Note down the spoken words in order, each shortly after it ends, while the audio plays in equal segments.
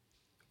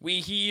We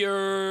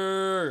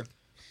here.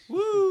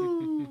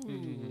 Woo!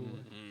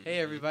 Hey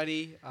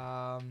everybody,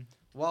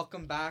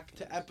 welcome back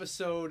to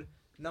episode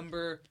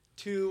number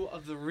 2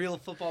 of the Real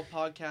Football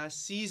Podcast,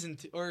 season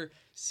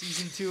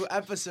 2,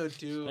 episode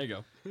 2. There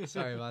you go.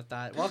 Sorry about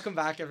that. Welcome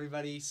back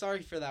everybody.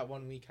 Sorry for that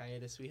 1 week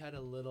hiatus. We had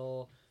a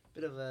little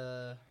bit of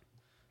a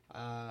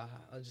I'll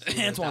just leave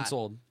it at Antoine that.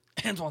 sold.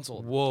 Antoine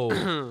sold.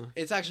 Whoa.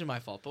 It's actually my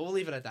fault, but we'll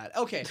leave it at that.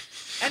 Okay.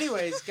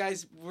 Anyways,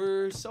 guys,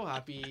 we're so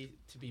happy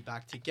to be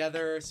back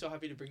together. So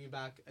happy to bring you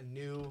back a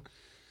new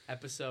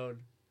episode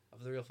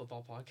of the Real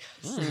Football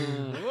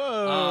Podcast.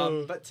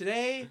 Whoa. But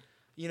today,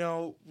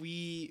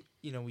 we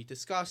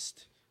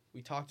discussed,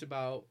 we talked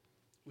about,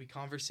 we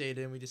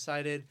conversated, and we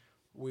decided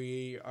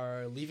we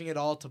are leaving it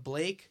all to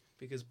Blake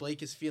because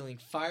Blake is feeling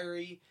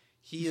fiery.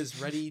 He is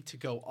ready to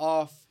go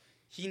off.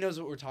 He knows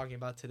what we're talking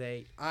about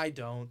today. I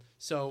don't.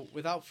 So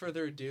without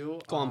further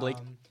ado, Go on, Blake.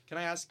 Can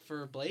I ask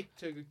for Blake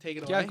to take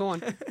it away? Yeah, go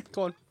on.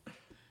 Go on.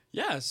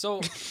 Yeah, so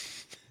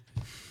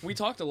we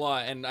talked a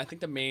lot, and I think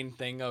the main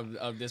thing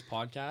of this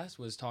podcast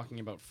was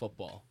talking about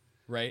football,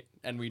 right?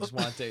 And we just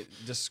wanted to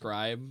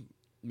describe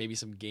maybe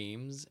some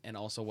games and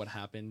also what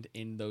happened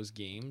in those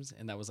games,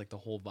 and that was like the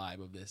whole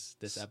vibe of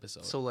this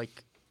episode. So,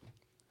 like,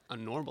 a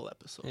normal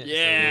episode.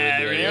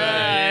 Yeah,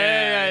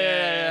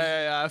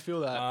 I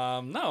feel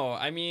that. No,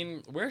 I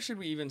mean, where should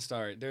we even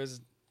start? There's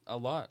a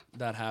lot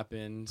that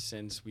happened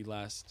since we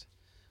last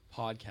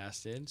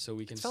podcasted, so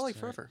we can. It felt like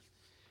forever.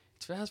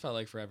 It has felt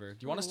like forever. Do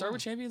you want to start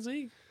with Champions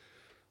League?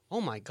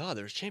 Oh my God,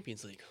 there's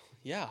Champions League.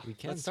 Yeah, We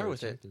can let's start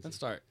with it. Let's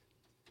start.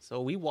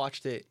 So we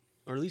watched it,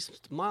 or at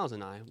least Miles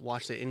and I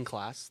watched it in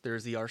class.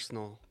 There's the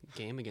Arsenal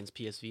game against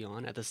PSV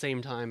on at the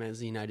same time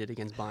as United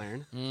against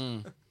Bayern.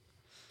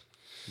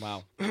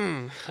 Wow.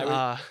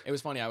 It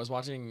was funny. I was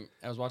watching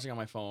on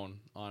my phone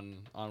on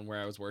where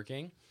I was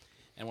working,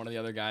 and one of the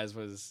other guys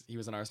was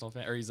an Arsenal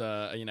fan, or he's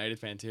a United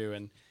fan too.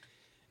 And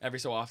every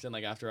so often,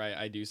 like after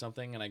I do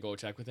something and I go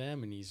check with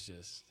him, and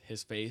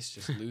his face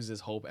just loses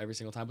hope every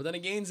single time. But then he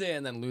gains it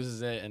and then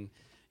loses it, and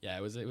yeah,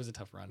 it was a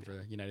tough run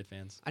for United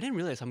fans. I didn't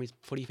realize how many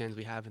footy fans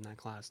we have in that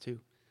class too.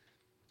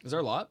 Is there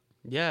a lot?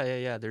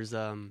 Yeah. There's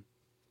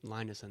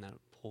Linus and that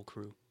whole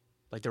crew.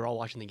 Like they're all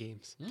watching the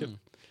games.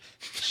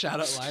 Shout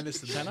out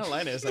Linus. Shout out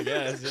Linus, I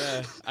guess.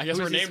 Yeah, I guess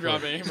we're name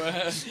dropping,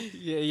 but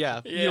Yeah.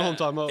 You know what I'm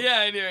talking about. Yeah,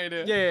 I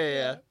do.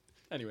 Yeah.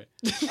 Anyway,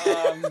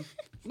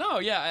 no,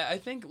 yeah, I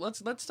think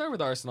let's start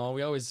with Arsenal.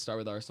 We always start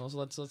with Arsenal, so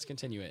let's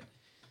continue it.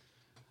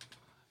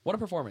 What a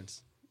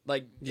performance!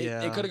 Like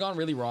it could have gone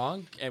really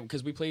wrong, and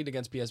because we played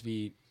against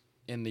PSV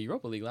in the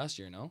Europa League last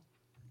year, no?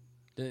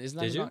 Isn't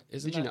that Did you?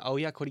 Did you know? Oh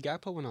yeah, Cody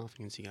Gakpo went off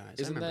against you guys.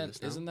 Isn't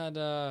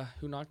that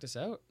who knocked us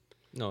out?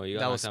 No, you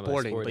got That was knocked out by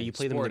Sporting, but you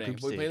played them in the group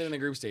We stage. played them in the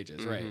group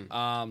stages, right?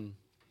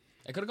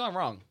 It could have gone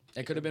wrong.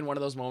 It could have been one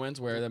of those moments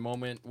where the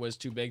moment was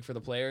too big for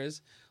the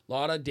players. A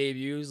lot of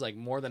debuts, like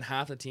more than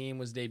half the team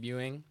was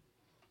debuting,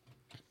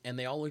 and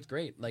they all looked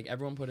great. Like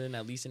everyone put in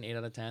at least an 8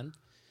 out of 10.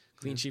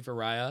 Clean sheet for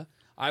Raya.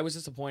 I was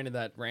disappointed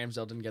that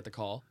Ramsdale didn't get the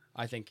call.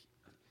 I think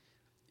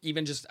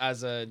even just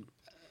as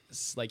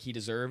he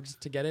deserved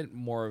to get it.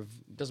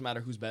 Doesn't matter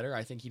who's better.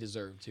 I think he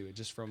deserved to,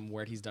 just from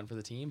what he's done for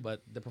the team.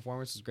 But the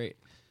performance was great.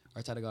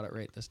 Arteta got it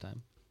right this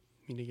time.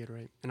 You did get it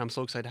right. And I'm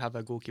so excited to have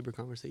that goalkeeper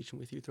conversation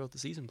with you throughout the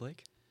season,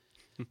 Blake.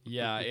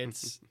 Yeah,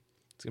 it's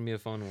gonna be a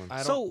fun one.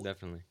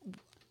 Definitely.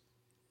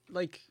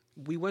 Like,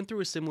 we went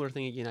through a similar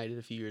thing at United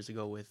a few years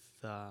ago with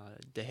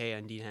De Gea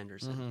and Dean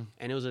Henderson,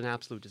 and it was an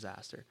absolute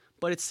disaster.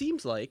 But it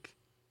seems like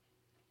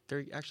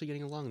they're actually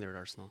getting along there at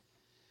Arsenal.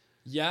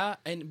 Yeah,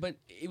 but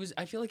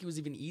I feel like it was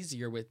even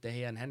easier with De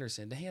Gea and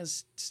Henderson. De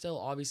Gea's still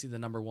obviously the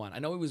number one. I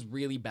know it was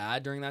really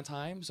bad during that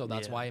time, so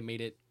that's why it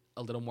made it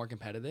a little more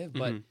competitive.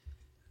 But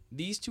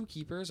these two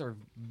keepers are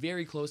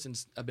very close in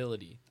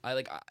ability.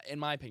 In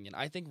my opinion,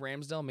 I think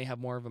Ramsdale may have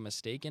more of a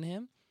mistake in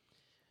him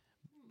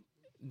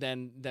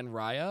than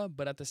Raya,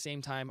 but at the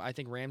same time, I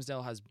think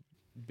Ramsdale has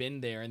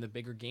been there in the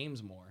bigger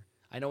games more.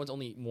 I know it's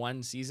only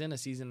a season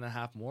and a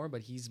half more,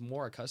 but he's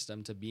more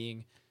accustomed to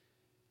being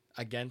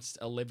against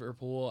a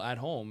Liverpool at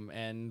home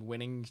and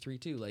winning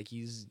 3-2. Like,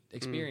 he's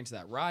experienced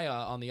that.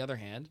 Raya, on the other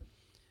hand,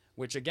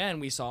 which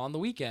again we saw on the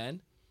weekend,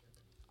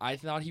 I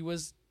thought he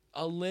was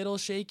a little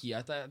shaky.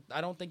 I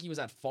don't think he was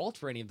at fault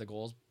for any of the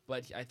goals,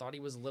 but I thought he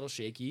was a little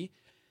shaky.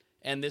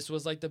 And this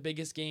was like the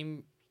biggest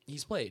game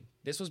he's played.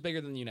 This was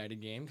bigger than the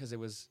United game because it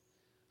was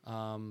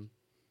Tottenham,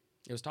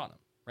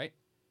 right?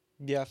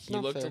 Yeah, He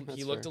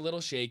looked a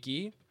little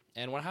shaky,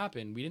 and what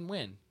happened? We didn't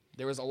win.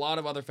 There was a lot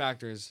of other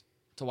factors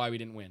to why we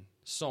didn't win.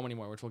 So many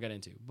more, which we'll get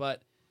into.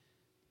 But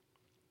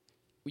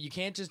you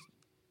can't just,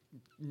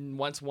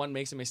 once one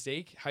makes a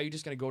mistake, how are you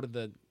just going to go to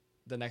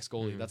the next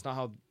goalie? That's not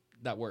how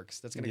that works.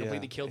 That's going to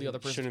completely kill the other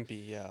person. Shouldn't be,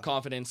 yeah.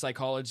 Confidence,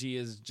 psychology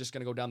is just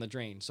going to go down the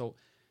drain. So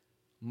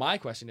my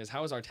question is,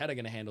 how is Arteta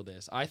going to handle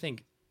this? I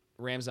think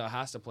Ramsdale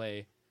has to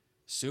play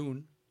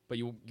soon, but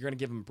you're going to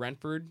give him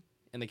Brentford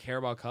in the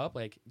Carabao Cup.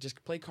 Like,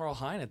 just play Carl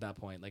Hein at that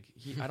point. Like,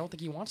 I don't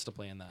think he wants to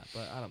play in that,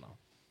 but I don't know.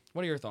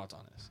 What are your thoughts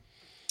on this?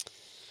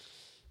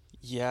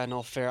 Yeah,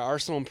 no, fair.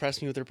 Arsenal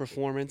impressed me with their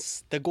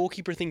performance. The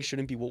goalkeeper thing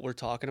shouldn't be what we're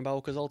talking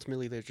about because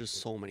ultimately there's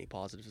just so many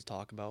positives to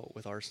talk about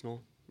with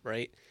Arsenal,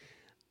 right?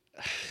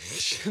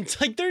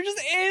 It's like there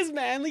just is,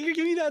 man. Like you're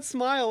giving me that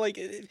smile. Like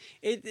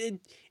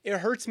it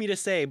hurts me to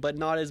say, but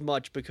not as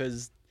much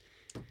because,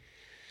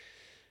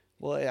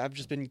 well, I've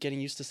just been getting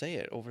used to say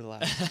it over the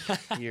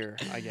last year,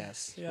 I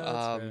guess. Yeah,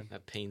 that's fair.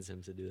 That pains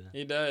him to do that.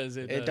 He does.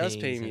 It does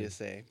pain me to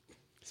say,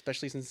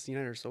 especially since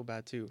United are so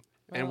bad too.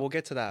 And Well- we'll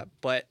get to that.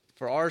 But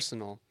for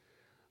Arsenal,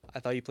 I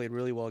thought you played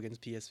really well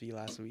against PSV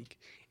last week.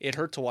 It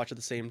hurt to watch at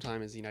the same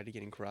time as United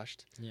getting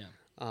crushed. Yeah.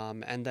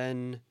 And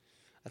then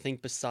I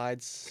think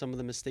besides some of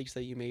the mistakes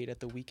that you made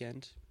at the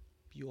weekend,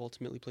 you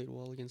ultimately played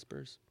well against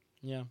Spurs.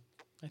 Yeah.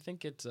 I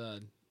think it's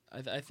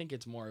I think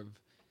it's more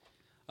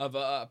of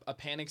a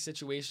panic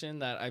situation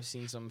that I've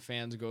seen some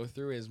fans go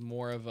through is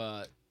more of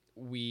a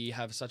we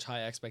have such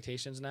high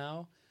expectations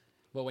now,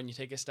 but when you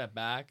take a step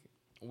back,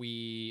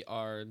 we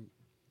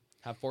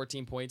have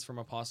 14 points from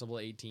a possible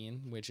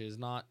 18, which is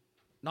not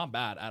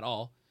bad at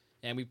all.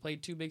 And we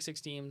played 2 Big Six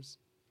teams.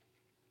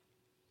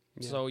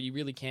 Yeah. So you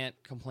really can't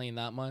complain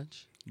that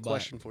much.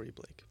 Question for you,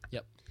 Blake.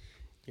 Yep.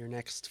 Your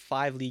next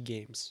 5 league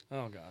games.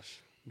 Oh, gosh.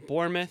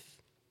 Bournemouth,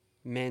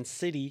 Man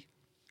City,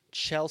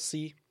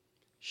 Chelsea,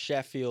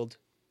 Sheffield,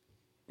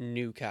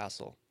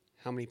 Newcastle.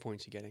 How many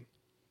points are you getting?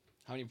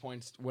 How many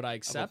points would I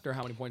accept, or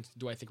how many points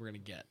do I think we're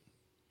going to get?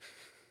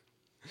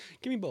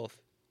 Give me both.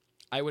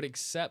 I would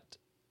accept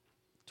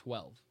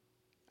 12.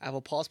 I have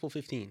a possible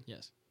 15.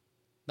 Yes.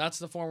 That's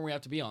the form we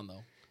have to be on,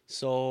 though.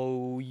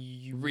 So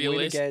you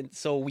win again.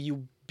 So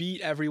you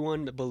beat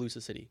everyone but lose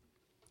the City.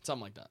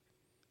 Something like that.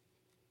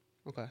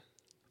 Okay.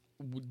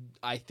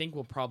 I think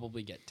we'll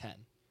probably get 10.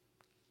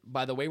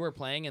 By the way we're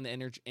playing and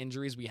the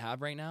injuries we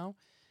have right now,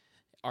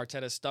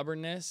 Arteta's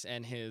stubbornness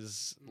and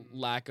his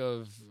lack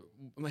of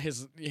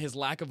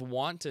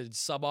want to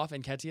sub off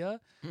Nketiah,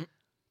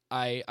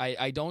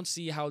 I don't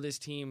see how this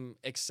team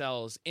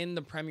excels in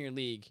the Premier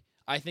League.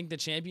 I think the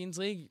Champions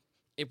League,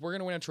 if we're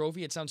going to win a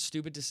trophy, it sounds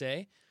stupid to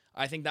say,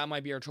 I think that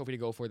might be our trophy to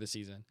go for this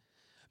season.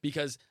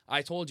 Because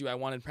I told you I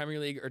wanted Premier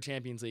League or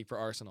Champions League for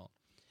Arsenal.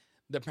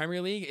 The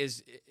Premier League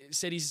is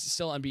City's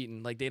still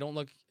unbeaten. Like they don't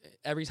look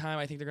every time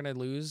I think they're going to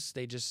lose,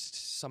 they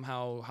just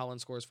somehow Haaland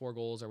scores 4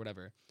 goals or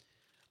whatever.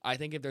 I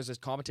think if there's this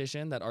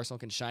competition that Arsenal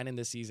can shine in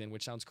this season,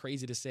 which sounds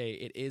crazy to say,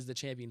 it is the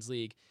Champions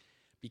League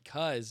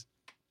because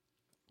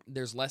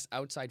there's less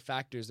outside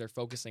factors they're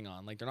focusing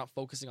on. Like they're not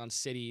focusing on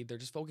City, they're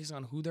just focusing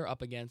on who they're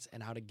up against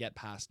and how to get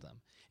past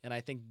them. And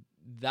I think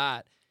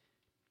that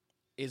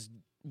is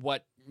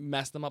what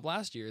messed them up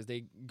last year is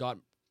they got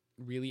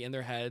really in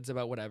their heads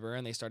about whatever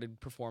and they started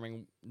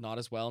performing not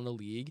as well in the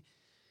league.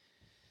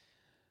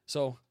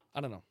 So,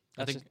 I don't know.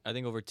 I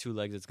think over 2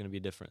 legs it's going to be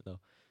different though.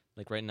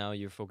 Like right now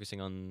you're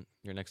focusing on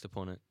your next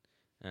opponent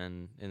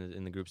and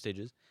in the group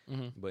stages.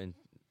 Mm-hmm. But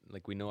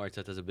like we know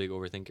Arteta's a big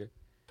overthinker.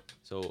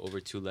 So over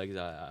 2 legs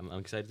I'm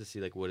excited to see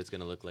like what it's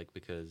going to look like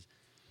because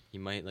he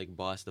might like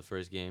boss the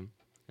first game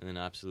and then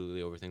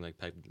absolutely overthink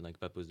like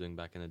Pep was doing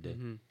back in the day.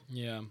 Mm-hmm.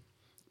 Yeah.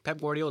 Pep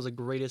Guardiola is the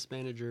greatest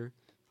manager,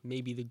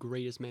 maybe the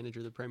greatest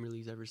manager the Premier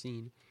League's ever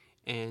seen,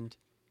 and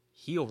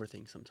he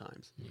overthinks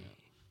sometimes. Yeah.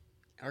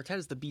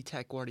 Arteta's the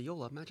B-Tech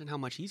Guardiola. Imagine how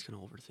much he's going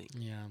to overthink.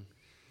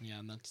 Yeah,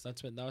 and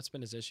that's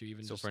been his issue.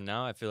 Even so for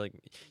now, I feel like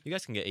you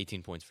guys can get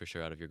 18 points for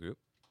sure out of your group,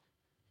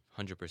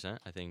 100%.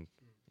 I think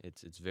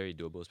it's very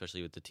doable,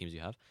 especially with the teams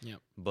you have. Yeah.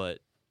 But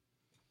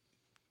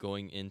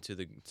going into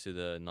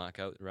the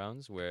knockout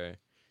rounds where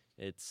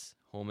it's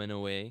home and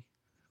away,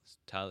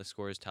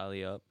 scores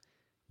tally up.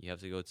 You have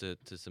to go to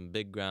some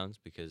big grounds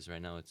because right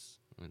now let's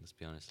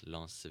be honest,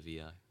 Lens,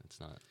 Sevilla, it's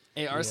not.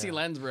 Hey, RC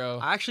Lens, bro.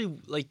 I actually,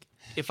 like,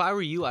 if I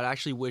were you, I'd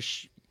actually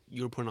wish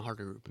you were put in a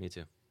harder group. Me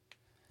too.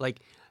 Like,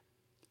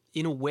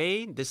 in a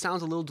way, this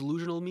sounds a little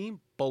delusional to me,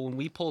 but when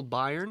we pulled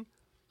Bayern,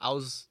 I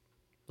was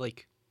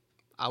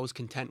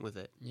content with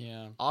it.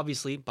 Yeah.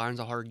 Obviously, Bayern's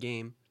a hard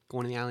game.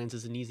 Going to the Allianz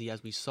isn't easy,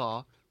 as we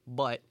saw,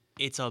 but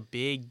it's a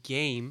big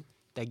game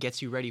that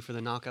gets you ready for the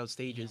knockout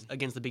stages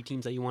against the big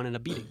teams that you want to end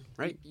up beating,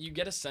 right? You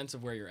get a sense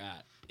of where you're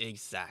at.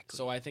 Exactly.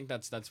 So I think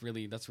that's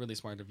really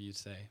smart of you to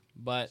say.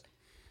 But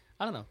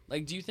I don't know.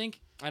 Like, do you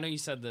think? I know you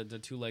said the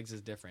 2 legs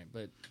is different,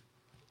 but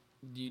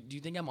do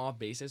you think I'm off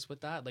basis with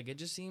that? Like, it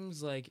just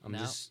seems like I'm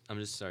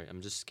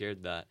just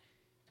scared that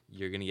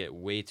you're gonna get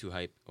way too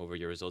hyped over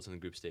your results in the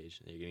group stage.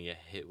 You're gonna get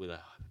hit with a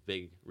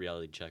big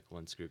reality check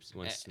once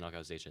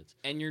knockout stage hits.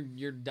 And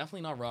you're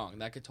definitely not wrong.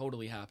 That could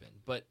totally happen.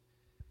 But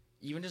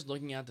even just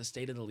looking at the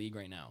state of the league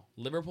right now,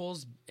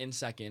 Liverpool's in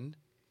second.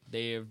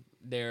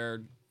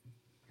 They're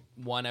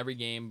won every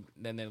game,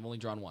 then they've only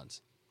drawn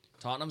once.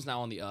 Tottenham's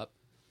now on the up.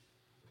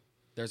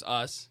 There's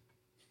us.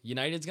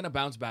 United's going to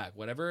bounce back.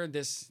 Whatever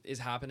this is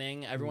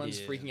happening, everyone's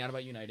freaking out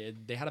about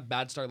United. They had a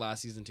bad start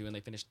last season too, and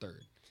they finished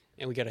 3rd.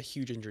 And we got a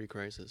huge injury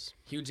crisis.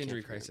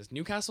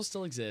 Newcastle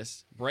still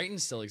exists. Brighton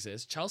still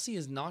exists. Chelsea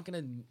is not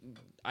going to...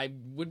 I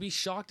would be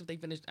shocked if they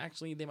finished...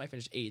 Actually, they might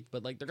finish 8th,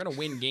 but like they're going to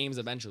win games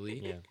eventually.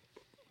 Yeah.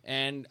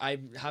 And I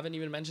haven't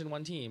even mentioned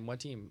one team. What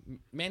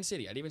team? Man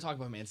City. I didn't even talk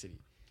about Man City.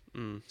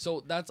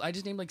 So I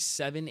just named like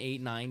 7,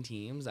 8, 9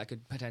 teams that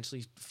could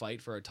potentially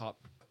fight for a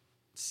top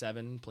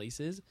 7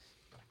 places.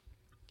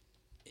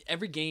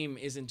 Every game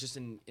isn't just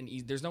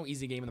there's no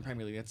easy game in the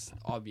Premier League. That's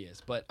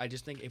obvious. But I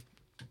just think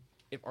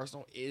if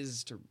Arsenal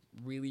is to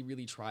really,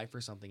 really try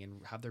for something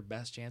and have their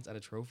best chance at a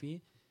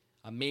trophy,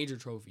 a major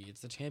trophy,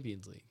 it's the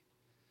Champions League.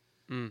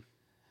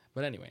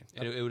 But anyway,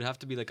 it would have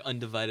to be like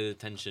undivided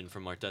attention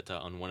from Arteta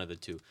on one of the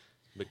two,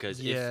 because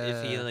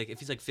if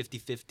he's like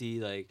 50-50,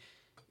 like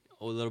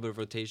a little bit of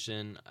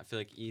rotation, I feel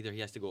like either he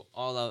has to go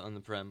all out on the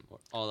Prem or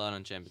all out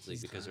on Champions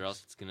League, because or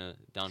else it's gonna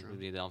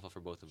be a downfall for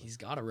both of them. He's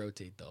got to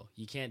rotate though.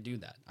 You can't do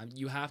that.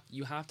 You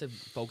have to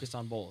focus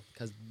on both,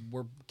 because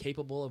we're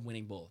capable of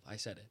winning both. I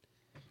said it.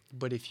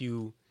 But if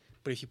you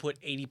put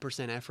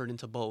 80% effort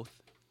into both,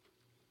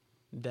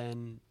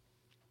 then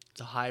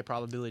it's a high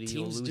probability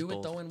you'll lose Teams do both.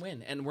 it though and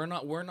win, and we're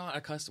not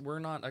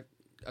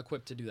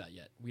equipped to do that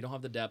yet. We don't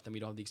have the depth and we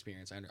don't have the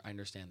experience. I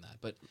understand that,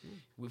 but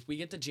if we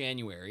get to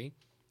January,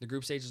 the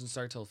group stage doesn't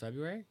start till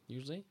February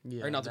usually,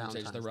 Yeah, or not the group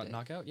stage, the Valentine's Day.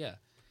 knockout. Yeah,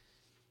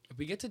 if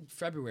we get to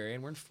February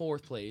and we're in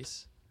 4th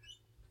place,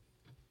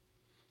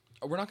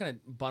 we're not going to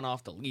bun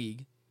off the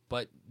league.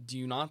 But do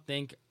you not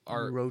think You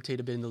our rotate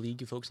a bit in the league,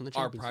 you focus on the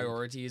our Champions League.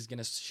 priority is going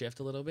to shift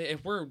a little bit?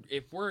 If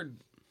we're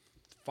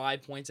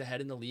 5 points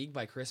ahead in the league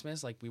by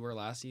Christmas, like we were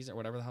last season or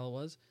whatever the hell it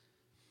was,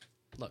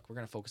 look, we're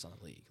gonna focus on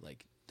the league.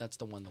 Like that's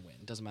the one to win.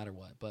 It doesn't matter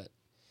what. But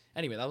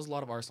anyway, that was a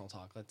lot of Arsenal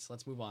talk.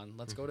 Let's move on.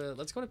 Let's go to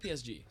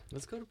PSG,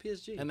 Let's go to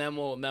PSG. and then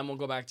we'll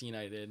go back to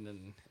United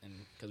and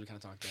because we kind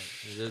of talked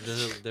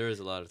about. There is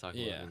a lot of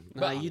talking Yeah.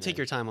 about. Nah, you take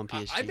your time on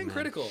PSG. I've been man.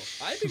 critical.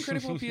 I've been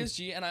critical of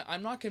PSG, and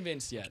I'm not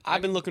convinced yet.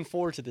 I've been looking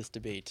forward to this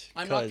debate.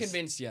 I'm not 'cause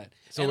convinced yet.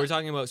 So And we're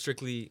talking about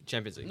strictly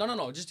Champions League.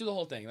 No. Just do the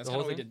whole thing. That's The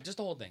kind of whole what we thing? did. Just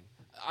the whole thing.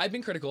 I've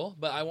been critical,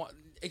 but I want.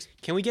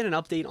 Can we get an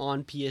update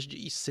on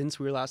PSG since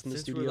we were last in the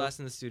Since we studio? were last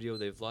in the studio,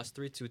 they've lost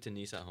 3-2 to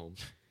Nice at home.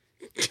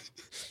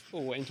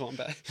 Oh, Antoine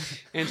back.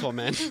 Antoine,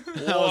 man.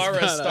 War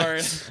That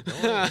start.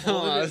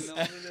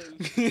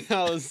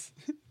 was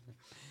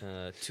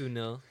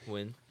 2-0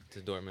 win to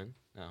Dortmund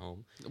at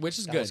home. Which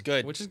is that good. was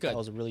good. Which is good. That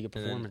was a really good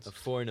And then performance. a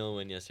 4-0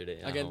 win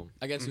yesterday at home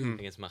Against who?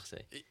 against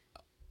Marseille.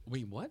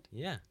 Wait, what?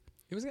 Yeah,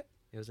 It was it?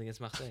 it was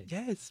against Marseille.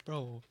 Yes,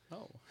 bro.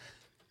 Oh.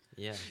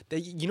 Yeah.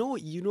 You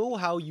know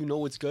how you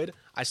know it's good?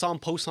 I saw him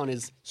post on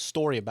his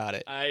story about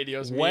it. Ay,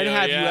 Dios When mío,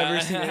 have you yeah. ever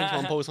seen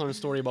Antoine post on a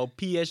story about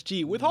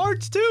PSG with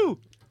hearts too?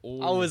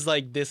 I was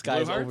like, this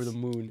guy's Blue over the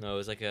hearts? moon. No, it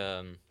was like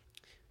a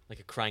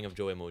crying of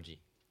joy emoji.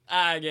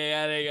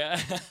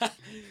 Okay.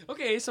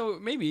 Okay, so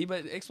maybe,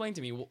 but explain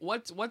to me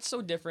what's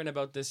so different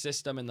about this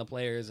system and the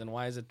players, and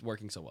why is it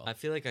working so well? I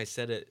feel like I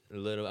said it a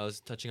little. I was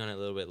touching on it a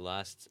little bit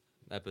last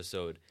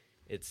episode.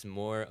 It's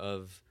more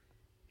of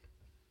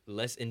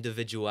less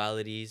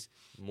individualities,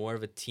 more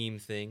of a team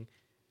thing.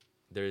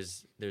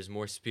 There's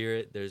more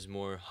spirit. There's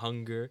more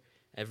hunger.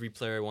 Every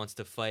player wants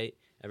to fight.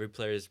 Every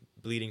player is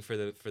bleeding for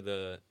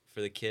the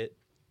kit,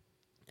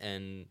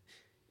 and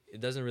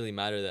it doesn't really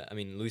matter that. I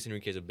mean, Luis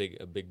Enrique is a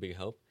big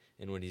help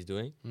in what he's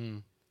doing,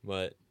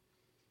 but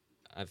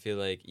I feel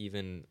like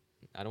even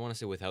I don't want to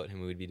say without him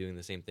we would be doing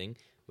the same thing,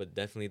 but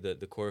definitely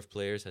the core of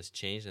players has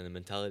changed and the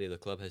mentality of the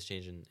club has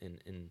changed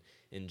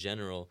in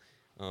general.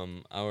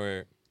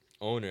 Our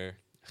owner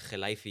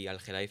Khelaifi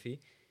Al-Khelaifi,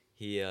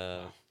 he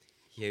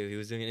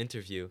was doing an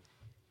interview,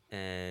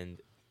 and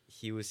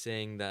he was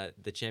saying that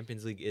the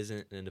Champions League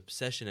isn't an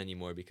obsession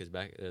anymore, because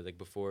back like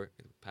before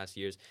past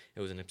years it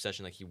was an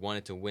obsession. Like he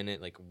wanted to win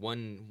it, like a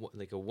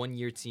 1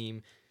 year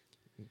team,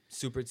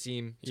 super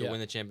team to win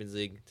the Champions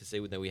League, to say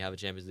that we have a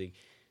Champions League.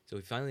 So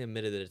he finally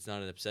admitted that it's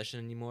not an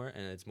obsession anymore,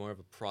 and it's more of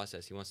a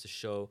process. He wants to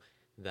show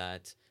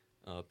that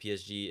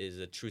PSG is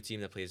a true team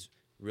that plays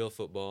real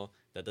football,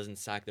 that doesn't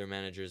sack their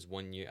managers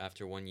 1 year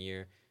after 1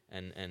 year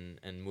and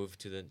move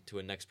to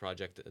a next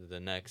project the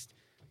next.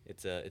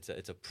 It's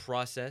a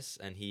process,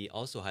 and he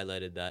also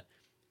highlighted that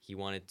he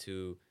wanted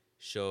to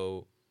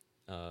show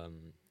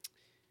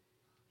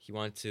he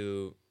wanted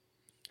to,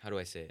 how do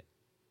I say it?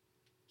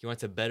 He wanted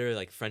to better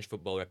like French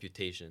football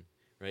reputation,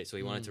 right? So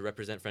he wanted to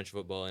represent French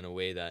football in a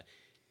way that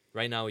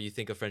right now when you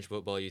think of French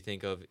football, you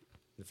think of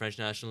the French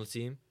national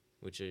team,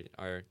 which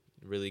are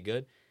really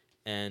good,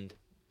 and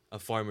a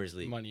farmers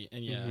league. Money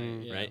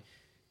and Right?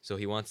 So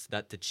he wants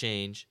that to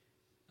change,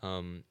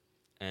 and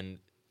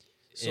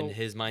So- in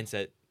his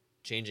mindset,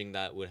 changing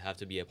that would have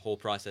to be a whole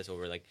process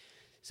over like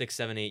 6,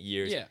 7, 8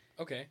 years. Yeah.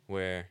 Okay.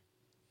 Where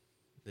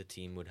the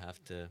team would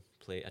have to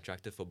play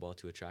attractive football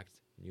to attract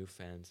new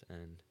fans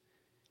and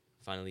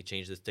finally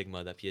change the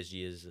stigma that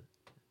PSG is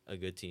a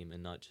good team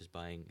and not just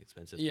buying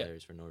expensive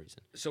players for no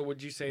reason. So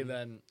would you say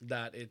then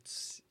that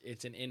it's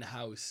an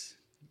in-house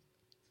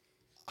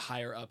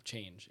higher up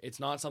change? It's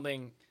not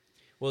something.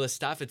 Well, the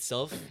staff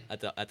itself at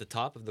the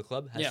top of the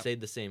club has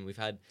stayed the same. We've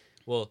had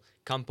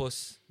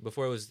Campos,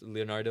 before it was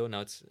Leonardo,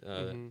 now it's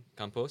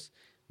Campos,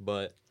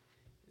 but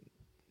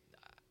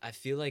I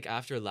feel like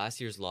after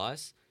last year's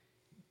loss,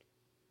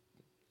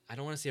 I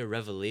don't want to say a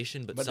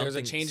revelation, but there's a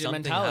something, change in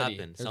something mentality.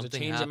 happened. There's Something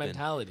a change happened. in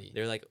mentality.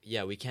 They're like,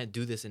 yeah, we can't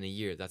do this in a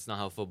year. That's not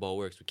how football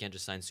works. We can't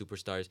just sign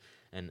superstars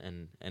and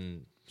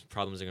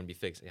problems are going to be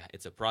fixed. Yeah,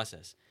 it's a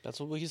process. That's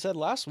what he said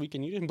last week,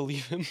 and you didn't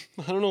believe him.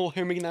 I don't know why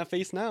you're making that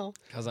face now.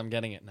 Because I'm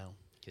getting it now.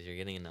 Because you're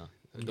getting it now.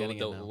 I'm getting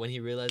it now. When he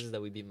realizes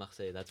that we beat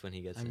Marseille, that's when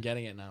he gets I'm it.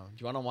 getting it now.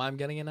 Do you want to know why I'm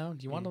getting it now?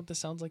 Do you want to know what this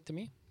sounds like to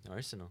me?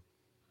 Arsenal.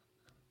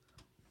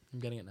 I'm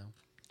getting it now.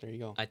 There you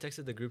go. I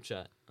texted the group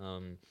chat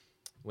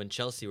when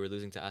Chelsea were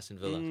losing to Aston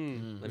Villa.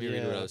 Mm. Let me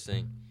read what I was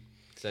saying.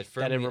 Because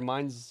That it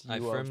reminds you I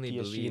of firmly PSG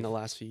in believe- the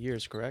last few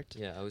years, correct?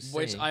 Yeah, I was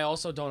Which saying. I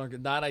also don't agree.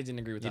 That I didn't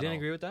agree with. You at didn't all.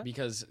 agree with that?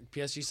 Because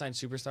PSG signed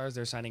superstars.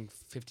 They're signing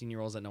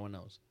 15-year-olds that no one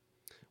knows.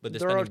 But they're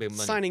They're spending big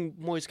money. signing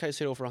Moise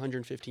Caicedo for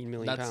 115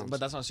 million pounds. But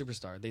that's not a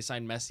superstar. They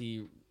signed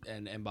Messi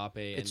and Mbappe.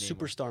 it's and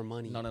Neymar. superstar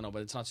money. No,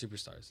 but it's not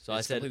superstars. So I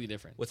it's said, completely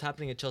different. What's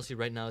happening at Chelsea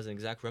right now is an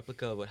exact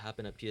replica of what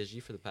happened at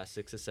PSG for the past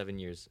 6 to 7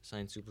 years.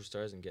 Sign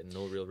superstars and get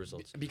no real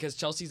results. Because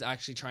Chelsea's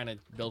actually trying to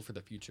build for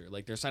the future.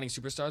 Like they're signing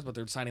superstars, but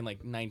they're signing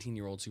like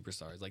 19-year-old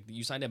superstars. Like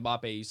you signed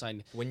Mbappe, you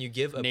signed When you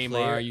give a Neymar,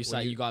 player,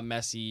 you got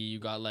Messi, you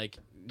got like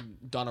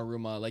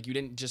Donnarumma. Like you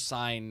didn't just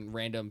sign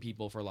random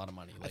people for a lot of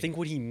money. I Like, think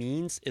what he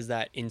means is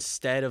that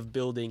instead of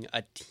building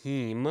a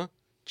team,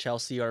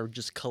 Chelsea are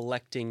just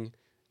collecting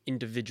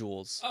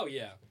individuals. Oh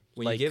yeah.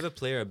 when like you give a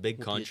player a big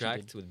what PSG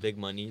contract did. with big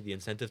money, the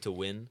incentive to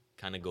win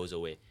kind of goes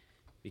away,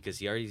 because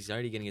he's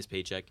already getting his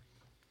paycheck.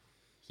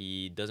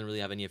 He doesn't really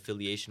have any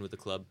affiliation with the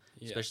club,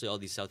 Yeah. especially all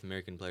these South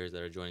American players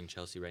that are joining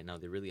Chelsea right now.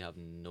 They really have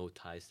no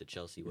ties to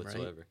Chelsea Right.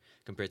 whatsoever,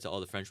 compared to all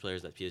the French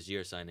players that PSG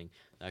are signing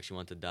that actually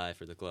want to die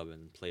for the club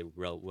and play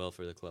well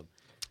for the club.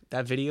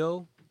 That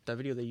video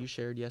that you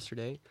shared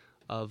yesterday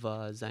of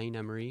Zayn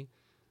Emery,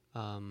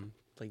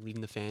 like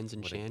leaving the fans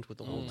in What a- chant with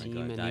the oh whole my team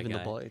God, and that even guy.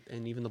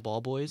 the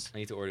ball boys. I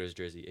need to order his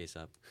jersey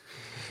ASAP.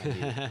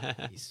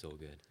 He's so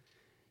good.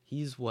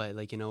 He's what,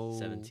 like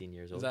 17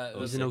 years old. that-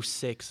 He's Is in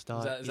 06,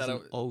 dog. is He's that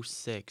in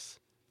 06.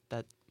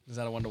 Is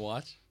that a one to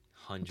watch?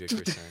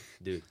 100%,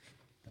 dude.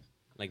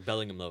 Like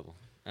Bellingham level,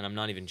 and I'm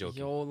not even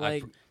joking. Yo, I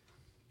like,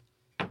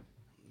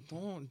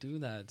 don't do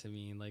that to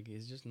me. Like,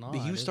 it's just not.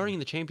 But he was is starting it? in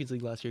the Champions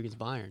League last year against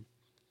Bayern.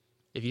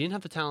 If he didn't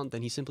have the talent,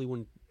 then he simply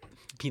wouldn't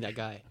be that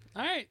guy.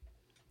 All right,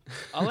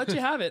 I'll let you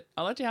have it.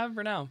 I'll let you have it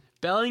for now.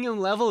 Bellingham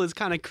level is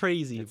kind of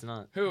crazy. it's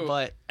not. Who?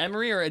 But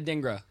Emery or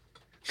Adingra?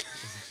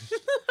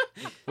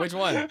 Which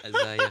one?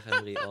 Isaiah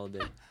Henry all day.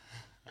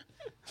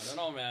 I don't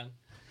know, man.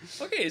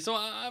 Okay, so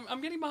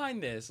I'm getting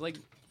behind this. Like,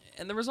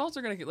 and the results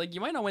are gonna like you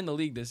might not win the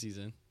league this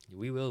season.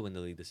 We will win the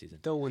league this season.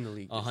 they'll win the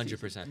league. this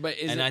season. 100%. But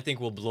is and it- I think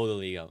we'll blow the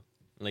league out.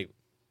 Like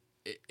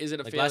Is it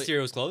a like failure? last year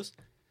it was close.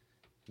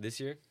 This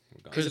year,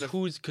 we're gone.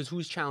 Because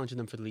who's challenging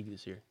them for the league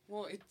this year?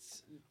 Well,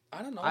 it's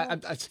I don't know. I-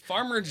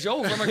 Farmer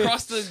Joe from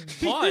across the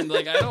pond.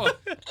 Like I don't.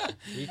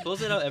 he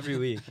pulls it out every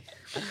week.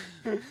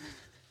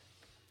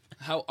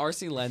 How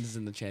RC Lens is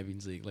in the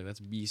Champions League. Like let's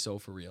be so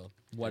for real.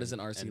 What is an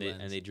RC and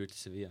Lens? they drew to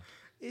Sevilla.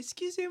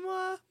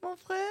 Excusez-moi, mon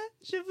frère,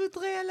 je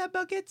voudrais à la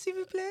baguette, s'il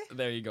vous plaît.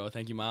 There you go.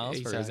 Thank you, Miles,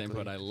 for his Exactly.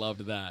 input. I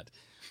loved that.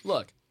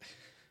 Look,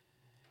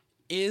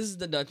 is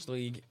the Dutch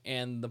league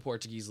and the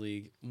Portuguese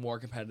league more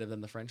competitive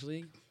than the French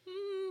league?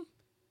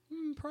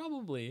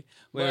 Probably.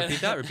 Wait,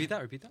 But- repeat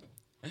that.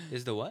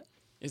 Is the what?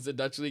 Is the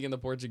Dutch league and the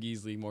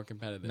Portuguese league more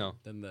competitive No.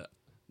 than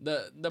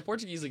the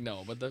Portuguese league?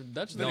 No, but the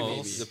Dutch league No,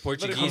 maybe. the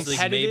Portuguese league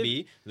competitive?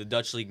 maybe. The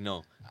Dutch league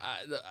no.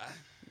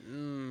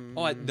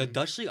 The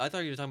Dutch league. I thought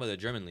you were talking about the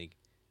German league.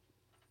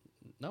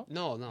 No.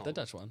 the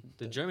Dutch one.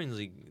 The German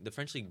league, the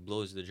French league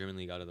blows the German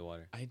league out of the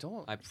water. I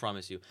don't. I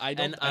promise you. I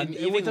don't- And I- I'm it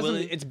even doesn't,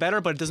 willing. it's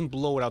better, but it doesn't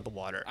blow it out the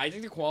water. I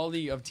think the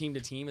quality of team to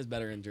team is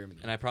better in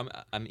Germany. And I promise,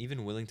 I'm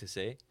even willing to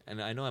say,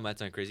 and I know I might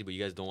sound crazy, but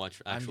you guys don't watch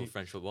actual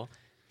French football.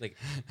 Like,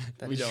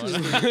 We don't.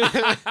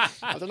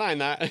 I'm denying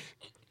that.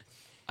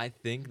 I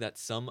think that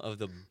some of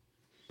the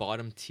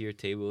bottom tier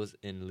tables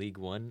in League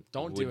One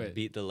Don't would do it.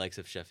 beat the likes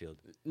of Sheffield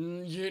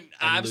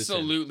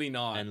Absolutely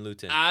not. and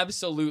Luton.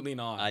 Absolutely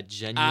not. I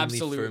genuinely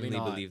Absolutely firmly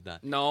not. believe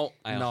that. No,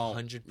 I no,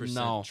 100%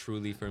 no.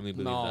 truly firmly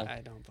believe No. that.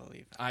 I don't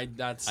believe that.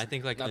 That's I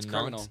think like that's a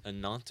criminal.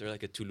 Nantes or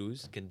like a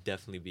Toulouse can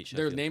definitely beat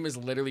Their Sheffield. name is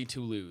literally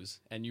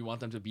Toulouse, and you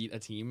want them to beat a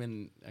team.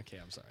 And okay,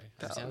 I'm sorry.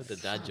 That's how the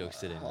dad jokes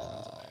today.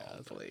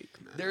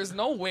 Blake, man. There's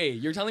no way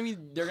you're telling me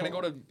they're gonna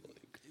go to.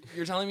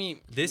 You're telling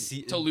me This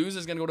Toulouse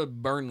is gonna go to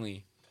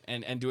Burnley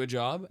and do a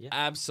job? Yeah.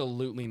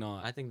 Absolutely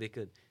not. I think they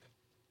could.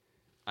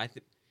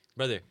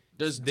 Brother,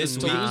 Does this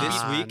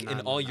Toulouse week beat-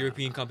 in all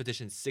European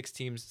competitions, 6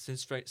 teams,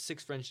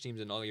 six French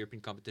teams in all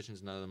European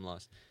competitions, none of them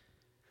lost.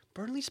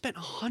 Burnley spent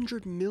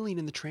 $100 million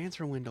in the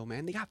transfer window,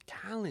 man. They got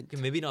talent.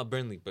 Okay, maybe not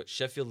Burnley, but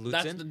Sheffield,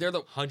 Luton, they're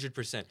the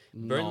 100%.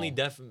 Burnley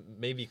No.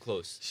 maybe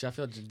close.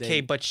 Sheffield.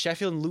 Okay, but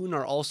Sheffield and Luton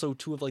are also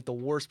two of like the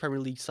worst Premier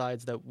League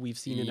sides that we've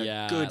seen in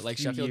a good like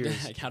few Sheffield.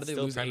 years. Like, how did they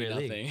Still lose Premier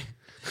 8-0?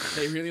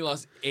 They really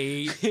lost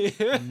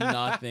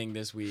 8-0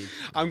 this week.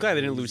 I'm glad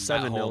they didn't lose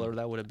At 7-0, home. or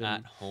that would have been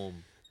At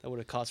home. that would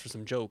have caused for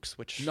some jokes.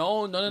 Which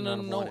No. Not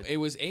avoided. It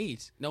was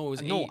 8. No, it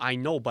was 8. no, I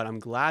know, but I'm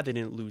glad they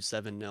didn't lose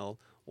 7-0,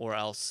 or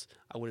else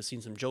I would have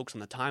seen some jokes on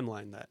the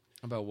timeline that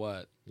About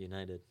what?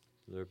 United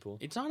Liverpool.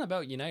 It's not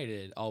about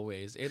United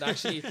always. It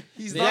actually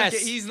He's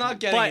Yes, not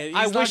getting but it. He's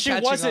I not wish it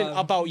catching wasn't on.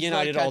 about He's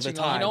not United all the catching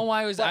on. time. You know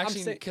why it was But I'm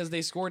actually saying- because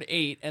they scored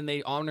 8 and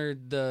they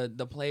honored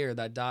the player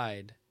that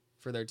died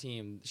for their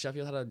team.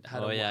 Sheffield had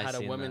a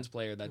seen women's that.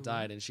 player that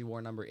died and she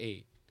wore number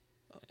 8.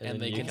 And then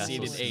they Newcastle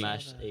conceded 8.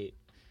 Smashed 8.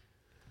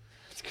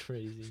 It's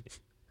crazy.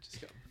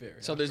 Just got very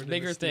So there's awkward in the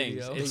bigger things.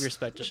 studio. It's- Big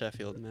respect to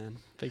Sheffield, man.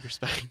 Big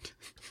respect.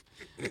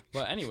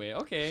 But anyway,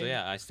 okay. So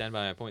yeah, I stand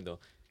by my point though.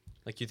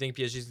 Like, you think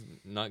PSG's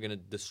not gonna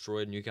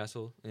destroy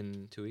Newcastle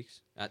in 2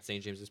 weeks at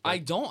St James's Park?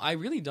 I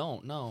really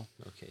don't. No.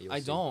 Okay, you'll I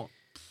see. don't.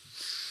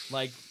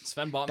 Like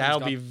Sven Botman's That'll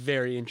got, be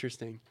very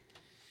interesting.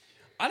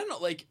 I don't know,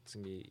 like It's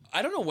gonna be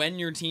I don't know when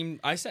your team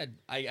I said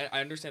I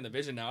understand the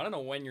vision now. I don't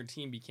know when your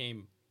team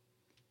became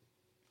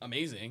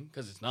amazing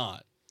because it's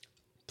not.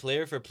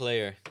 player for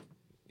player.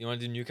 You want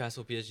to do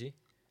Newcastle PSG?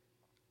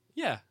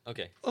 Yeah.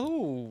 Okay.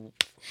 Oh,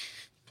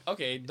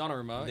 Okay,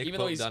 Donnarumma. Nick Even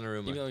though Pope, he's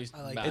Donnarumma. even though he's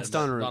I like bad, It's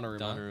but Donnarumma.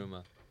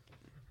 Donnarumma.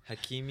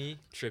 Hakimi,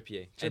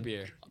 Trippier. And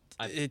Trippier.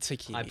 it's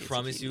Hakimi. I it's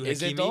promise Hakimi. you,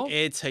 Is it Hakimi, though?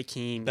 It's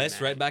Hakimi. best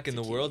man. right back in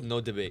It's the Hakimi. world,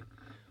 no debate.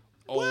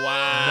 Oh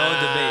wow.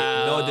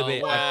 No debate. No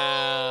debate.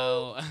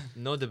 Wow.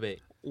 No debate.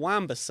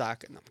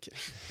 Wan-Bissaka. No, I'm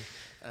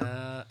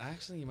kidding.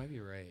 Actually, you might be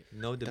right.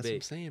 No That's what I'm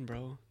debate. saying,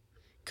 bro.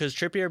 Because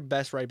Trippier,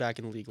 best right back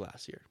in the league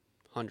last year.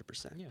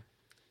 100%. Yeah.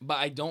 But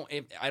I don't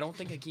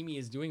think Hakimi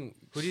is doing.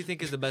 Who do you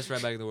think is the best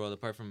right back in the world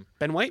apart from?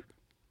 Ben White?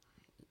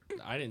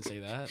 I didn't say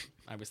that.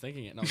 I was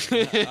thinking it. No.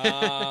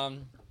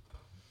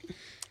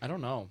 I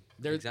don't know.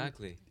 They're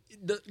Exactly.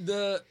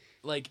 the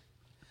like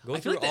Go I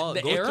feel through like all.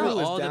 the Go era through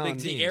was all the down. big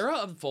teams. the era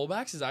of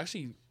fullbacks is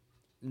actually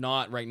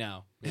not right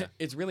now. Yeah.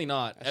 It's really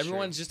not. That's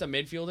Everyone's just a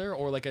midfielder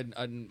or like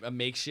a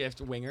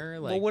makeshift winger.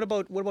 Like Well, what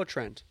about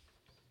Trent?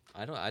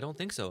 I don't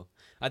think so.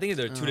 I think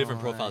they're two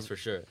different profiles Alright. for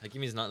sure.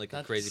 Hakimi's not like a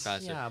that's- crazy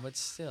passer. Yeah, but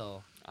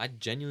still. I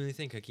genuinely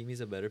think Hakimi's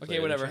a better player. Okay,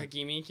 than whatever. Trent.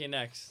 Hakimi. Okay,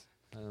 next.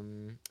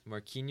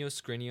 Marquinhos,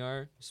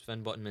 Skriniar,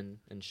 Sven Botman,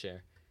 and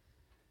Cher.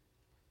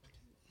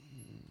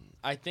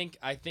 I think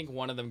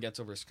one of them gets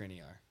over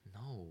Skriniar.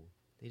 No,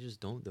 they just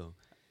don't though.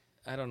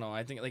 I don't know.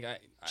 I think like I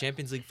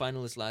Champions League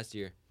finalist last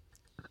year.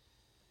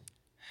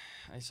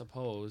 I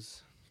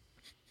suppose.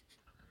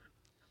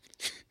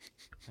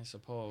 I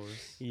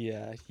suppose.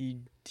 Yeah,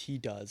 he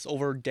does.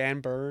 Over Dan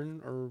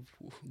Burn or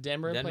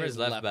Denver Denver's plays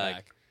left left back.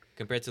 back.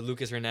 Compared to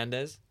Lucas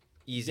Hernandez,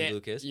 easy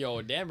Lucas.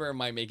 Yo, Denver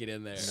might make it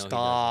in there. No, he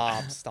stop,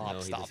 doesn't. stop, No,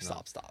 he stop, does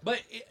not. stop, stop.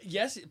 But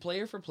yes,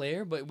 player for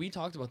player. But we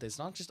talked about this. It's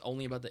not just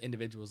only about the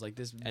individuals. Like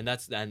this. And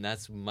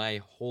that's my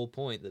whole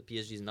point. That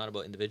PSG is not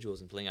about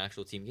individuals and playing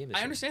actual team games.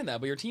 I understand that,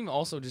 but your team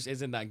also just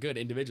isn't that good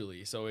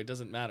individually, so it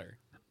doesn't matter.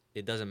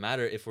 It doesn't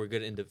matter if we're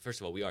good.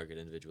 First of all, we are good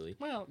individually.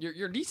 Well,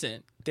 you're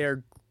decent.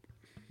 They're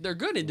They're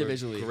good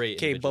individually. We're great.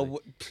 okay, but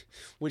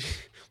individually.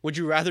 would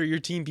you rather your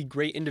team be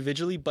great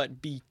individually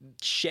but be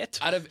shit?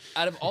 Out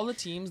of all the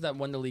teams that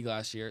won the league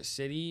last year,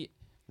 City,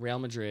 Real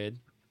Madrid,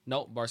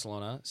 no,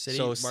 Barcelona, City.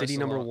 So Barcelona. City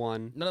number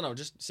one, No,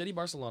 just City,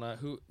 Barcelona,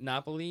 who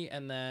Napoli,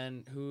 and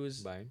then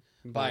who's Bayern.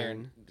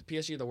 Bayern.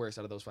 PSG are the worst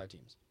out of those 5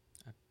 teams.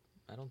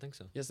 I don't think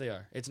so. Yes, they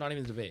are. It's not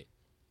even a debate.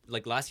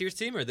 Like last year's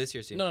team or this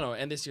year's team? No,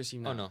 and this year's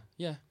team. Oh now. no.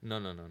 Yeah, No.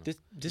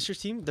 This your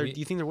team? We- Do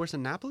you think they're worse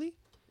than Napoli?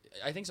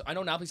 I think so. I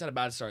know Napoli's had a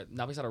bad start.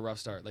 Napoli's had a rough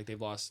start. Like they've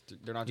lost.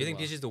 They're not. Do you doing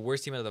think PSG is the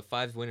worst team out of the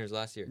 5 winners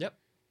last year? Yep.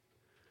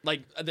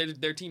 Like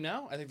their team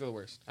now? I think they're the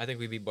worst. I think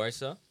we beat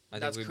Barca.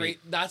 That's great.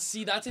 That's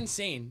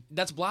insane.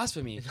 That's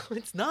blasphemy. No,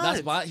 it's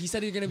not. He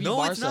said you're gonna beat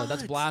No, it's Barca.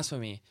 That's not.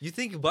 blasphemy. You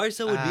think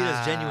Barca would beat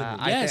us genuinely?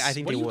 Yes. I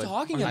think What they are you would.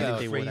 talking I about? think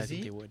they would. I Crazy?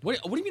 think they would.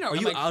 What do you mean? Are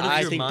you out of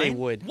I your think mind? they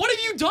would. What have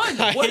you done?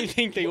 I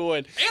think they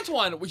would.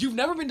 Antoine, you've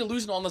never been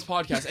delusional on this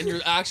podcast, and you're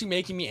actually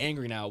making me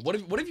angry now. What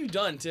have you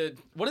done to?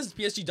 What has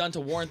PSG done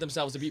to warrant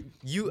themselves to beat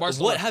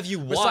Barcelona? What have you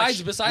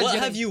watched? Besides what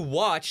getting- have you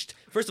watched?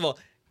 First of all,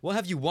 what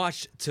have you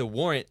watched to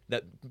warrant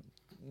that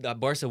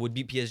Barca would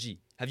beat PSG?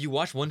 Have you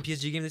watched one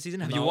PSG game this season?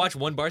 Have you No. watched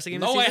one Barca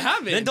game this No, season? I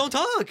haven't. Then don't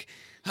talk.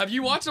 Have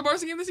you watched the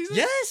Barca game this season?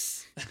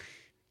 Yes.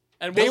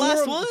 And They what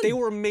last were one. they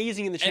were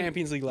amazing in the And-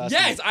 Champions League last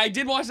Yes, year. I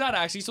did watch that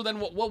actually. So then,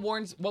 what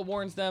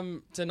warrants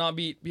them to not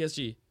beat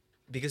PSG?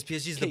 Because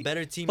PSG is the Okay,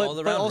 better team but, all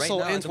around but also,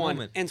 right now at the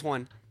moment.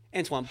 Antoine,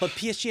 but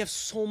PSG have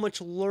so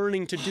much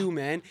learning to do,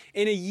 man.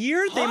 In a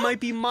year, they might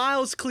be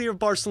miles clear of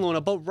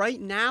Barcelona, but right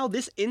now,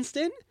 this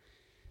instant,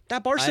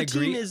 that Barca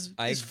team agree. is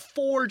I-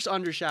 forged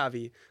under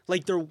Xavi.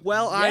 Like they're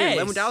well ironed.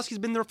 Yes. Lewandowski's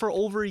been there for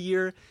over a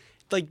year.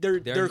 Like their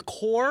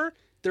core,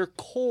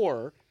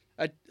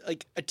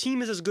 like a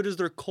team is as good as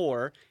their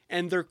core,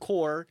 and their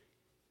core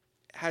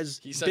has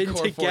He said been core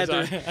four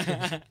together.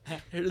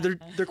 times.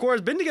 their core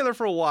has been together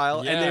for a while,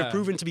 and Yeah. they've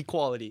proven to be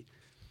quality.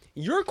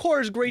 Your core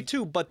is great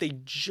too, but they're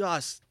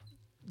just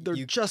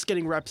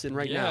getting reps in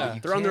right Yeah. now.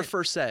 You They're on their can't-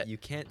 first set. You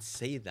can't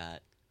say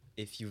that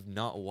if you've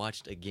not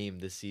watched a game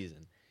this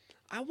season.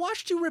 I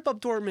watched you rip up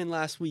Dortmund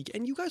last week,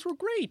 and you guys were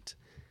great.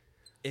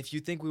 If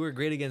you think we were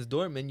great against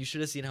Dortmund, you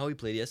should have seen how we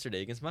played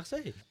yesterday against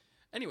Marseille.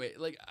 Anyway,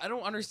 like I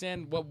don't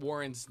understand what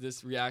warrants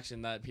this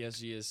reaction that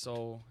PSG is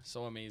so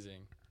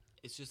amazing.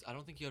 It's just I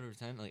don't think you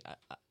understand. Like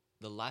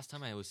the last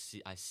time I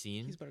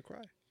seen He's about to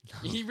cry.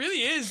 He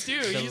really is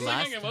too. The He's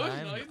last like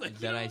emotional. time He's like,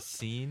 that I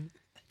seen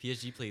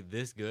PSG play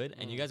this good,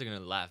 and you guys are gonna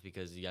laugh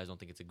because you guys don't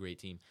think it's a great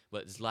team,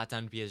 but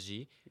Zlatan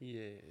PSG,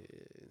 Yeah.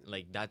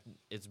 like that,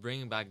 it's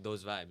bringing back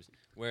those vibes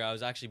where I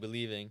was actually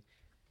believing.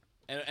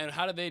 And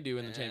how did they do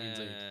in the Champions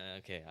League?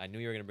 Okay, I knew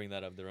you were gonna bring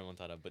that up, the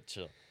remontada, but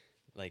chill.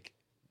 Like,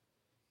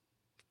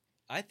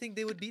 I think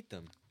they would beat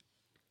them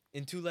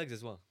in 2 legs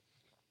as well.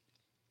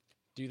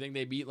 Do you think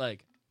they beat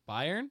like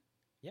Bayern?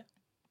 Yeah.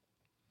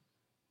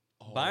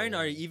 Oh.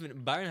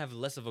 Bayern have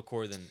less of a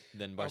core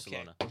than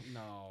Barcelona.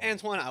 No.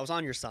 Antoine, I was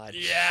on your side.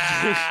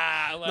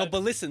 Yeah. No,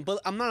 but listen, but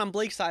I'm not on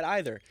Blake's side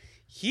either.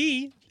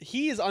 He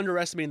is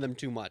underestimating them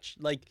too much.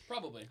 Like,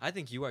 Probably. I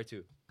think you are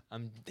too. I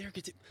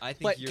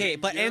think but you're.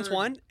 but you're-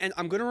 Antoine, and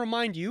I'm gonna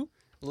remind you,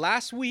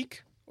 last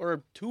week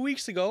or 2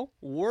 weeks ago,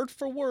 word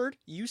for word,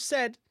 you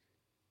said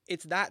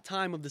it's that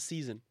time of the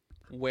season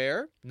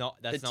where No,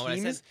 that's the not what I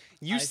team said. is.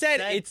 You I said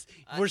said- it's.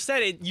 I- We're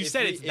said it. You if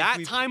said we- it's if that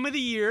we- time of the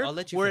year I'll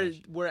let you where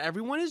finish. where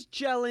everyone is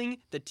gelling.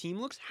 The team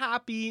looks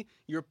happy.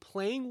 You're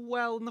playing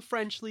well in the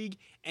French league,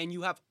 and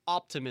you have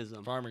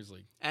optimism. Farmers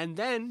League. And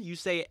then you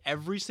say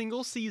every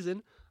single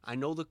season, I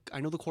know the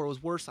core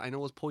was worse, I know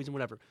it was poison,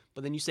 whatever.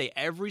 But then you say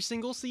every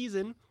single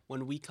season,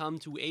 when we come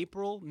to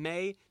April,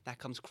 May, that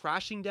comes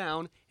crashing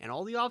down, and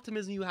all the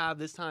optimism you have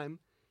this time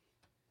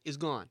is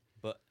gone.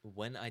 But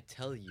when I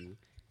tell you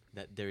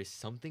that there is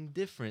something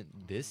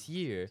different this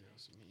year,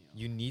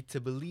 you need to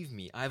believe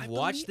me. I've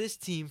watched this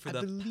team for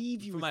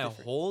my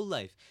whole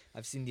life.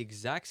 I've seen the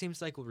exact same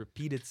cycle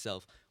repeat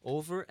itself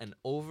over and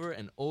over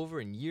and over,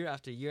 and year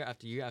after year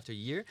after year after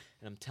year.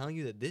 And I'm telling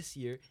you that this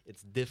year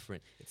it's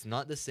different. It's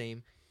not the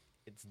same.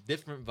 It's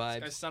different This vibes.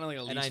 guy's sounding like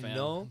a And Leafs I fan.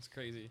 know- It's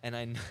crazy. And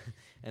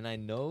I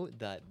know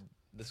that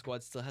the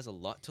squad still has a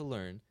lot to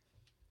learn,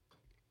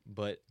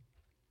 but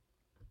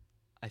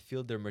I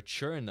feel they're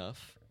mature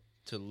enough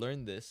to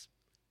learn this,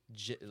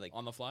 like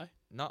On the fly?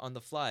 not on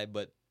the fly,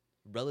 but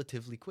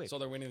relatively quick. So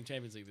they're winning the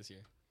Champions League this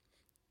year.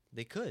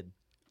 They could.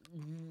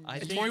 I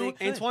think Antoine, they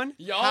could. Antoine,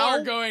 Y'all how-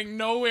 are going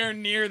nowhere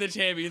near the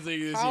Champions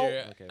League this How-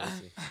 year. Okay, we'll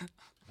see.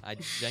 I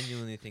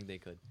genuinely think they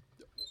could.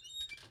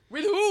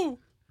 With who?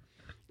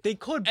 they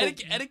could, but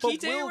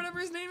Edekite or Will- whatever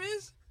his name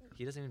is?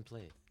 He doesn't even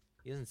play.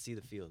 He doesn't see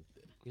the field.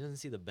 He doesn't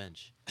see the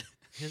bench.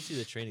 He doesn't see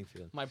the training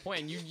field. My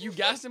point. You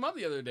gassed him up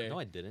the other day. No,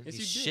 I didn't. Yes,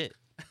 He's you shit.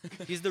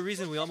 He's the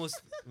reason we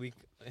almost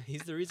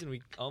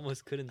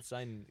couldn't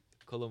sign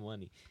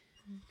Colomwani.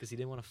 Because he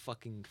didn't want to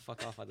fuck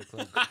off at the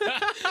club.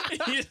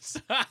 He's-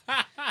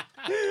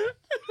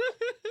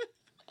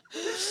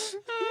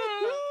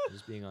 I'm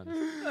just being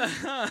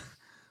honest.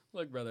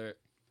 Look, brother.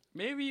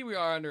 Maybe we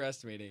are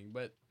underestimating,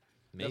 but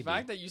Maybe. the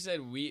fact that you said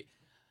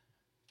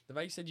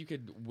you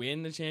could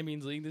win the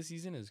Champions League this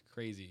season is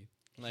crazy.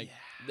 Like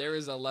there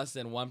is a less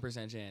than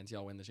 1% chance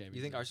y'all win the Champions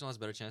You think League. Arsenal has a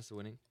better chance of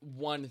winning?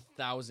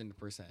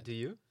 1,000%. Do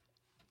you?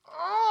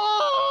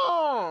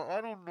 Oh,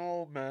 I don't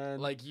know, man.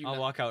 Like you I'll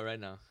walk out right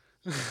now.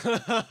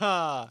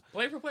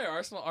 play for player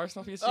Arsenal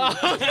PSG.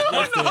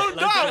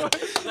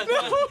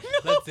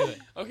 Let's do it.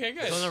 Okay,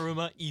 good.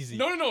 Donnarumma, easy.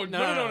 No.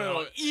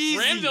 Easy.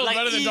 Ramsdale's like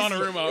better than easy.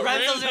 Donnarumma.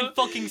 Ramsdale didn't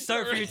fucking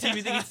start for your team.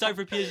 You think he'd start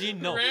for PSG?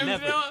 No,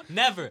 Ramsdale-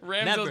 never.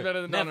 Ramsdale's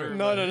better than never. Donnarumma.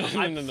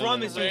 No. I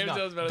promise you he's not.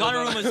 Ramsdale's better than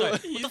Donnarumma's Donnarumma.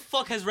 right. What the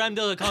fuck has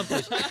Ramsdale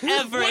accomplished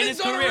ever What in is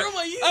his career?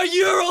 Donnarumma? A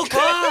Euro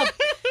Cup!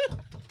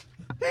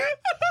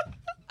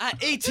 At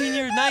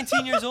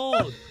 19 years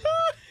old.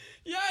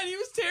 Yeah, and he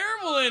was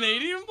terrible in it. He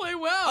didn't even play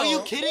well. Are you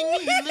kidding me?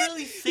 He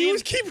literally saved. he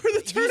was keeper of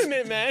the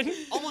tournament, man.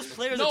 almost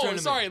player of the No,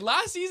 tournament. sorry.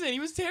 Last season he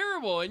was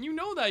terrible, and you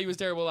know that he was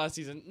terrible last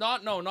season. Not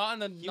in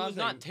the. He was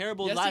not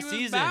terrible yes, last he was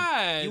season.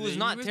 Bad. He was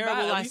not terrible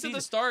bad. At last least season. At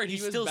the start, He's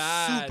he was still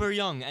bad. super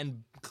young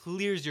and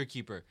clears your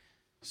keeper.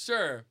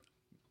 Sure.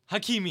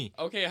 Hakimi.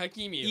 Okay,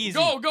 Hakimi. Easy.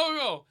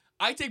 Go.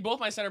 I take both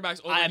my center backs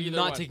over I am either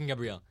not one. taking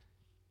Gabriel.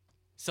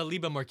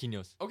 Saliba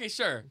Marquinhos. Okay,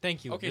 sure.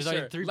 Thank you. Okay, There's sure.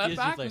 already 3 Left PSG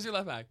back? players. Who's your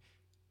left back?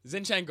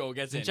 Zinchenko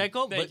gets in.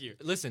 Zinchenko? Thank But you.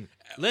 Listen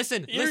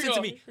Here we to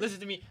go. me. Listen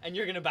to me, and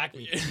you're gonna back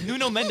me.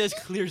 Nuno Mendes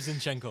clears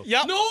Zinchenko.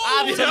 Yep. No,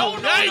 Absolutely. no.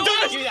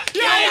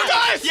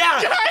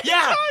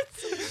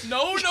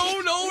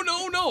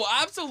 No,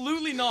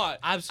 absolutely not.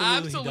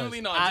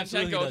 Absolutely not.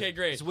 Absolutely Zinchenko, does. okay,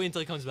 great. Just wait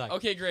until he comes back.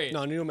 Okay, great.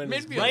 No, Nuno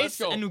Mendes. Midfield, let's Rice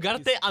go. and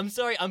Ugarte. I'm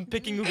sorry, I'm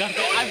picking Ugarte.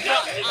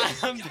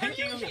 I'm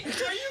picking Ugarte.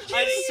 Are you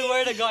I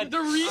swear to God. The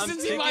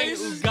recency I'm bias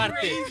picking is Ugarte.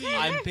 crazy.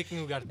 I'm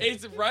picking Ugarte.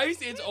 It's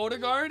Rice, it's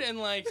Odegaard, and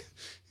like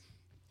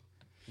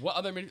what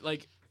other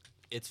like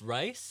It's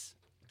Rice.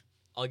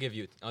 I'll give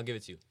it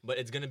to you. But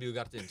it's gonna be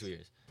Ugarte in 2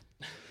 years.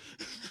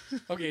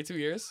 okay, 2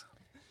 years.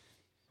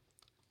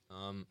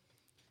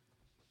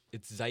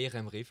 It's Zaire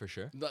Emery for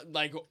sure.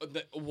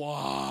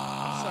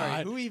 Wow.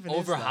 Sorry, who even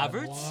Over is that?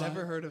 Havertz?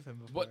 Never heard of him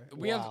before. What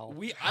we Wow. have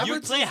we You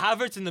would play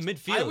Havertz in the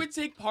midfield. I would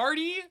take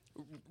Party,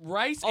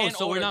 Rice, Oh, and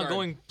so we're not Odegaard.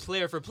 going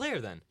player for player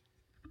then?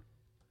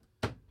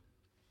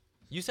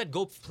 You said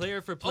go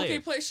player for player.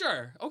 Okay,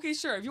 sure. Okay,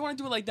 sure. If you want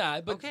to do it like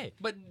that, but Okay.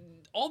 but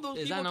all those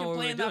Is that people not can what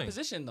play we're in that doing?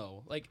 position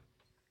though. Like,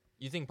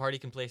 You think Party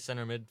can play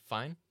center mid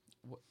fine?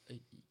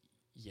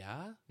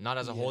 yeah. Not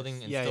as a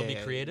holding and still be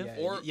creative? Yeah,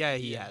 Or- yeah,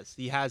 he yeah. has.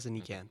 He has and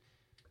he can.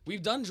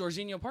 We've done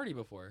Jorginho Party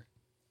before.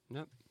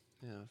 Yep.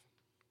 Yeah.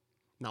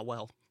 Not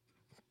well,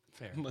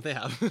 Fair. but they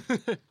have.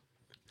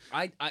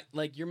 I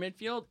like your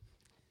midfield.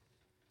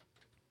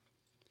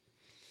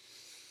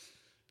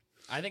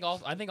 I think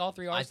all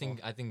three Arsenal.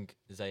 I think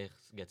Ziyech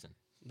gets in.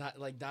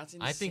 That's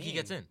insane. I think he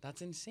gets in.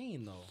 That's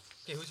insane though.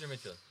 Okay, who's your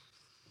midfield?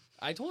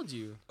 I told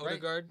you.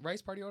 Odegaard.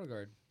 Rice Party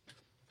Odegaard.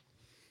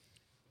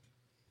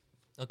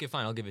 Okay,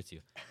 fine, I'll give it to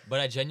you. But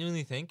I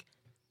genuinely think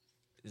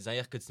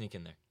Ziyech could sneak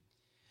in there.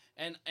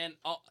 And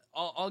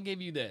I'll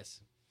give you this.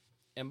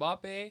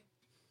 Mbappe.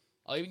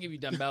 I'll even give you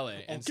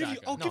Dembele and Saka.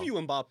 I'll give you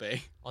Mbappe.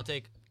 I'll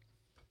take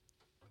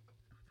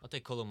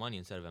Colomani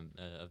instead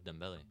of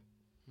Dembele.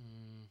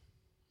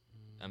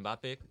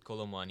 Mbappe,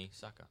 Colomani,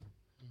 Saka.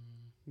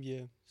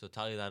 Yeah. So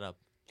tally that up.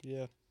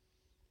 Yeah.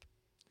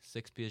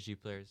 6 PSG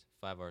players,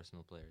 5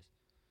 Arsenal players.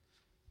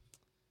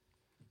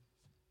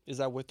 Is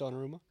that with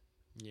Donnarumma?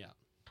 Yeah.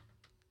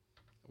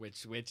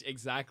 Which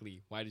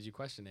exactly? Why did you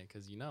question it?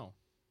 Because you know.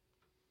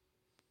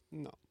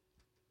 No.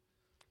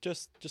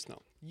 Just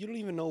no. You don't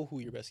even know who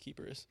your best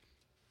keeper is.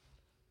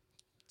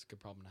 It's a good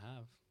problem to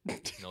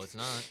have. No, it's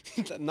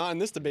not. Not in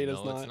this debate. No,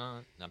 It's not. it's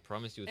not. I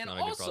promise you it's And not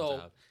a good problem also-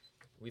 to have.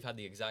 We've had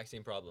the exact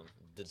same problem.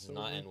 Does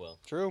not end well.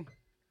 True.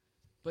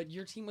 But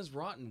your team was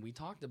rotten. We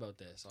talked about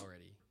this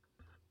already.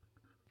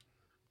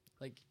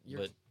 Like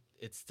But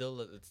it still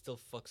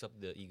fucks up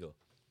the ego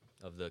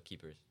of the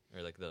keepers,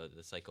 or like the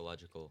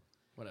psychological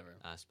whatever.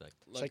 aspect.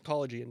 Look,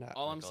 Psychology in that.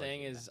 all I'm Psychology,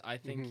 saying yeah. is I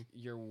think Mhm.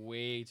 you're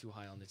way too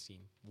high on this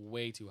team.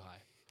 Way too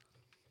high.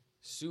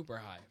 Super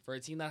high for a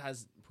team that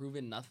has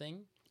proven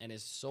nothing and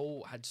had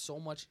so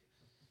much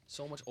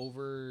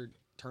over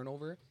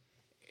turnover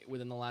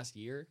within the last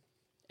year.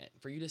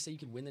 For you to say you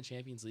could win the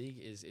Champions League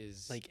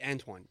is Like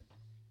Antoine,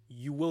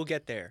 you will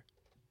get there.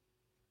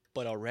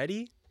 But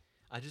already,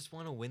 I just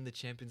want to win the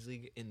Champions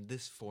League in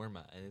this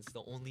format, and it's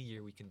the only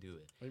year we can do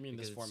it. What do you mean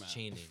because this it's format?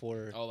 changing.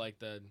 for Oh, like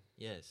the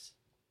Yes,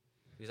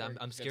 because Where I'm it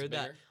gets scared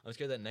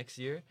bigger? that next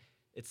year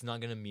it's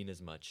not gonna mean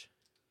as much.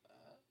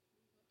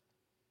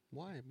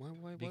 why?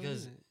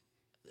 Because- isn't it?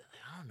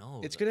 I don't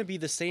know. It's gonna be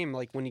the same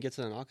like when you get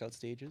to the knockout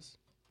stages.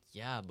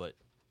 Yeah, but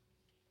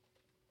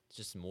it's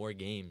just more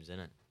games, isn't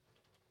it?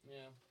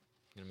 yeah.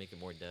 Gonna make it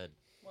more dead.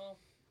 Well,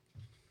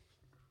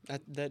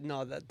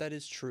 That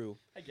is true.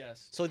 I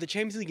guess. So the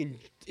Champions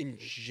League in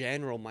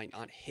general might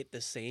not hit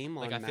the same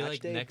Like on I match feel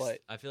like day,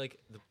 but I feel like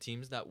the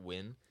teams that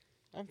win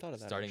I haven't thought of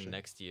that. starting actually.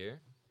 next year,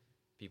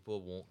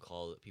 people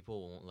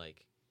won't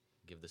like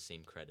give the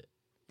same credit.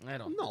 I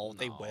don't. No,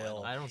 they I will.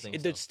 don't- I don't think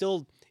It's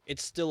so.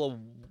 still a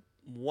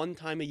one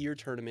time a year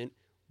tournament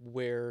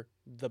where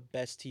the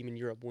best team in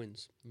Europe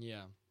wins.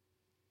 Yeah.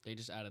 They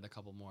just added a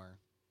couple more.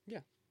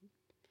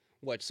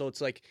 What? So it's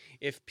like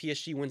if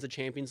PSG wins the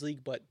Champions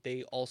League, but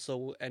they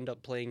also end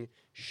up playing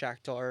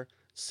Shakhtar,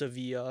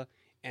 Sevilla,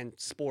 and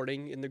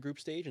Sporting in the group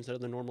stage instead of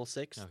the normal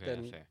 6, Okay,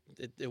 then fair.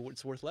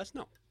 it's worth less.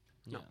 No,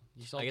 Yeah. No.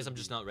 You still I have guess to I'm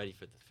just be- not ready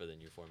for the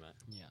new format.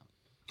 Yeah.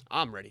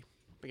 I'm ready.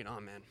 Bring it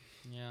on, man.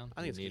 Yeah.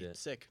 I think it's Need gonna be it.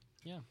 sick.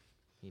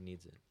 He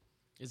needs it.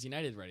 Is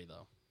United ready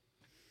though?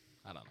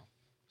 I don't know.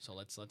 So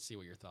let's see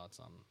what your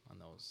thoughts on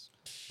those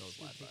lads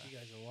Take are. you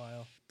guys a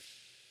while.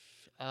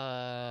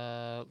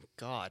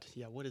 God,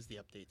 yeah. What is the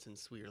update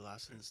since we were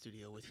last in the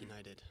studio with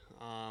United?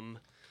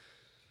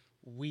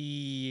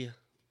 We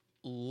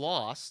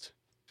lost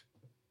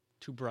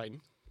to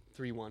Brighton,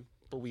 3-1,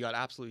 but we got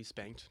absolutely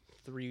spanked.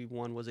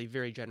 3-1 was a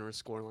very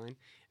generous scoreline,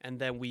 and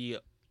then we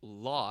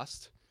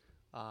lost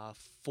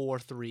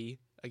 4-3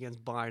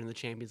 against Bayern in the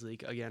Champions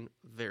League. Again,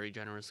 very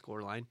generous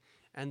scoreline,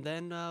 and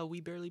then we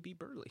barely beat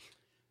Burnley.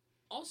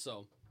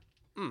 Also,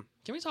 Mm.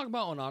 can we talk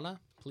about Onana,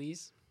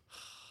 please?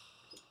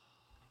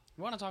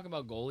 You want to talk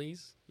about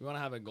goalies? You want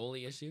to have a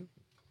goalie issue?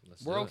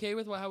 Let's We're do it. okay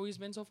with how he's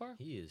been so far.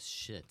 He is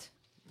shit.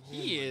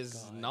 He my is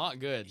God. not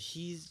good.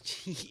 He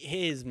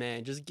is,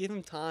 man. Just give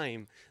him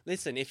time.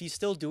 Listen, if he's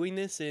still doing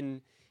this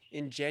in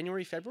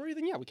January, February,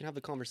 then yeah, we can have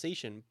the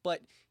conversation.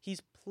 But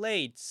he's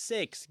played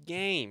 6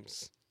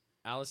 games.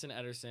 Allison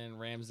Ederson,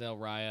 Ramsdale,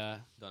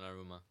 Raya.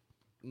 Donnarumma.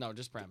 No,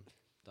 just Prem.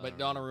 But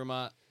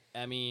Donnarumma,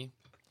 Emmy,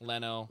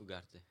 Leno.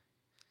 Ugarte.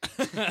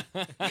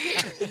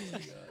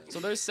 So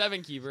there's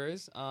 7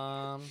 keepers.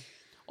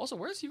 Also,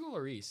 where's Hugo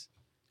Lloris?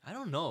 I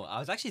don't know. I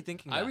was actually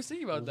thinking. I that. was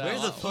thinking about that. Where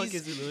the Wow. fuck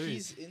is Lloris?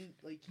 He's in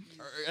like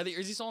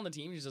Is he still on the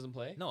team? He just doesn't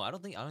play. No, I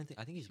think. I think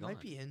he's he gone. might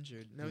be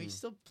injured. No, he Mm.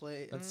 still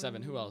play. That's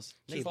 7. Who else?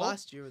 He Nick played Pope?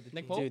 last year with the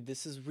Nick team. Pope? Dude,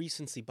 this is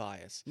recency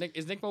bias.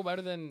 Is Nick Pope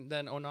better than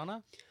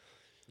Onana?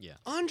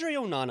 Andre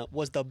Onana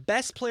was the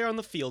best player on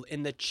the field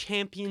in the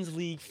Champions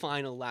League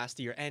final last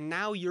year, and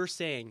now you're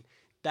saying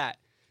that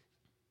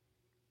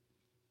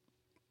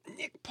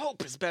Nick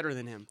Pope is better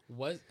than him,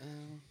 What?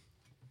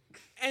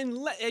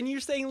 and you're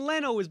saying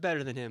Leno is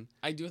better than him.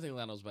 I do think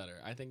Leno's better.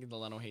 I think the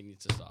Leno hate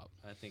needs to stop.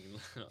 I think.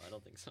 No, I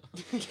don't think so.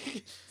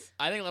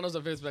 I think Leno's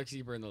the 5th best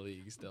keeper in the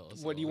league still.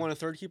 What do you so- want a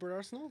third keeper at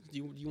Arsenal? Do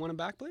you want him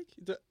back, Blake?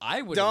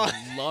 I would Duh.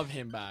 love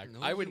him back.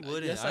 No, I would. you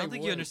wouldn't. Yes, I don't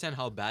think you would. understand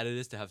how bad it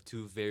is to have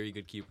 2 very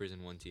good keepers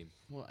in one team.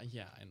 Well,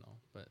 yeah, I know,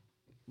 but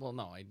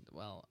no,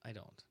 I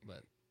don't.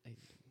 But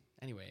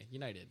anyway,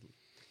 United.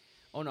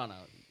 Oh no.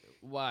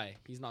 Why?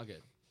 He's not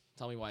good.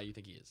 Tell me why you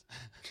think he is.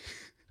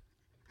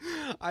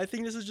 I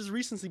think this is just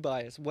recency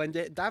bias. When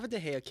David De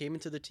Gea came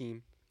into the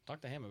team, Talk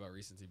to him about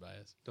recency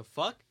bias. The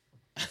fuck?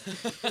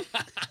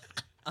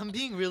 I'm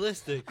being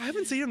realistic. I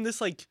haven't seen him this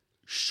like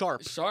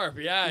sharp. Sharp,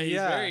 yeah, he's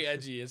Yeah. very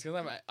edgy. It's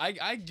because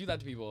I do that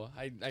to people.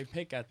 I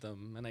pick at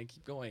them and I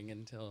keep going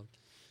until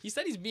he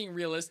said he's being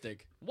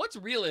realistic. What's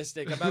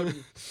realistic about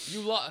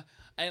you?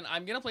 And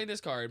I'm gonna play this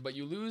card, but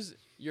you lose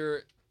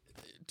your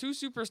 2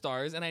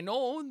 superstars, and I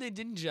know they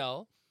didn't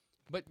gel,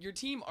 but your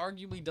team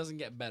arguably doesn't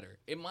get better.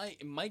 It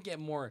might get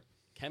more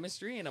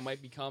chemistry, and it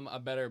might become a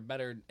better How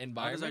does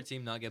environment. our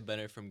team not get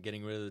better from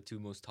getting rid of the 2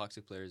 most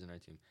toxic players in our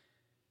team?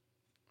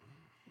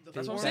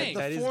 That's what I'm saying.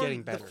 That is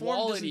getting better. The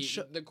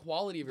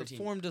quality of your The team.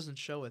 form doesn't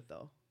show it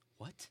though.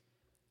 What?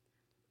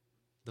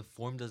 The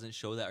form doesn't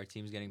show that our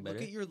team's getting better?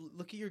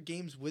 Look at your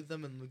games with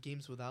them and the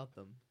games without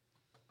them.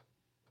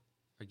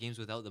 Our games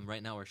without them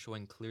right now are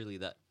showing clearly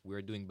that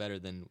we're doing better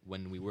than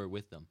when we were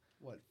with them.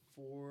 What,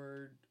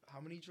 how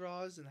many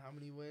draws and how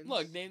many wins?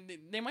 Look,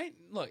 they might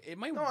look. It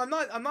might. No,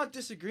 I'm not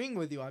disagreeing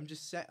with you. I'm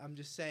just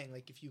saying,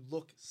 like, if you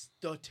look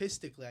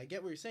statistically, I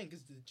get what you're saying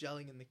because the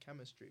gelling and the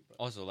chemistry. But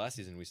Also, last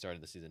season we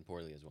started the season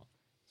poorly as well.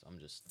 So I'm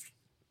just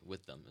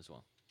with them as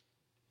well.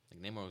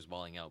 Like Neymar was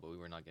balling out, but we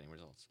were not getting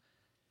results.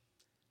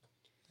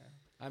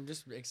 I'm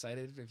just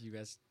excited if you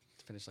guys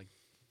finish like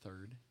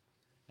 3rd,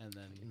 and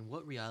then In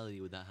what reality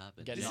would that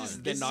happen? get, This knocked, is-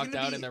 get this is knocked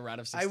gonna out be- in the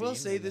round of 16. I will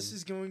say and this then-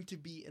 is going to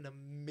be an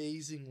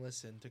amazing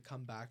listen to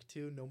come back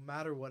to, no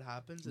matter what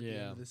happens at the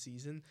end of the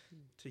season,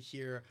 to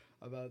hear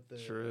about the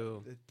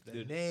True. the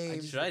Dude,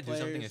 names. should I the do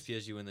something players. if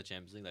PSG win the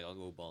Champions League? Like I'll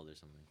go bald or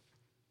something.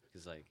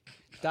 Because like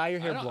Dye your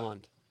hair I don't-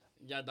 blonde.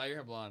 Yeah, dye your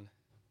hair blonde.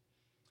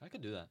 I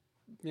could do that.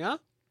 Yeah.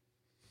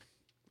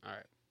 All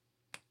right.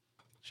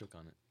 Shook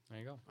on it. There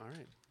you go. All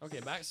right. Okay,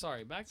 back to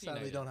Sadly,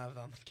 United. don't have it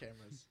on the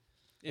cameras.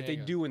 If There they you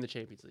go. do win the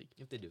Champions League.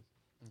 If they do.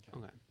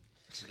 Okay.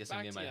 I guess Back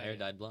I'm getting to my hair United.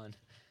 dyed blonde.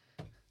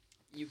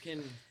 You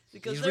can.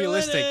 Because He's they're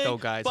realistic winning. though,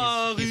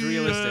 guys. He's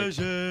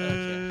realistic.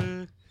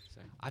 Okay.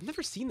 I've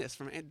never seen this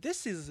from.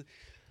 This is.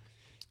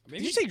 Maybe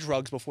Did you say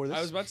drugs before this?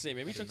 I was about to say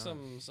maybe he I took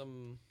did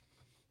some.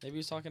 Maybe he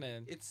was talking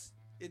to. It's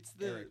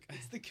Eric.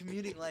 the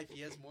commuting life.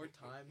 He has more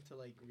time to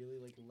like really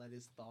like let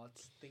his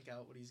thoughts think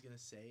out what he's gonna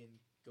say and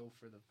go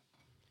for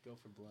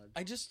blood.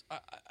 I just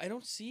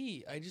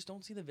I just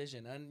don't see the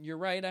vision. And you're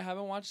right. I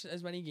haven't watched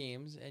as many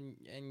games,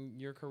 and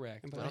you're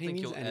correct. But I don't he think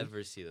means you'll any-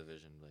 ever see the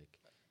vision. Like,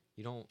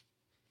 you don't,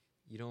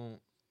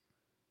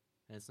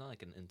 and it's not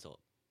like an insult.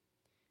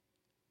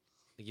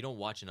 Like, you don't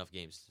watch enough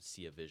games to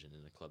see a vision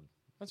in a club.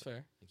 That's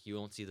fair. Like, you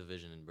won't see the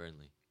vision in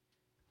Burnley.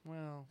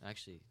 Well,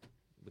 Actually,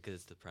 because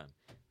it's the Prem.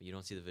 But you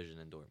don't see the vision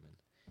in Dortmund.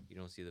 You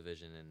don't see the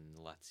vision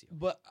in Lazio.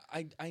 but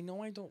I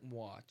know I don't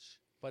watch,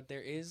 but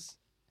there is.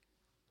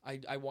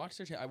 I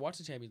watched I watched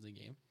the Champions League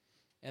game,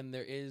 and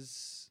there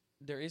is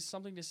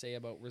something to say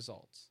about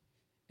results,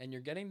 and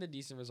you're getting the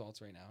decent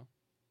results right now.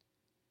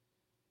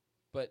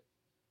 But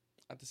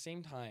at the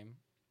same time,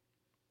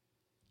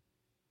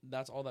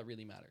 that's all that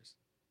really matters,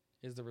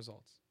 is the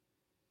results.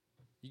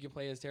 You can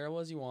play as terrible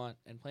as you want,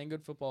 and playing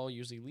good football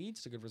usually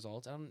leads to good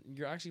results. And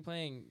you're actually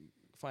playing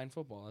fine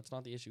football. That's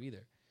not the issue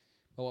either.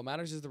 But what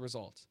matters is the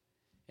results.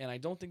 And I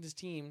don't think this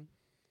team.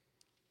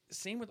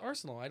 Same with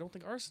Arsenal. I don't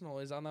think Arsenal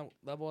is on that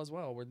level as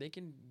well, where they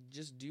can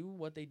just do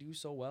what they do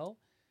so well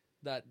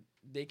that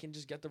they can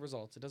just get the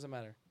results. It doesn't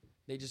matter.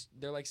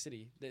 They're like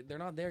City. They're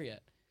not there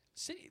yet.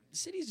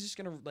 City's just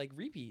gonna like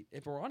repeat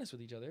if we're honest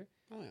with each other.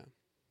 Oh yeah.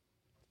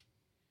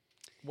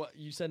 What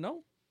you said?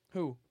 No.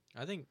 Who?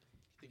 I think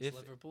Thinks If-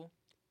 Liverpool.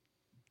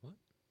 What?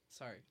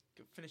 Sorry.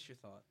 Finish your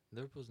thought.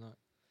 Liverpool's not.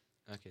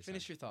 Okay,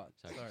 Finish your thought.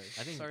 Sorry. Sorry.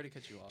 I think- Sorry to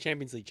cut you off.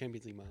 Champions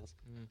League, Miles.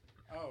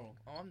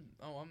 I'm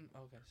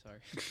okay. Sorry.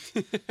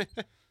 I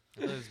thought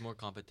there's more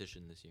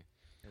competition this year.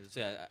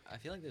 I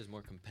feel like there's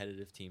more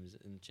competitive teams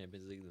in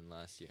Champions League than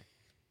last year.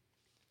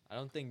 I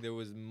don't think there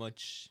was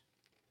much.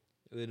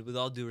 With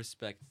all due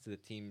respect to the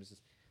teams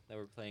that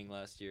were playing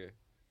last year,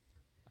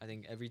 I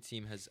think every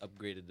team has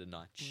upgraded a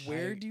notch.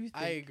 Where do you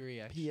I think agree.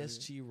 Actually.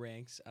 PSG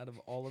ranks out of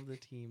all of the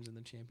teams in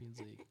the Champions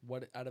League?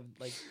 What out of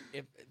like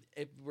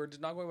if we're just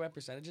not going by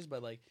percentages,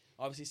 but like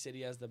obviously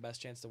City has the best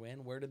chance to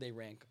win. Where do they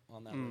rank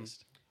on that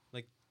list?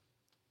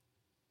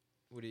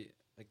 What do you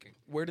like?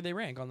 Where do they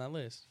rank on that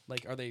list?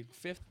 Like, are they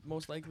 5th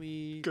most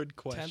likely? Good 10th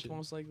question.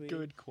 most likely?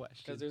 Good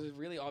question. Because there's a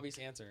really obvious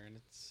answer, and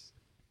it's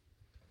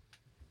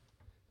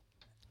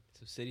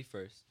So City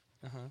first.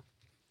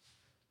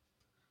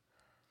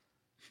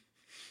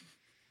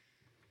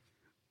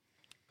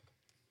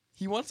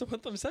 He wants to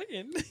put them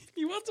second.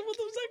 He wants to put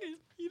them second.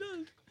 He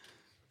does.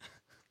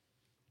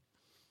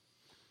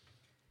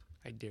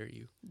 I dare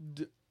you.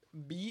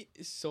 Be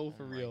so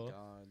for real.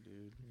 God,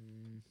 dude.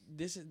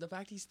 This is the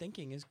fact he's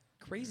thinking is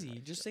crazy.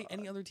 Just say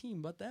any other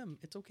team but them.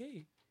 It's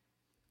okay.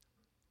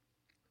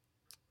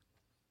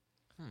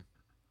 Oh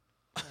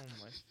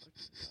my fucking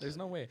God. There's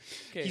no way.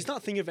 Okay. He's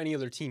not thinking of any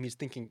other team. He's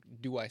thinking,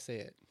 do I say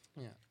it?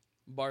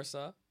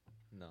 Barca,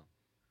 No.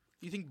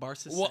 You think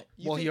Barca's Well-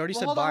 He already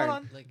said hold on, Bayern. hold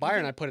on. Like,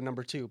 Bayern, I put at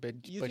number 2,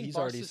 but You think he's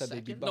already Barca's said they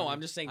beat second? Bayern. No, I'm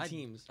just saying I-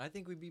 teams. I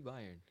think we beat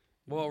Bayern.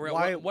 Well,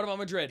 Why- what about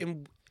Madrid?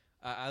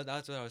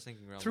 That's what I was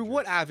thinking. Real Through Madrid.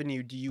 what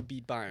avenue do you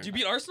beat Bayern? Did you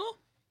beat Arsenal?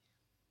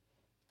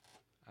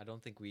 I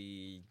don't think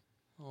we.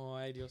 Oh,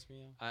 ay, Dios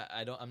mío.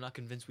 I don't. I'm not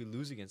convinced we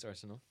lose against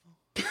Arsenal.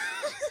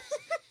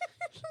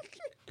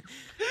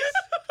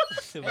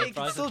 So Hey, you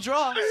can still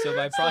draw. so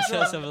by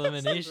process of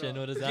elimination,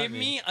 what does that Give mean?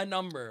 me a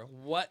number.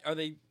 What are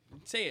they?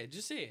 Say it.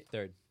 Just say it.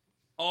 Third.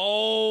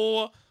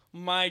 Oh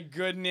my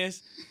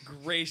goodness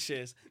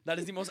gracious! That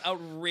is the most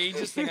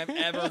outrageous thing I've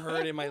ever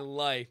heard in my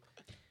life.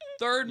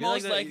 Third You're like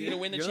most that- likely to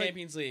win the you're like-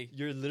 Champions League.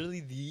 You're literally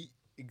the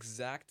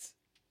exact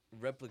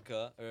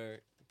replica or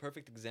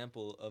perfect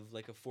example of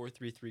like a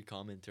 433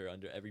 commenter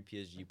under every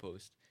PSG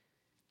post.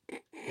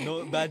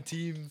 No bad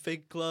team,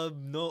 fake club,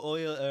 no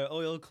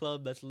oil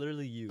club. That's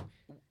literally you.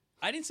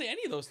 I didn't say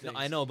any of those things. No,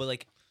 I know, but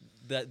like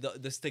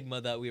the stigma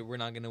that we're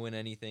not gonna win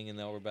anything and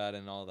that we're bad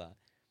and all that.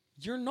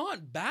 You're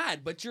not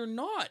bad, but you're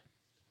not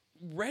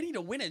ready to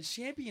win a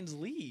Champions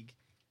League.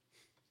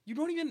 You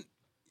don't even.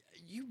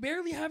 You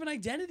barely have an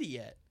identity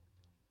yet.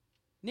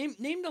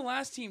 Name the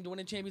last team to win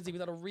a Champions League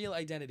without a real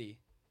identity.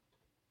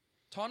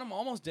 Tottenham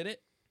almost did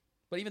it,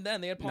 but even then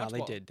they had No,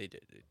 Pochball. they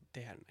did.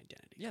 They had an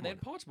identity. Yeah, Come they on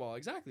had Pochball,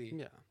 exactly.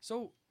 now. Yeah.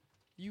 So,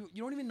 you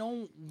don't even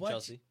know what.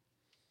 Chelsea.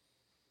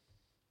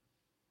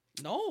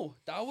 No,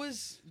 that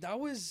was That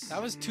was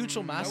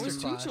Tuchel that was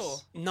masterclass.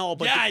 Tuchel. No,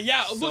 but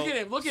Yeah. so- Look at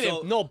him. Look at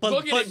so- him. no, but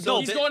Look at him. no,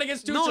 He's but- going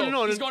against Tuchel.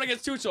 no, He's going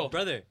against Tuchel.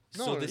 Brother,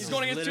 No, so no, this no. is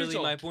Going against literally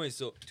Tuchel. my point.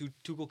 So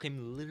Tuchel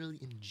came literally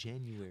in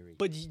January.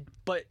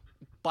 but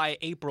by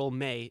April,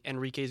 May,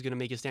 Enrique is going to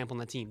make a stamp on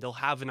that team. They'll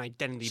have an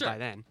identity Sure. by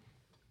then.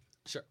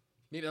 Sure.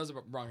 Maybe that was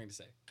the wrong thing to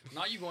say.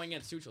 Not you going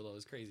against Tuchel though.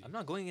 Is crazy. I'm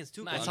not going against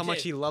Tuchel. Nah, That's you how much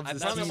did. he loves I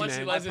this promise team, how much he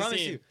man. loves I this promise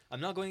team. you,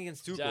 I'm not going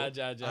against Tuchel.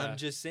 Ja. I'm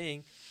just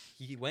saying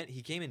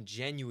he came in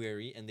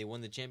January and they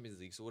won the Champions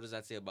League. So what does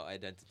that say about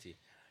identity?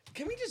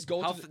 Can we just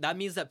go to That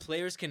means that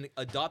players can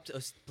adopt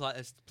a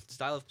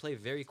style of play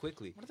very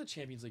quickly. what are the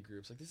Champions League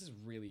groups? Like this is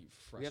really We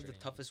frustrating. have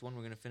the toughest one.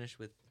 We're gonna finish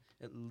with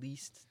at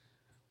least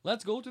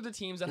Let's go through the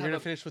teams that You're have. going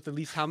to finish with at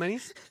least how many?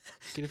 Going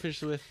to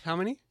finish with how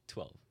many?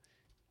 12.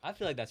 I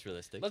feel like that's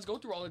realistic. Let's go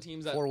through all the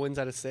teams that 4 wins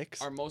out of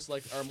 6. are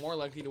more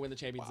likely to win the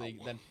Champions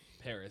League than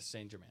Paris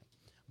Saint-Germain.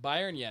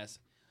 Bayern, yes.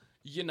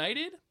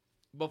 United,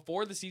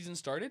 before the season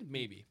started,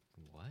 maybe.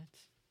 What?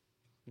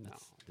 No.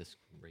 That's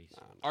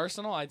disgraceful.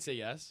 Arsenal, I'd say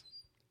yes.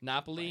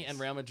 Napoli Nice. and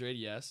Real Madrid,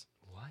 yes.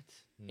 What?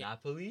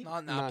 Napoli?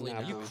 Not Not Napoli.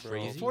 Napoli, now. bro.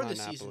 crazy? Before Not the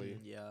Napoli.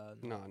 season, yeah.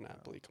 No,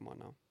 Napoli. Come on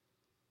now.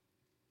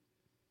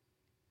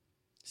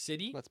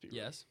 City, Let's be real.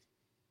 yes.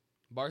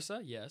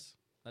 Barca, yes.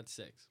 That's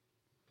 6.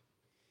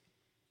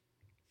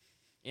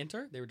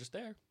 Inter, they were just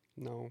there.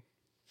 No.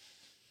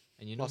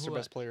 And you know Lost who their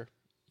best player.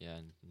 Yeah,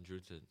 and drew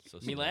to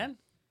Sociedad. Milan,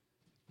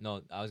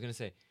 No, I was gonna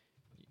say.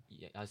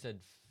 Yeah, I said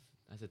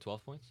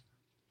 12 points.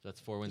 So that's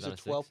 4 wins These out are of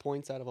 6. 12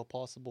 points out of a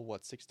possible,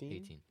 what, 16?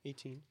 18.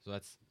 18. So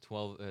that's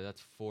 12.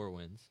 That's 4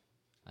 wins.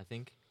 I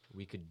think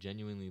we could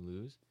genuinely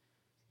lose,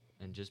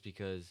 and just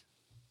because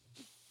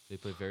they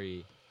play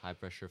very high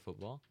pressure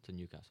football to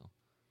Newcastle,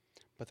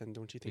 But then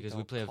don't you think because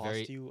we they'll play a cost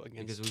very you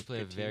against because we play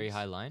a good very teams?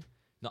 high line.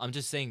 No, I'm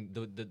just saying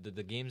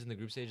the games in the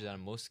group stage that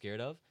I'm most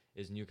scared of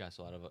is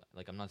Newcastle.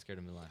 I'm not scared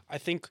of Milan. I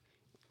think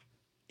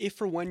if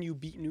or when you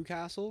beat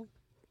Newcastle,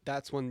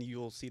 that's when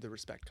you'll see the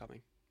respect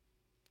coming.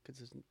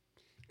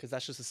 Because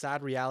that's just a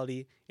sad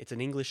reality. It's an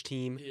English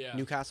team. Yeah.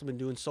 Newcastle been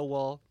doing so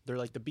well. They're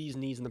like the bee's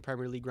knees in the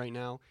Premier League right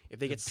now. If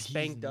they get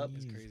spanked up,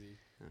 That's crazy.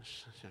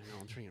 I know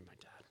I'm treating my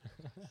dad.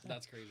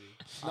 That's crazy.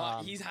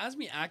 No, he has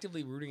me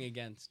actively rooting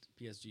against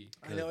PSG.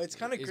 I know it's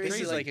kind of It's crazy.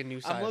 crazy. Like a new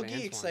side I'm of looking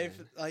Antoine, excited.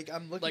 man.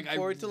 I'm looking Like, I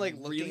forward to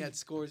looking really- at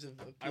scores of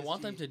I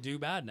want them PSG. to do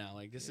bad now.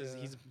 Like this is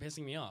Yeah. he's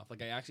pissing me off.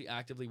 Like I actually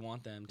actively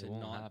want them to It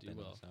won't not happen. do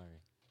well. I'm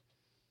sorry.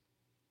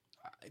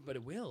 But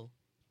it will.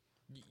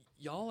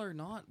 Y'all are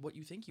not what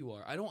you think you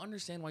are. I don't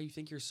understand why you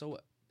think you're so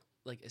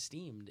like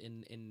esteemed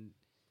in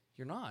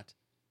you're not.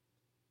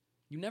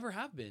 You never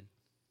have been.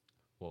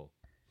 Whoa.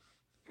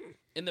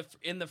 In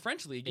the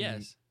French league, In-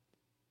 yes.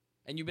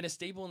 And you've been a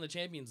staple in the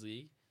Champions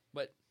League,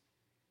 but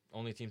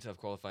Only team to have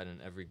qualified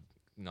in every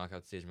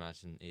knockout stage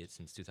match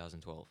since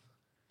 2012.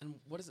 and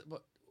what is it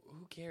what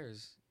who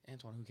cares?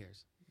 Antoine, who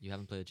cares? You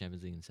haven't played the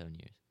Champions League in 7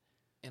 years.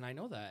 And I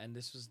know that, and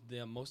this was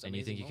the most And amazing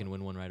you think you can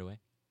moment. win one right away?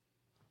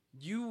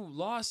 You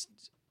lost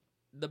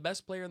the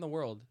best player in the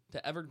world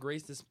to ever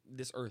grace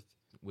this earth.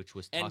 Which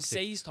was toxic. And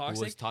say he's who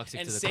toxic, was toxic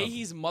and to the say club.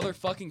 he's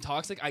motherfucking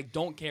toxic. I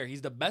don't care.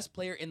 He's the best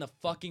player in the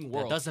fucking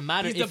world. That doesn't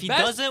matter He's if the he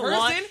best doesn't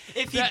want person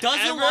if he that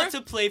doesn't ever- want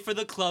to play for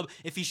the club,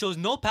 if he shows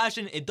no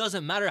passion, it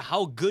doesn't matter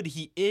how good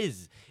he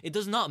is. It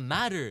does not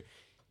matter.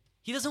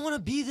 He doesn't want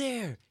to be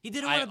there. He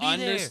didn't I want to be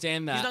there.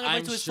 understand He's that. not gonna play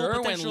I'm to his full sure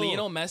when potential.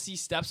 Lionel Messi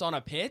steps on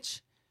a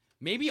pitch,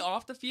 maybe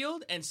off the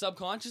field and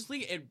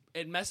subconsciously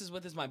it messes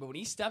with his mind. But when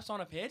he steps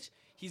on a pitch,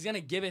 he's gonna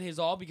give it his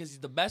all because he's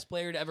the best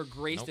player to ever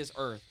grace Nope. this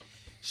earth.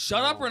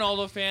 Shut up, No.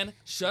 Ronaldo fan.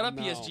 Shut up,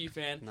 No. PSG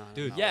fan. No,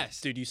 Dude, yes.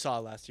 Dude, you saw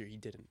it last year. He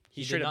didn't.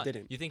 He did straight up not-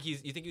 didn't. You think he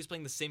was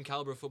playing the same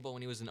caliber of football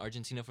when he was in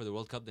Argentina for the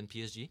World Cup than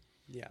PSG?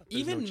 Yeah. there's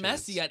Even no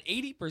Messi chance. at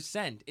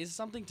 80% is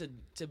something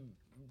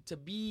to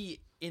be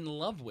in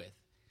love with.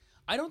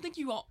 I don't think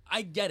you all.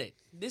 I get it.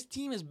 This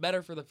team is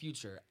better for the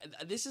future.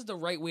 This is the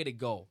right way to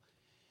go.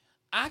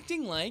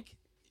 Acting like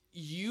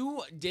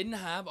you didn't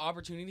have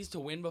opportunities to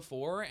win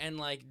before, and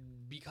like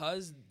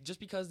because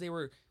they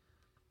were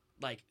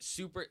like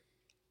super.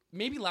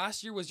 Maybe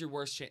last year was your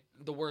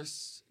the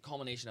worst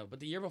culmination of, but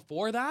the year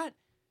before that,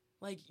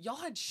 like y'all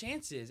had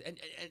chances, and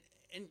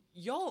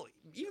y'all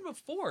even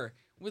before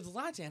with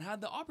Zlatan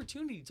had the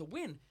opportunity to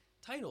win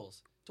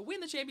titles, to win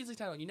the Champions League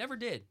title, and you never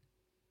did.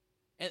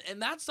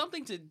 And that's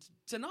something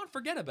to not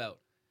forget about.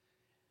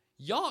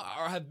 Y'all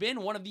have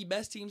been one of the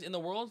best teams in the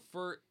world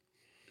for,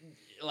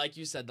 like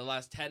you said, the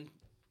last 10,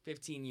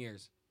 15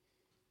 years.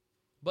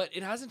 But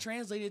it hasn't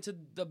translated to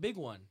the big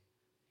one.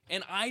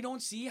 And I don't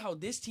see how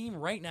this team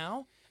right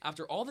now,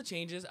 after all the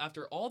changes,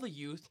 after all the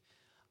youth,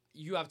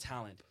 you have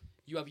talent.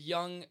 You have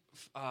young,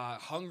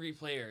 hungry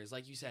players,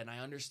 like you said, and I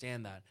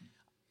understand that.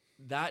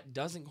 That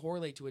doesn't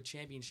correlate to a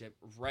championship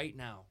right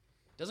now.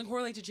 Doesn't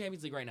correlate to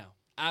Champions League right now.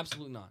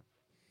 Absolutely not.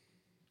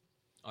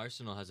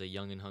 Arsenal has a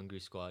young and hungry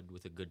squad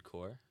with a good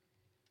core,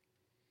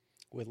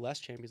 With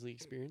less Champions League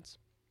experience.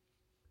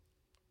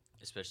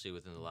 especially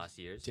within the last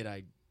years. Did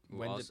I?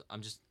 When did,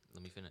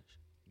 Let me finish.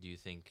 Do you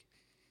think?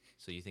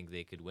 So you think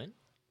they could win?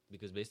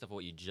 Because based off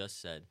what you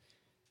just said,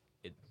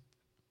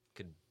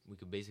 we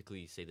could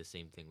basically say the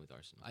same thing with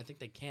Arsenal. I think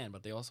they can,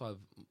 but they also have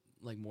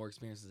like more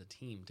experience as a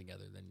team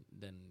together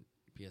than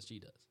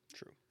PSG does.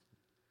 True.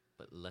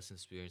 But less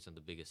experience on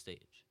the biggest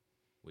stage,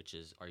 which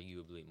is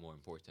arguably more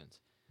important.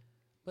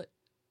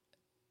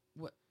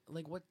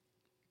 What?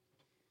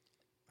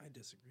 I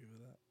disagree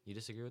with that. You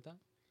disagree with that?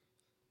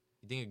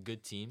 You think a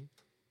good team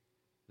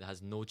that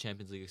has no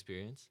Champions League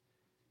experience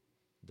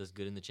does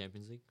good in the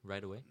Champions League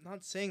right away?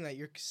 Not saying that.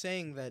 You're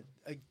saying that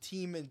a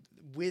team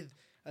with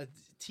a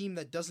team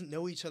that doesn't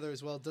know each other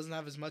as well, doesn't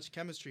have as much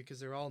chemistry because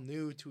they're all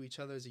new to each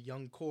other as a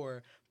young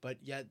core, but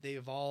yet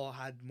they've all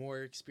had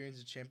more experience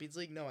in Champions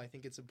League. No, I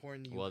think it's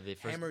important you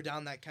hammer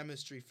down that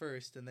chemistry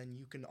first, and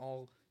then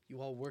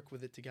you all work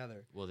with it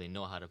together. Well, they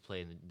know how to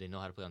play. They know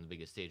how to play on the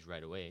biggest stage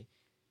right away.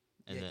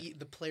 And Yeah,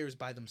 the players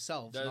by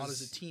themselves, not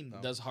as a team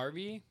though. Does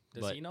Harvey?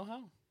 Does But- he know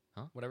how?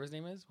 Huh? Whatever his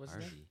name is. What's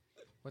his name? Harvey.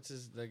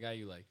 What's the guy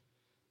you like?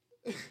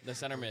 The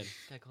center mid.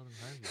 I called him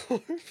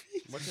Harvey.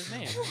 What's his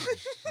name?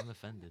 I'm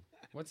offended.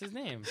 What's his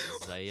name?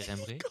 Zaire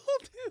Emery.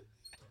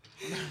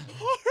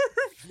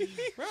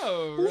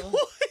 Bro,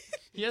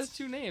 he has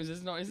two names.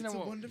 Isn't It's it? a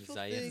What? wonderful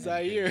Zaire. thing.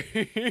 Zaire.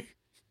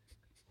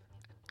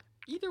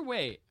 Either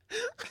way,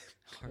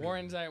 Harvey.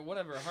 Warren Zaire,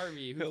 whatever.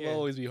 Harvey. Who He'll cares?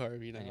 always be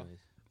Harvey now.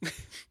 Anyways,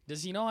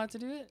 Does he know how to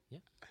do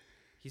it?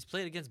 he's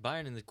played against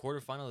Bayern in the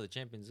quarterfinal of the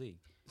Champions League.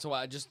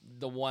 So just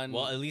the one.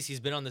 Well, at least he's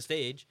been on the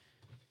stage.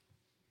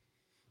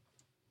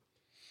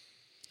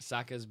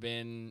 Saka's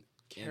been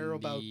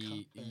Carabao in Cup,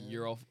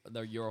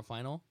 the Euro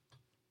final.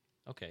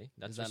 Okay,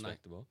 that's Is that not-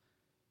 respectable.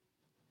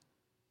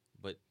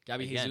 But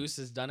Gabby again, Jesus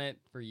has done it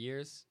for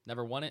years.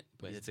 Never won it,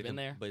 but but he's it's been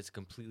there. But it's a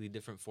completely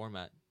different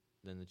format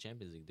than the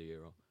Champions League, the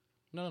Euro.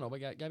 No.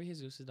 But Gabby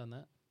Jesus has done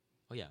that.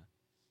 Oh yeah.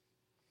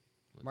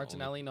 Well,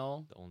 Martinelli,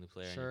 no. the only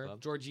player in Sure. the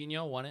club.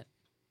 Jorginho won it.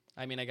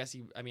 I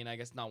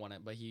guess not won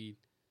it, but he.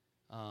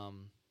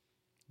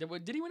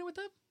 Did he win it with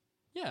them?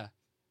 Yeah,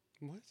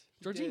 What?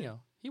 Jorginho.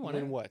 He won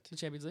Win it. what? The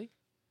Champions League.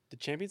 The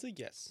Champions League?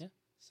 Yes. Yeah.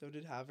 So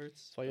did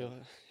Havertz. So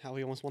how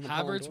he almost won the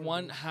Ballon Havertz d'Or.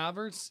 won.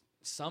 Havertz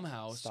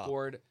somehow Stop.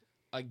 scored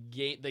the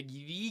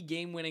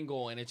game-winning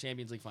goal in a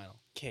Champions League final.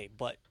 Okay,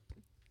 but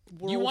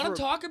You want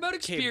to talk about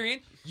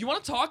experience? You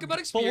want to talk about But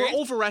experience? we're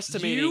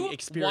overestimating you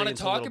experience. want a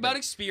to talk little about bit.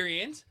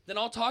 experience? Then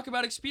I'll talk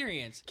about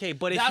experience. Okay,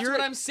 but if That's you're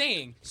what I'm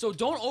saying. So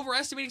don't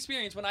overestimate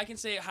experience when I can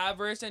say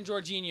Havertz and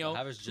Jorginho,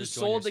 Havertz who just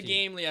sold the joined your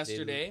game team.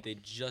 yesterday. They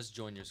just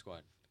joined your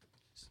squad.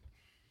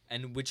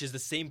 And which is the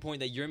same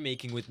point that you're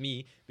making with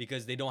me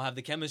because they don't have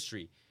the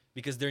chemistry.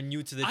 Because they're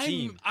new to the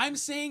team. I'm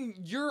saying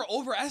you're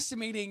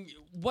overestimating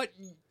what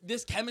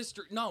this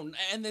chemistry,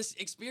 and this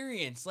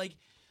experience. Like,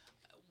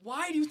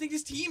 why do you think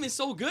this team is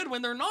so good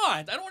when they're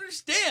not? I don't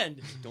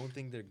understand. Don't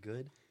think they're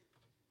good.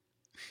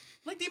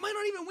 Like, they might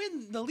not even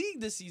win the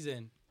league this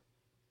season.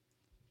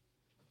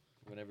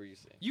 Whatever you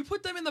say. You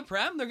put them in the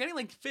Prem, they're getting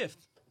like 5th.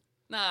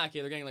 Nah,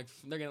 okay, they're getting like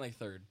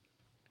 3rd.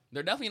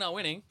 They're definitely not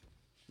winning.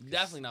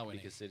 Definitely not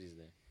winning. Because City's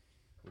there.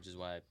 Which is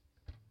why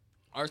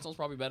Arsenal's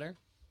probably better.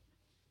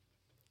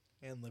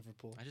 And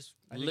Liverpool. I think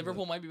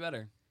Liverpool might be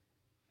better.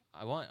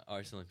 I want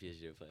Arsenal and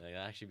PSG to play. Like,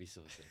 that'd actually be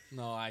so sick.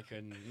 No, I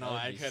couldn't. No, That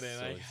would I be couldn't.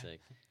 So I, sick.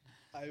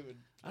 I would.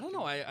 I don't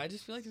know. I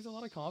just feel like there's a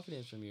lot of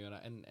confidence from you,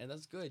 and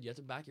that's good. You have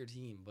to back your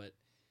team, but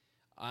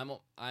I've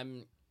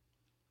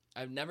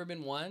never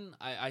been one.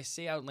 I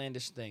say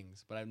outlandish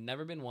things, but I've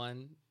never been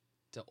one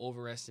to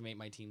overestimate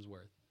my team's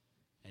worth.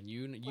 and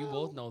you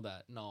both know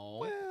that.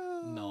 No.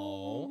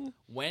 No. Well,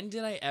 When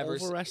did I ever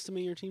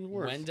overestimate your team's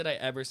worth. When did I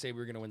ever say we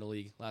were going to win the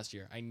league last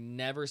year? I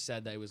never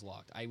said that it was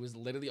locked. I was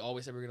literally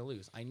always said we were going to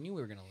lose. I knew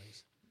we were going to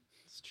lose.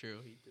 It's true.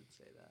 He did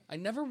say that. I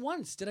never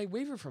once did I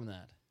waver from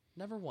that.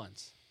 Never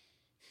once.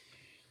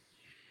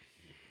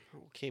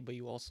 Okay, but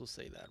you also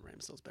say that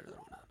Ramsdale's better than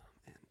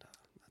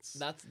Onana,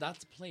 and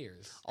That's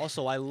players.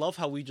 Also, I love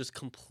how we just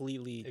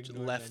completely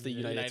Ignored left the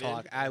United United.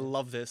 talk. I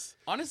love this.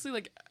 Honestly,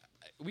 like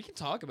we can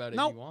talk about it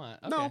No. if you want.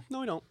 No,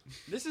 we don't.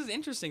 This is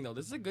interesting though.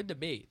 This is a good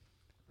debate.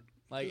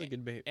 Like This is a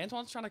good debate.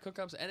 Antoine's trying to cook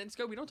up, and it's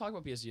good. We don't talk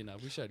about PSG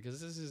enough. We should because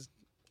this is.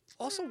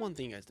 Also, one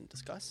thing you guys didn't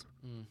discuss: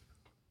 Mm.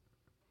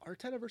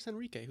 Arteta versus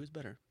Enrique. Who's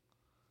better?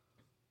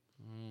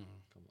 Mm,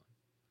 Come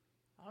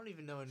on. I don't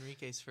even know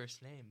Enrique's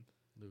first name.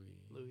 Louis.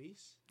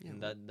 Luis? Yeah,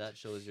 And that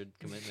shows your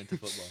commitment to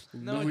football.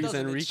 No, it Luis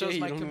doesn't. Enrique, It shows you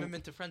my don't know?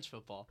 commitment to French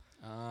football.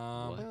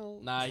 Well,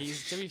 Nah,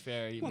 he's to be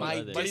fair. What My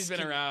are they? Buddy's been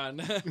discon-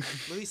 around.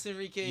 Luis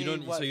Enrique, You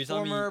don't- what, so you're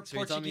telling me- former so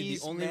you're telling me the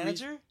Portuguese only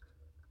manager?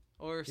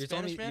 Or You're telling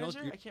Spanish me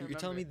manager? you're, I can't you're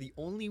telling me remember.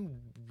 the only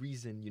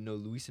reason you know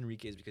Luis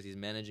Enrique is because he's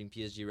managing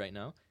PSG right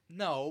now?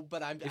 No,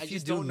 but I If you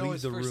just do, don't know leave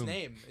his the first room.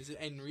 name. Is it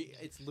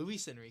It's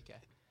Luis Enrique.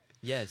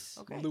 Yes.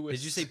 Okay. Lewis.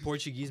 Did you say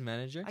Portuguese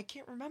manager? I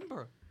can't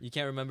remember. You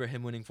can't remember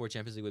him winning 4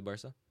 Champions League with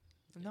Barca?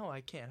 No,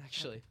 I can't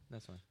actually.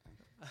 That's fine.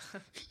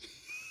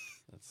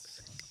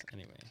 That's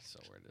anyway. So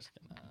we're just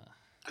gonna.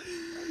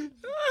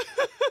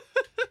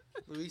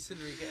 Luis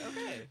Enrique.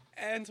 Okay.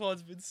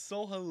 Antoine's been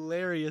so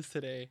hilarious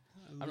today.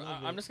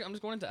 I'm just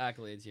going into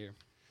accolades here.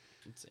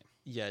 Let's see.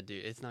 Yeah,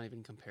 dude, it's not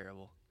even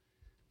comparable.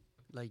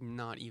 Like,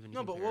 not even.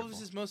 No, but what comparable. was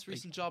his most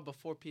recent job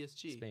before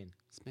PSG? Spain.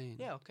 Spain?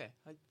 Yeah, okay.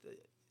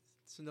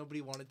 So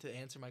nobody wanted to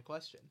answer my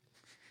question.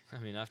 I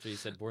mean, after you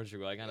said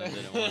Portugal, I kind of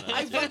didn't want to.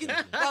 I fucking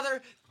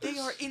brother, they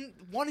are in.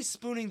 One is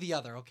spooning the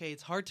other. Okay,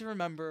 it's hard to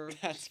remember.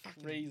 That's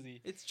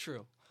crazy. It's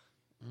true.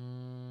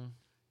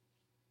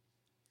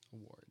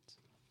 Awards.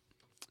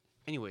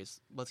 Anyways,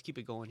 let's keep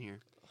it going here.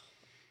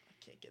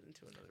 I can't get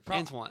into another.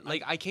 Antoine,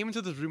 like, I came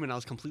into this room and I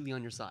was completely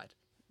on your side.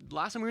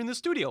 Last time we were in the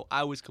studio,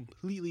 I was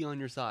completely on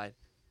your side.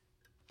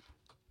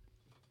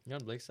 You're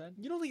on Blake's side?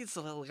 You don't think it's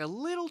like a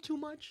little too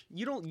much?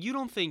 You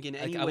don't think in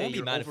any I way won't be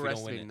you're mad if we don't win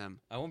overestimating it. them?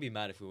 I won't be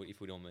mad if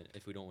we don't win.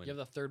 If we don't win. You have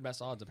the third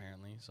best odds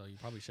apparently, so you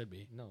probably should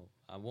be. No,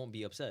 I won't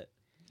be upset.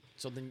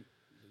 So then,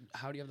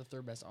 how do you have the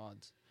third best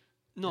odds?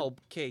 No,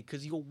 okay,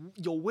 because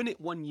you'll win it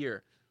one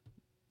year,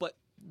 but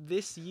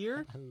this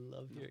year, I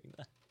love hearing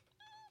that.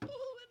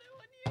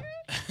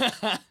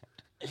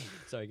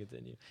 Sorry,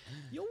 continue.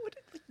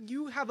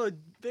 you have a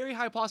very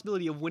high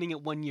possibility of winning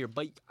it one year,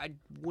 but I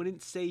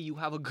wouldn't say you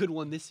have a good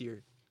one this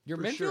year. Your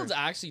For midfield's sure.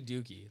 actually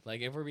dookie. Like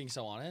if we're being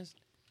so honest.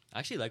 I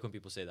actually like when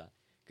people say that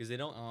because they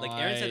don't like.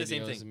 Aaron said the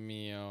same Dios thing.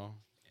 Mío.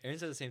 Aaron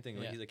said the same thing.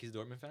 Yeah. He's a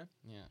Dortmund fan.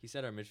 Yeah. He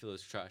said our midfield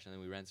is trash, and then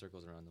we ran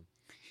circles around them.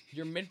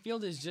 Your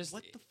midfield is just.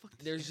 What the fuck?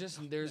 does There's that just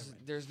mean?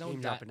 there's no Name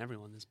di- dropping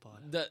everyone this pod.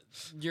 the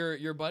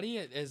your buddy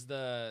is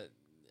the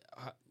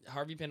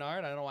Harvey Pinard.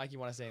 I don't know why I keep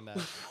want to saying that.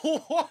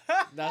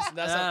 That's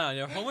No,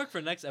 your homework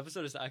for next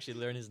episode is to actually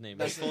learn his name,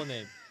 his full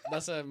name.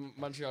 that's a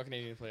Montreal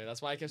Canadian player.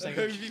 That's why I kept saying.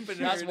 Harvey Pinard.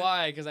 That's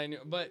why because I knew.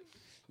 But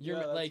you're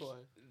Yeah, that's like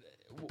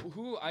why.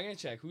 who I'm gonna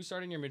check who's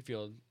starting your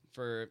midfield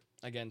for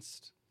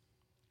against.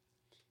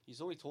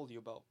 He's only told you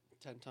about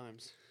 10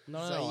 times.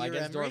 No, Zaire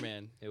against Emery?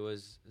 Dortmund. It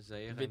was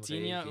Zaire,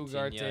 Vitinha, Emery,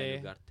 Ugarte.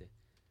 and Ugarte.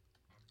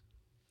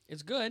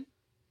 It's good.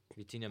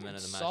 Vitinha man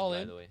of the It's match, by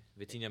solid. the way.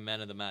 Vitinha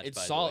man of the match, It's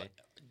by solid. the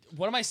way.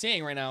 What am I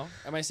saying right now?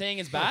 Am I saying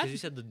it's Because bad? you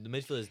said the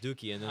midfield is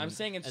dookie, and then I'm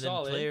saying it's and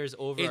solid. then players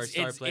over our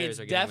star players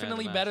are getting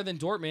definitely man of the better than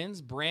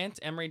Dortmund's. Brandt,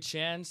 Emre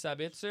Can,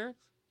 Sabitzer.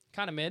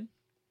 Kind of mid.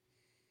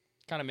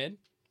 Kind of mid. match.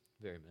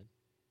 Very mid.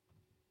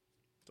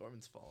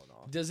 Dortmund's falling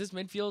off. Does this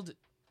midfield...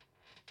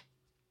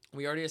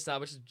 We already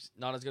established it's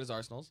not as good as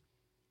Arsenal's.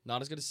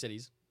 Not as good as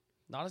City's.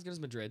 Not as good as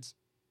Madrid's.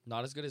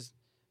 Not as good as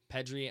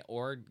Pedri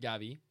or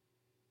Gavi.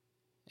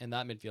 In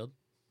that midfield.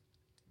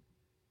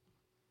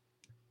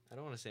 I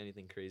don't want to say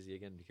anything crazy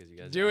again because you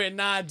guys Do it,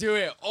 nah, do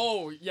it.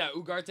 Oh, yeah,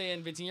 Ugarte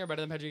and Vitinha are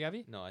better than Pedri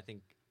Gavi? No, I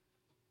think.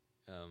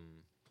 Oh,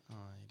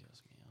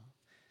 Dios mío.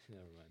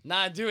 Never mind.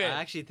 Nah, do it. I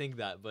actually think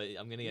that, but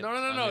I'm gonna get. No,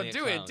 I'm gonna get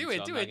do it, clowned, do so it,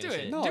 I'm do not it, do gonna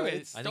say it, No, do it.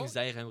 it's- I think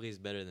Zaire Emery is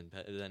better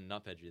than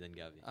not Pedri than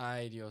Gavi.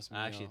 Ay, Dios mío.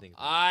 I actually think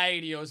that. Ay,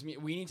 Dios mío.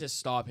 We need to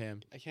stop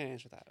him. I can't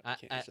answer that. I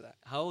can't answer that.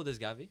 How old is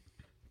Gavi?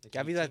 Like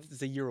Gavi, 18?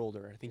 that's a year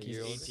older. I think A he's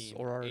year older? 18.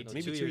 Or 18.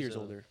 maybe 2 years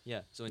older.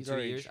 Yeah, so in He's 2 our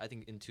years, age. I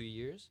think in 2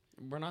 years,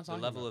 We're not the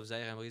talking level about. of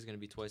Zaire Emery is going to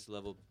be twice the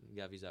level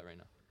Gavi's at right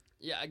now.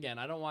 Yeah, again,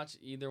 I don't watch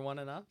either one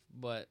enough,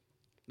 but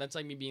that's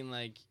like me being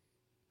like,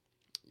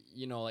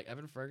 you know, like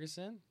Evan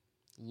Ferguson,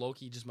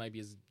 Loki just might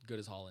be as good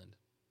as Holland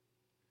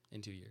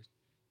in 2 years.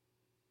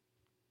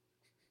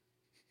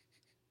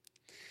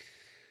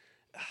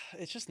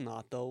 It's just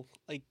not, though.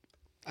 Like,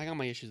 I got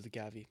my issues with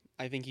Gavi.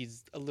 I think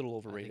he's a little I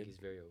overrated. think he's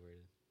very overrated.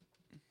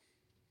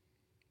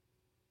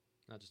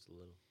 Not just a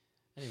little.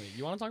 Anyway,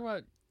 you want to talk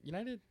about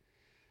United?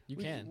 You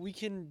can. We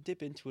can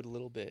dip into it a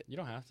little bit. You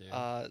don't have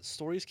to.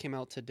 Stories came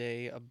out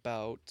today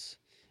about,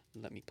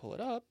 let me pull it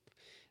up,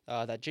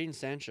 that Jadon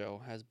Sancho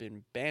has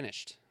been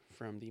banished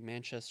from the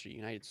Manchester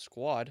United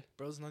squad.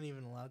 Bro's not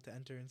even allowed to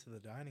enter into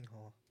the dining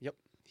hall. Yep.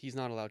 He's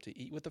not allowed to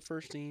eat with the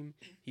first team.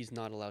 He's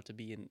not allowed to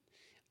be in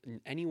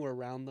anywhere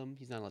around them.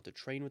 He's not allowed to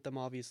train with them,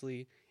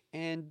 obviously.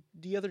 And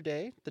the other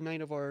day, the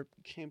night of our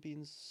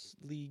Champions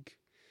League,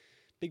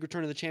 big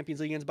return of the Champions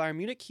League against Bayern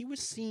Munich, he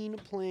was seen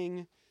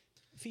playing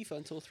FIFA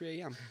until 3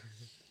 a.m.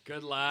 Good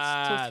Until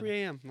lad. 3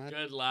 a.m.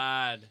 Good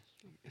lad.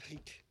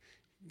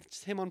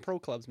 Just him on pro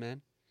clubs,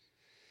 man.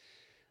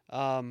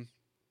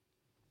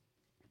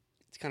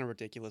 It's kind of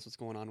ridiculous what's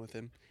going on with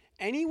him.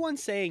 Anyone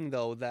saying,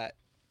 though, that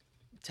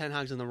Ten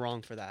Hag's in the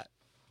wrong for that,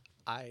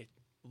 I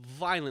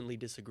violently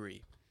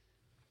disagree.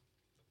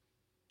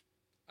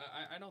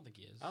 I don't think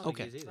he is. I don't think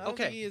Okay. he is either. I don't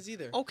Okay. think he is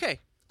either. Okay.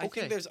 I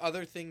Okay. think there's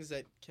other things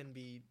that can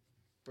be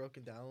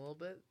broken down a little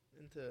bit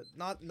into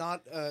not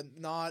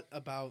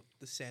about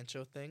the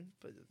Sancho thing,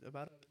 but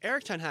about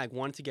Eric Ten Hag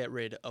wanted to get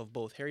rid of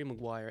both Harry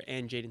Maguire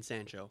and Jadon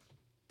Sancho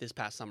this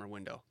past summer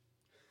window.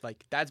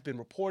 Like, that's been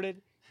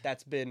reported.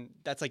 That's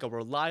like a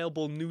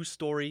reliable news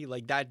story.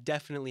 Like, that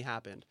definitely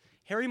happened.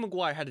 Harry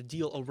Maguire had a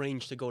deal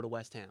arranged to go to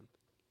West Ham.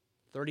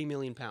 £30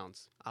 million.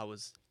 I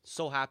was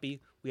so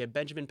happy. We had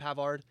Benjamin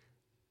Pavard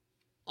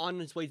on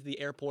his way to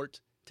the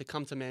airport to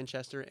come to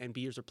Manchester and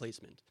be his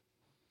replacement.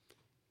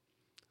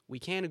 We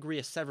can't agree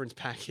a severance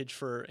package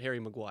for Harry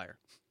Maguire.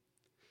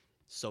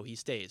 So he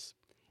stays.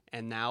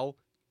 And now,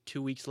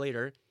 2 weeks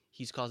later,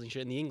 he's causing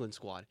shit in the England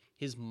squad.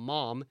 His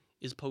mom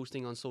is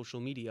posting on social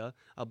media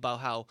about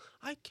how,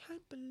 I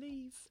can't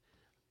believe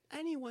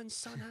anyone's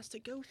son has to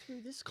go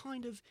through this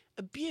kind of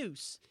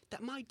abuse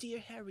that my dear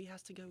Harry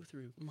has to go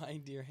through. My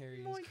dear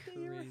Harry is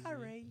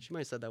crazy. She might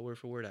have said that word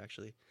for word,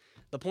 actually.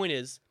 The point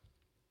is,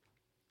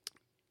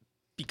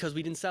 because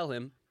we didn't sell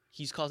him,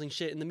 he's causing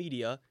shit in the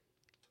media,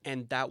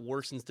 and that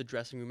worsens the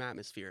dressing room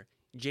atmosphere.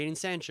 Jadon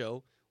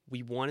Sancho,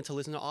 we wanted to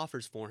listen to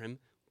offers for him,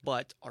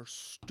 but our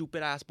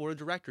stupid-ass board of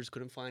directors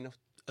couldn't find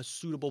a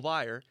suitable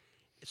buyer,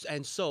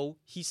 and so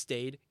he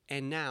stayed,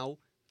 and now,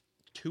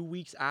 2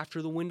 weeks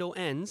after the window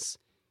ends,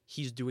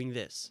 he's doing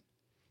this.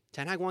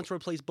 Ten Hag wants to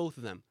replace both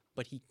of them,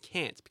 but he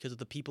can't because of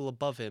the people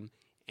above him,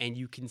 and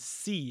you can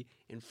see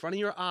in front of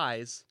your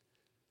eyes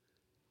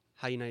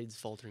how United's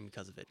faltering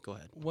because of it. Go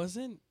ahead.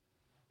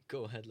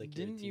 Go ahead, like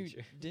you're a Didn't you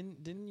teacher.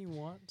 didn't you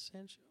want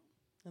Sancho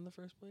in the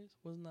first place?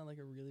 Wasn't that like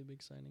a really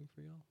big signing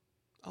for y'all?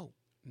 Oh,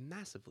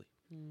 massively.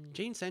 Mm.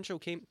 Jadon Sancho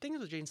came. Thing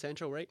is with Jadon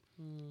Sancho, right?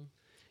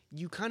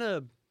 You kind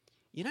of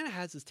United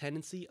has this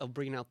tendency of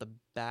bringing out the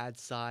bad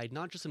side,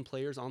 not just in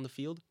players on the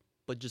field,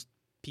 but just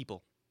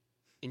people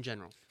in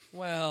general.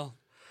 Well,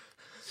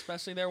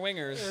 especially their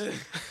wingers.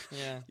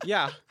 Yeah.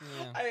 Yeah,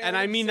 Yeah. and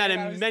I mean that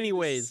in many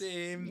ways.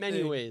 Same Many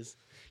thing. ways.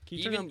 Can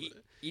you turn Even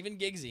on, even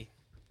Giggsy.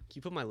 Can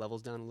you put my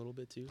levels down a little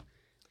bit too?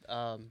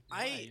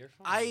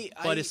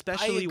 But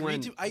especially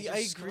when- I You're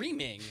agree,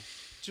 screaming.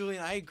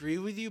 Julian. I agree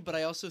with you, but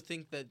I also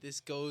think that this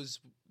goes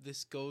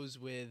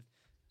with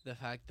the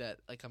fact that,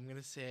 like, I'm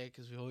gonna say it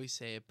because we always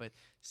say it, but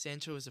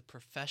Sancho is a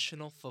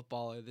professional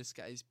footballer. This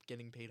guy's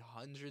getting paid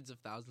hundreds of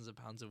thousands of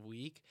pounds a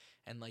week,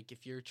 and like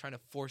if you're trying to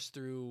force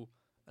through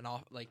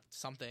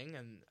something,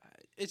 and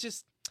it's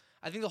just,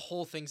 I think the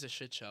whole thing's a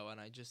shit show,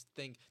 and I just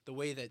think the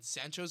way that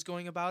Sancho's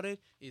going about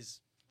it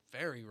is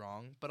very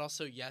wrong. But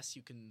also, yes,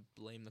 you can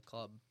blame the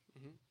club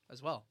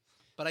as well.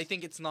 But I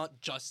think it's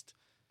not just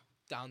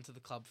down to the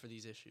club for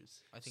these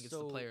issues. I think it's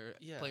the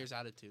player's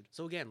attitude.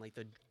 So again, like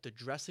the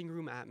dressing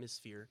room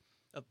atmosphere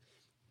of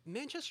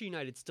Manchester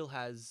United still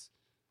has,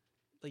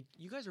 like,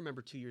 you guys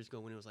remember 2 years ago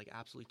when it was like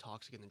absolutely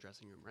toxic in the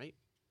dressing room, right?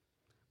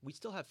 We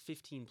still have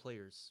 15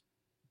 players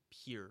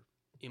here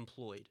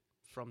employed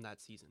from that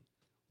season.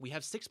 We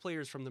have 6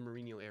 players from the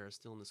Mourinho era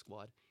still in the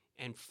squad,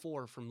 and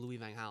 4 from Louis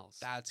van Gaal's.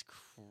 That's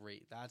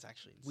great. That's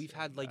actually insane. We've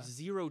had like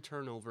 0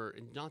 turnover,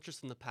 and not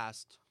just in the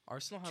past.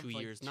 Arsenal have 2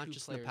 like years, not 2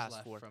 just in the players past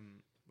left 4.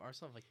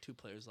 Arsenal have like 2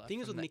 players left. Thing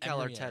is from with the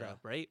Mikel Emery Arteta, era.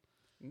 right?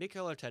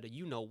 Mikel Arteta,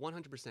 you know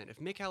 100%.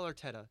 If Mikel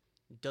Arteta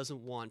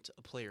doesn't want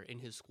a player in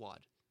his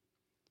squad,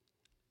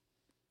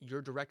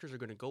 your directors are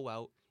going to go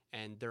out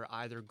and they're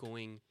either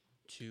going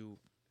to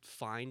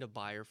find a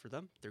buyer for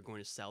them, they're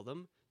going to sell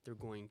them, they're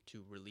going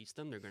to release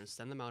them, they're going to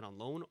send them out on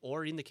loan,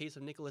 or in the case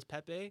of Nicolas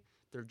Pepe,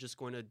 they're just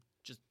going to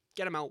just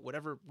get him out.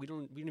 Whatever, we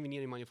don't even need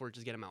any money for it.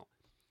 Just get him out.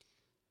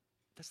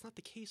 That's not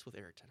the case with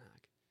Eric Ten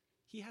Hag.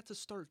 He had to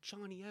start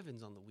Johnny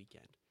Evans on the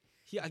weekend.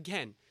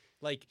 Again,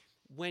 like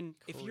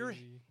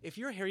if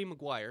you're Harry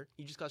Maguire,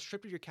 you just got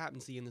stripped of your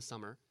captaincy in the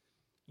summer.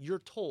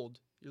 You're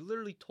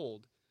literally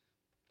told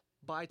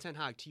by Ten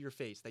Hag to your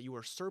face that you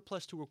are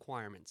surplus to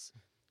requirements,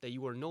 that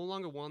you are no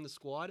longer on the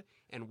squad,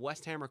 and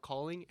West Ham are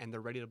calling and they're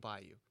ready to buy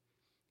you.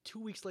 2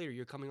 weeks later,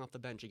 you're coming off the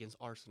bench against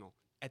Arsenal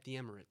at the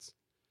Emirates.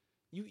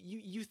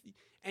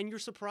 And you're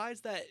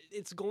surprised that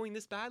it's going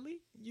this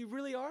badly? You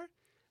really are?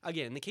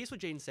 Again, in the case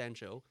with Jadon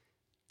Sancho,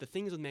 the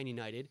things with Man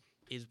United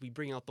is we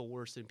bring out the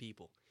worst in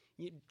people.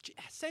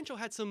 Sancho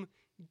had some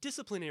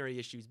disciplinary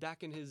issues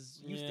back in his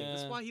youth days.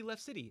 That's why he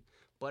left City.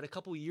 But a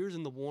couple of years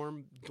in the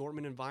warm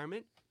Dortmund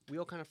environment, we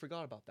all kind of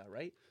forgot about that,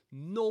 right?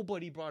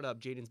 Nobody brought up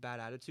Jadon's bad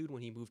attitude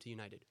when he moved to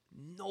United.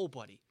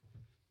 Nobody.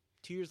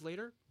 2 years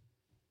later,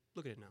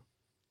 Look at it now.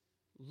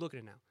 Look at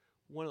it now.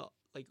 One of the,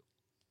 like,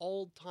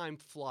 all-time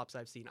flops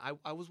I've seen.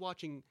 I was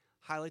watching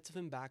highlights of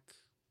him back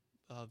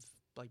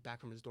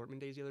from his Dortmund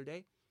days the other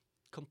day.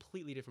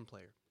 Completely different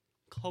player.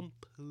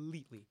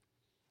 Completely.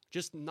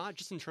 Not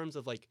just in terms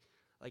of like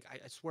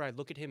I swear I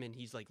look at him and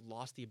he's like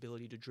lost the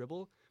ability to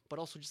dribble, but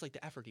also just like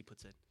the effort he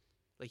puts in.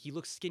 Like he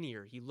looks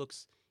skinnier, he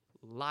looks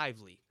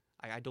lively.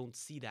 I don't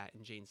see that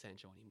in Jadon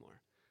Sancho anymore.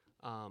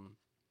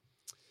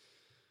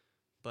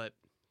 But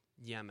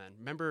yeah, man.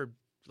 Remember,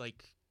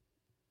 like,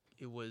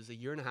 it was a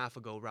year and a half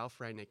ago, Ralph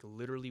Rangnick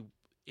literally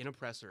in a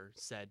presser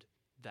said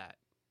that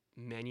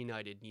Man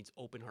United needs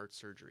open heart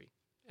surgery.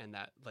 And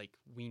that, like,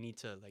 we need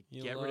to, like,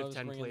 get rid of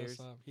 10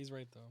 players. He's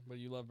right, though. But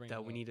you love bringing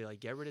that we need to, like,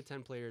 get rid of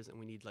 10 players and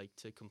we need, like,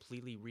 to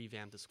completely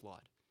revamp the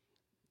squad.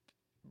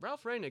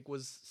 Ralph Rangnick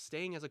was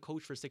staying as a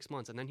coach for 6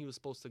 months, and then he was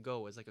supposed to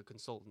go as, like, a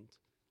consultant.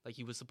 Like,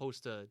 he was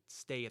supposed to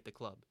stay at the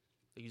club.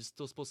 Like, he was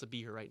still supposed to be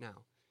here right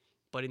now.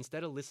 But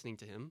instead of listening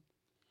to him,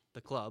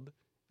 the club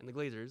and the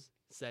Glazers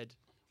said,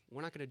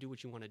 we're not going to do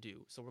what you want to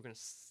do. So we're going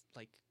to,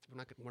 like,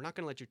 we're not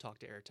going to let you talk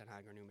to Erik ten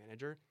Hag, our new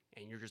manager,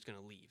 and you're just going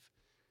to leave.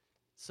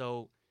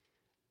 So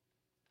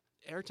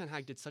Erik ten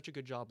Hag did such a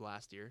good job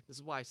last year. This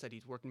is why I said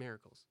he's worked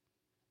miracles.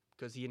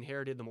 Because he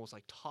inherited the most,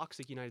 like,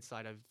 toxic United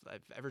side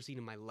I've ever seen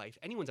in my life.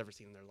 Anyone's ever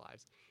seen in their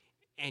lives.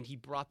 And he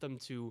brought them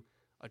to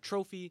a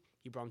trophy.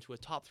 He brought them to a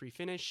top 3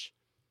 finish.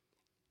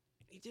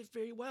 He did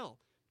very well.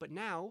 But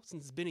now,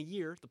 since it's been a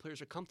year, the players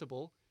are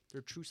comfortable.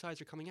 Their true sides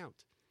are coming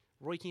out.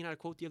 Roy Keane had a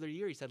quote the other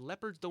year. He said,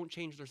 leopards don't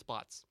change their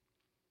spots.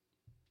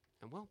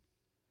 And, well,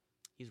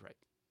 he's right.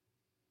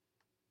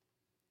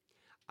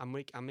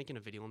 I'm making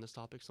a video on this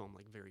topic, so I'm,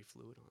 like, very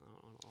fluid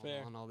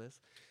on all this.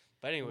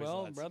 But anyways,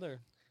 well, lads, brother.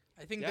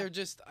 I think they're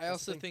just. I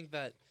also think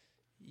that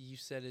you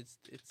said it's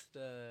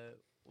the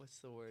what's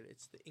the word?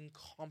 It's the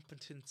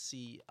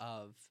incompetency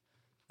of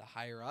the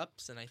higher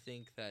ups, and I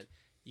think that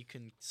you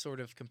can sort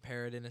of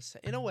compare it in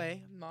a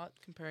way. I'm not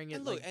comparing it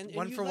and look, like and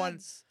one you for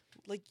lads,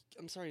 one. Like,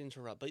 I'm sorry to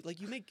interrupt, but like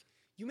you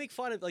make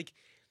fun of, like,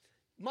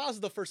 Miles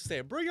is the first to say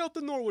it. Bring out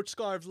the Norwich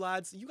scarves,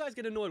 lads. You guys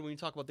get annoyed when you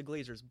talk about the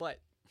Glazers, but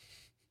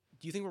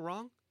do you think we're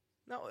wrong?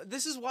 No,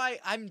 this is why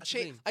I'm.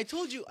 I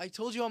told you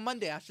on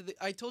Monday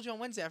I told you on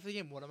Wednesday after the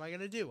game. What am I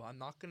gonna do? I'm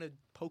not gonna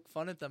poke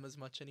fun at them as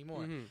much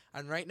anymore. Mm-hmm.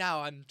 And right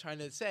now, I'm trying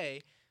to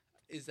say,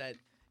 is that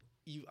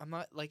I'm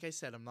not, like I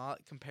said, I'm not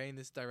comparing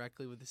this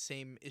directly with the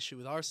same issue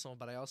with Arsenal,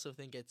 but I also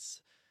think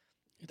it's.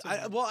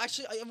 I want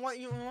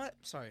you know what?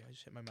 Sorry, I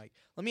just hit my mic.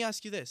 Let me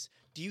ask you this: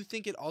 do you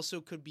think it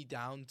also could be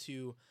down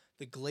to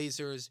the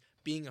Glazers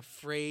being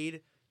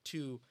afraid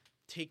to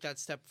take that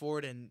step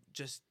forward and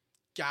just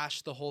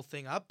gash the whole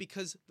thing up?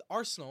 Because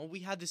Arsenal, we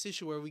had this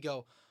issue where we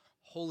go,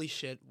 holy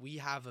shit, we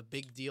have a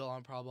big deal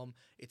on problem.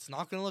 It's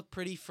not going to look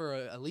pretty for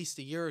at least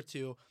a year or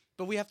two,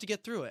 but we have to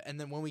get through it. And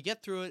then when we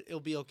get through it, it'll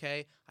be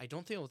okay. I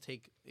don't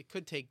think it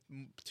could take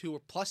 2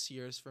 or plus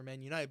years for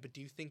Man United, but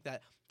do you think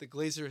that the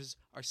Glazers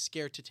are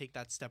scared to take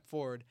that step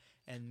forward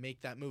and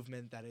make that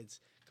movement that it's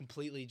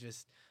completely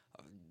just,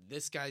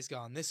 this guy's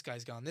gone, this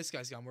guy's gone, this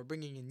guy's gone. We're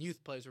bringing in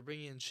youth players, we're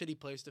bringing in shitty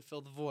players to fill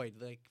the void.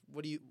 Like,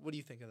 what do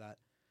you think of that?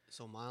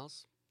 So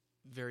Miles,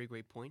 very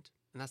great point,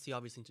 and that's the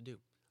obvious thing to do.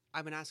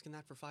 I've been asking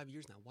that for 5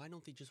 years now. Why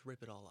don't they just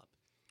rip it all up?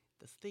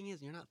 The thing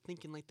is, you're not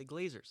thinking like the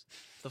Glazers.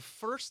 The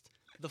first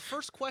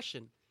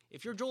question,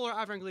 if you're Joel or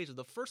Ivan Glazer,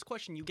 the first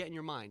question you get in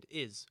your mind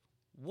is,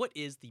 what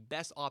is the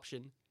best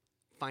option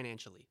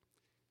financially?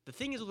 The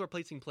thing is with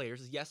replacing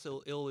players is, yes,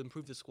 it'll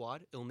improve the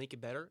squad, it'll make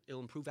it better,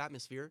 it'll improve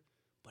atmosphere,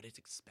 but it's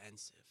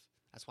expensive.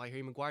 That's why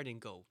Harry Maguire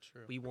didn't go.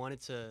 True. We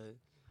wanted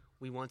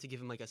to give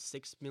him like a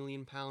 £6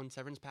 million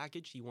severance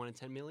package. He wanted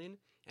 $10 million,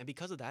 and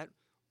because of that,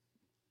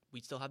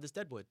 we still have this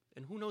Deadwood,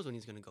 and who knows when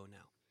he's going to go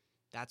now.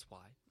 That's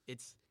why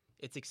it's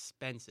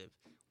expensive.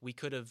 We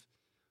could have,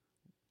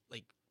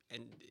 like,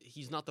 and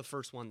he's not the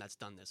first one that's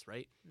done this,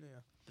 right?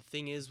 Yeah. The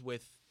thing is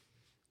with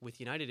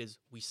United is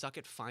we suck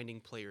at finding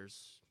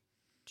players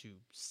to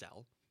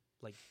sell.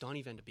 Like,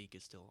 Donny Van de Beek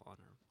is still on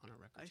our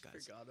records,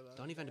 guys. Forgot about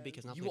Donny Van de Beek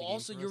has not. You played a game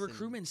also for your us in-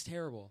 recruitment's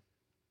terrible.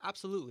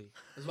 Absolutely.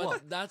 As But well.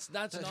 that's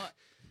not.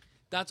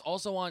 That's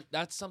also on.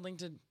 That's something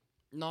to,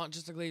 not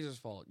just the Glazers'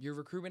 fault. Your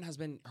recruitment has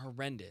been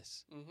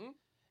horrendous. Mm-hmm.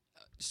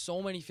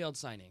 So many failed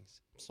signings.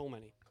 So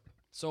many.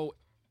 So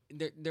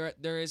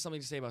there is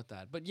something to say about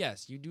that. But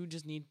yes, you do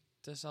just need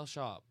to sell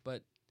shop.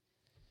 But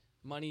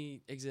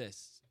money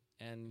exists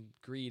and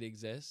greed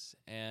exists,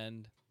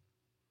 and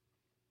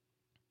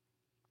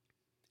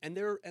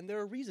there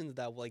are reasons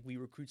that, like, we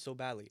recruit so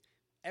badly.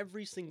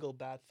 Every single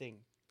bad thing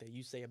that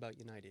you say about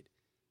United,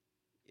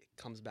 it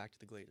comes back to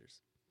the Glazers.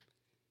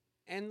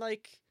 And,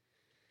 like,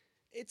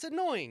 it's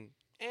annoying.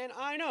 And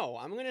I know.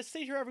 I'm going to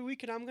sit here every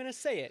week and I'm going to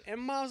say it. And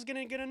Mom's going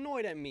to get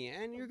annoyed at me.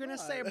 And you're going to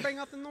say, bring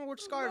out the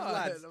Norwich scarves,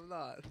 lads. I'm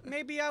not.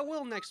 Maybe I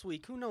will next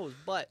week. Who knows?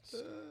 But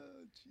Jesus.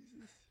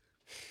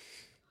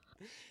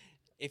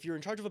 if you're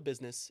in charge of a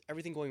business,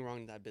 everything going wrong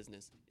in that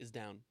business is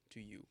down to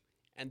you.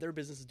 And their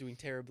business is doing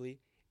terribly.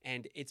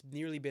 And it's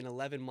nearly been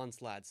 11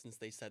 months, lads, since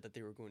they said that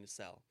they were going to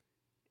sell.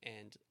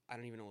 And I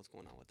don't even know what's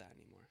going on with that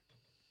anymore.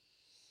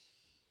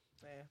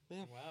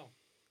 Yeah. wow.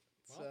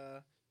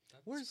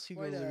 Where's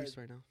Hugo quite a- Lloris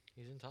right now?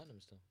 He's in Tottenham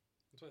still.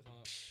 That's what I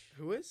thought.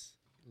 Who is?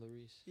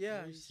 Lloris.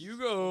 Yeah.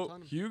 Hugo.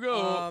 Tottenham. Hugo.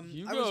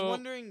 I was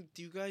wondering,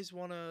 do you guys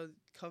want to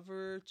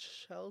cover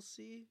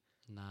Chelsea?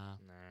 Nah.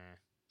 Nah.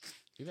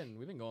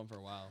 We've been going for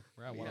a while.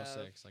 We're at We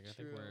 106. have, Like I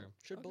think true. we're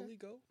Should Okay. Bully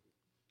go?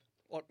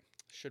 What?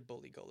 Should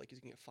Bully go? Like he's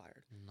gonna get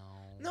fired. no.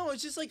 No,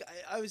 it's just like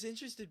I was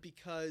interested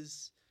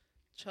because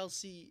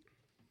Chelsea.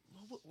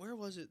 Where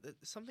was it?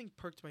 Something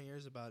perked my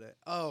ears about it.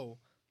 Oh,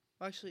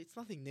 actually, it's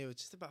nothing new.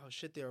 It's just about how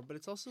shit they are. But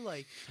it's also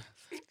like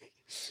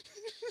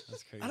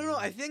That's crazy. I don't know.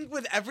 I think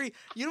with every,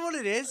 you know what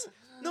it is?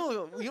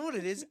 No, you know what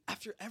it is?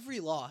 After every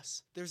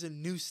loss, there's a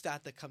new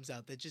stat that comes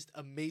out that just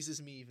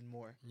amazes me even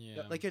more.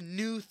 Yeah. Like a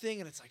new thing,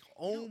 and it's like,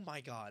 oh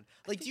my god!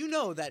 Like, do you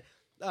know that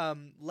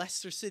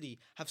Leicester City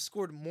have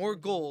scored more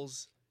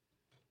goals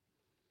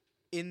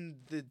in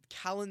the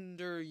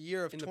calendar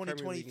year of In the Premier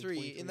League in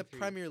 2023 in the 2023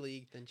 Premier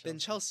League Then than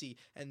Chelsea?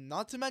 And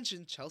not to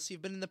mention, Chelsea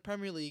have been in the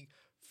Premier League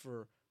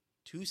for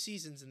 2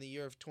 seasons in the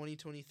year of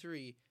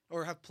 2023,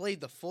 or have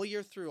played the full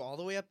year through all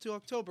the way up to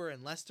October,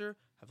 and Leicester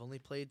have only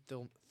played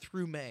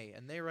through May,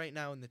 and they're right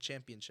now in the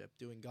championship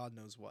doing God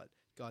knows what.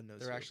 God knows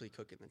They're who. actually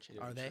cooking the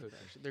championship. Are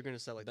they? They're gonna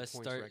set like Best the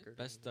points start. record.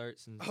 Best start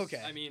since.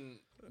 Okay. I mean,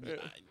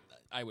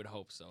 I would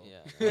hope so. Yeah.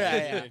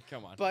 Yeah.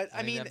 Come on. But I,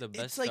 I think mean, they have the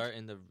best it's like start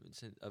in the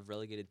of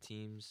relegated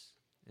teams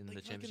in Like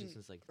the championship fucking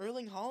since like.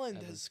 Erling Haaland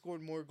Ever. has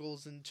scored more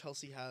goals than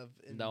Chelsea have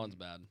in that one's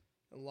bad.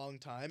 a long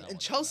time. That And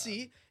one's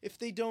Chelsea, if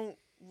they don't,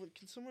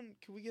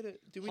 can we get a?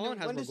 Do we know Haaland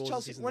has when more does goals this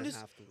Chelsea? season When than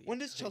does half the league, when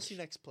does I think. Chelsea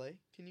next play?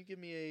 Can you give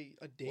me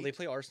a date? Well, they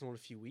play Arsenal in a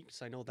few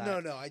weeks. I know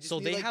that. No, I just So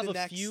need, they like, have the a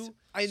next, few-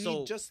 I so-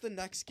 need just the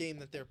next game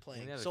that they're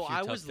playing. have a So few I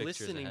tough was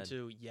fixtures listening ahead.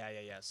 to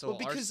yeah. So Well,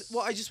 because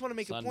I just want to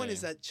make a point is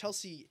Sunday. that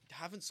Chelsea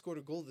haven't scored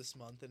a goal this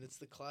month, and it's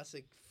the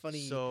classic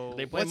funny. So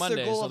They play What's their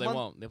Monday, goal so a they month?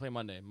 won't. They play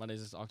Monday.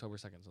 Monday's is October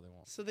 2nd, so they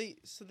won't. So they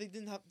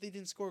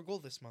didn't score a goal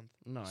this month.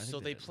 No, I think so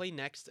they did. play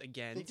next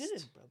against. They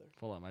didn't, brother.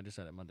 Fulham. I just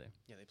said it Monday.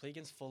 Yeah, they play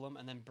against Fulham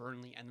and then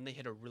Burnley, and then they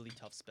hit a really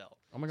tough spell.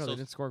 Oh my god, So- they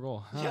didn't score a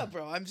goal. Yeah,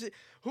 bro. I'm just,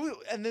 who,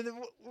 and then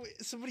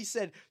somebody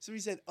said,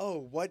 oh,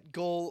 what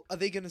goal are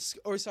they gonna?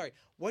 Or sorry,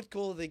 what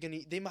goal are they gonna?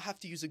 They might have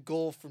to use a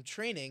goal from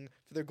training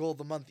for their goal of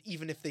the month,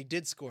 even if they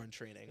did score in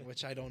training,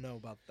 which I don't know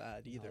about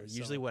that either.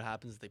 Usually, so. what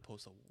happens is they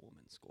post a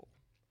woman's goal.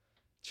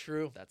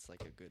 True. That's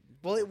like a good.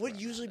 Well, it would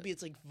marker usually on be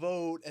it's like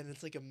vote, and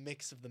it's like a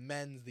mix of the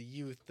men's, the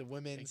youth, the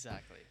women's,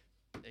 exactly.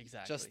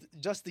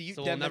 just the youth,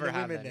 So them we'll never and the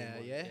have women that now,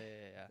 anymore. yeah.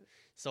 Yeah.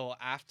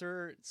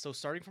 So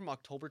starting from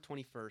October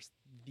 21st,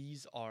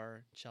 these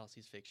are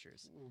Chelsea's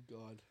fixtures. Oh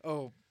God.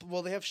 Oh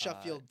well, they have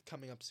Sheffield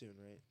coming up soon,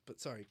 right?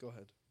 But sorry, go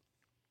ahead.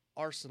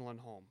 Arsenal at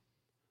home,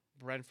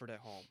 Brentford at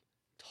home,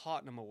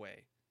 Tottenham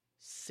away,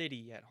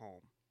 City at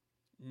home,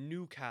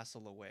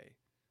 Newcastle away,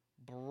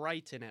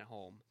 Brighton at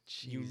home,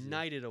 Jesus.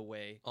 United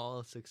away,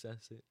 All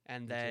success.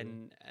 and Enjoy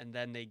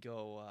then they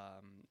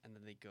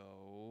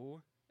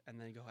go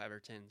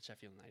Everton,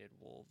 Sheffield United,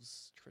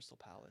 Wolves, Crystal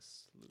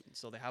Palace, Luton.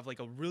 So they have like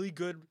a really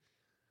good,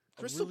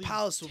 Crystal really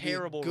Palace will be a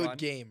terrible good run,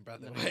 game, by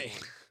and the then way.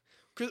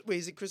 another Wait,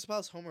 is it Crystal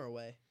Palace home or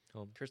away?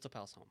 Crystal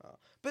Palace home.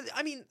 But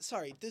I mean,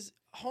 sorry, does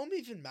home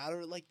even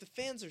matter? Like the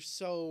fans are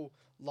so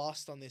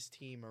lost on this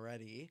team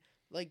already.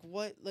 Like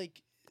what?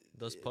 Like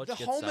Does Poch the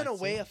get home and sacked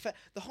away soon? effect.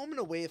 The home and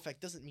away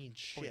effect doesn't mean Oh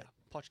shit. yeah,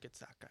 Poch gets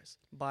that, guys.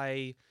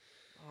 By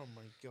Oh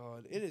my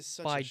god, it is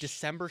such. by a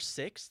December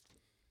 6th,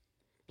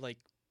 like,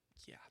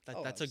 yeah,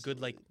 that's a good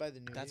like by the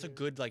new that's a year.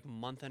 good like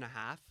month and a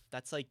half.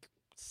 That's like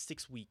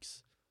 6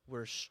 weeks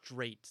where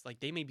straight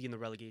like they may be in the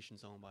relegation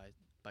zone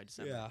by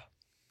December. Yeah.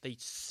 They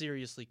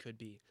seriously could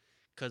be,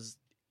 because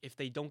if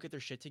they don't get their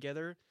shit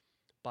together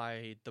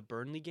by the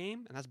Burnley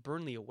game, and that's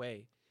Burnley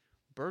away,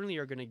 Burnley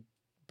are gonna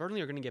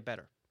get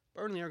better.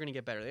 Burnley are gonna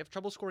get better. They have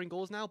trouble scoring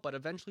goals now, but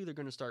eventually they're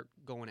gonna start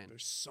going in. They're You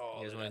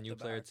solid. guys want a at new the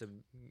player back. to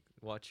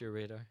watch your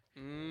radar?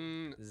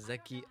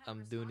 Zeki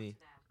Amdouni.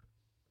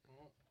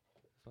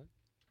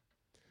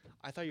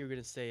 I thought you were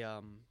gonna say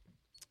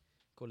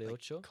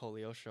Coleocho?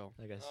 Koleosho.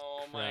 That guy's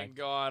Oh my cracked.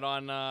 god,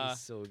 on He's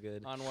so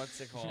good. on what's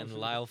it called? And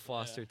Lyle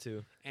Foster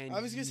too. And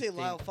I was gonna you say think-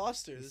 Lyle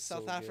Foster, the He's South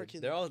so good.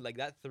 African. They're all like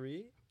that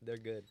three. They're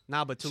good.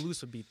 Nah, but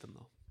Toulouse would beat them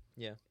though.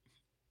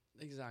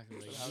 Exactly.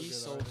 Like, How he's good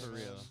so are for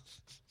they, real. man?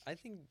 I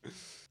think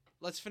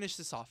Let's finish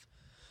this off.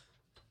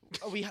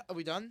 Are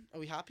we done? Are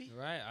we happy?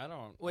 Right? I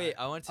don't. Wait,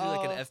 I want to do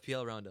like Oh. an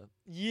FPL roundup.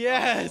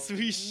 Yes, Oh,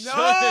 we should.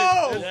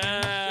 no!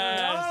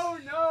 Yes.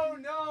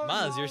 No.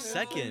 Miles, no, you're no,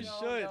 second. No,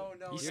 Should. no,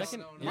 no, He's no, second-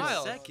 no, no, You're no.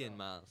 Miles. second,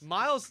 Miles.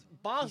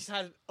 Miles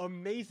had an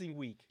amazing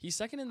week. He's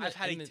second in the. I've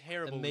had in a the-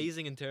 terrible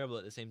Amazing and terrible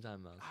at the same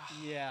time, Miles.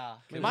 Yeah.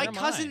 Wait, My where am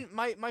cousin,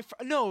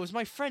 no, it was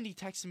my friend. He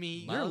texted me.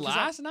 You're Miles is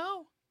last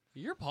now.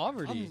 You're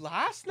poverty. I'm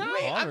last now.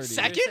 Wait, I'm Poverty.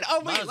 second.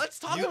 Oh wait, Miles, let's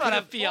talk you about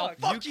could've- FPL.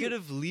 Fuck You could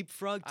have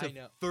leapfrogged I to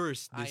know.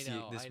 first I this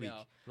know, this I week.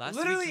 know. Last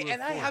Literally, week you were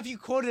and I fourth. have you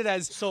quoted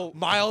as So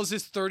Miles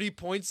is 30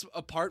 points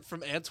apart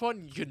from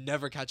Antoine. You could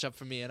never catch up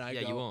from me, and I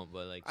Yeah, go, you won't,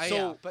 but like. I, So,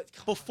 yeah, but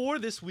before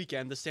this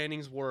weekend, the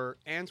standings were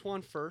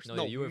Antoine first. No,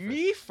 No, you were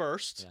me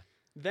first. Yeah.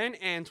 Then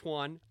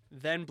Antoine,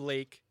 then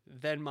Blake,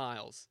 then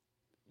Miles.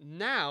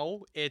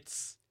 Now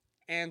it's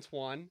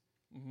Antoine,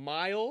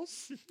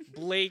 Miles,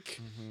 Blake,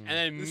 and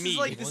then This me. is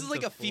One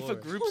like to a FIFA four.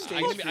 group I'm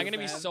stage. gonna be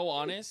man. so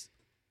honest.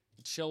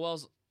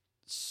 Chilwell's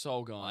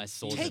so gone. I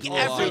sold Take him.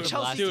 every Dude,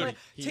 Chelsea dude, player.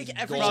 he's Take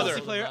every gone.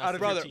 Chelsea player out of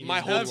brother, your team. my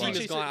whole Every team is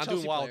Chelsea- gone. I'm Chelsea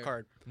doing wild player.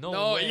 card.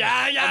 No, way.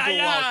 yeah, I'm doing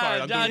wild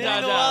card. I'm Ja, doing ja,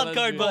 wild ja, card. let's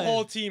card do The it.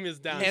 whole team is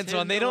down.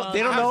 Antoine, they Hit don't the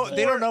know line.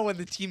 they don't know when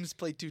the teams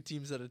play 2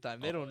 teams at a time.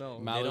 They don't know.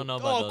 Mal- They don't know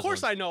about Oh, those of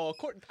course ones. I know. Of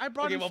course, I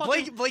brought Okay, in well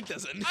fucking- Blake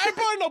doesn't. I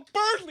brought in a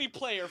Burnley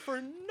player for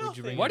you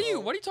nothing. bring What in?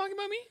 are you talking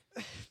about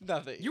me?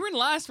 Nothing. You were in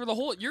last for the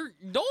whole.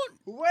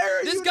 Where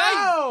are This you guy-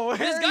 now? Where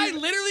This are guy you-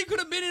 literally could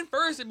have been in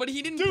first, but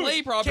he didn't Dude,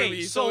 play properly.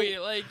 okay, so so he,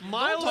 like,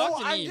 Miles- don't talk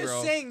to I'm me, just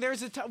bro. saying.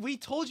 There's a we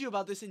told you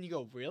about this, and you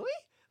go, really?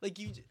 Like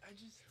I just.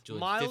 Julian,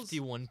 Miles-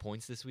 51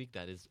 points this week.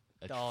 That is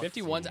Dog,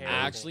 51's terrible.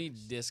 actually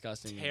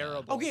disgusting.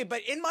 Terrible. Okay,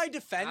 but in my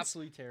defense,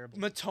 Absolutely terrible.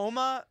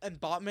 Matoma and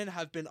Botman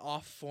have been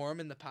off form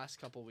in the past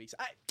couple weeks.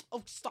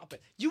 Stop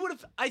it. You would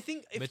have. I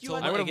think if you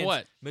had. I would've against,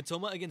 what?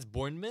 Matoma against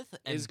Bournemouth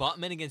and Is-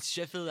 Botman against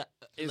Sheffield.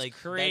 is like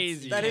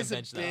crazy. that you is a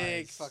can't bench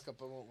big that. fuck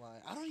up. I won't lie.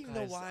 I don't even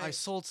Guys, know why. I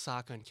sold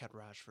Saka and kept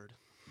Rashford.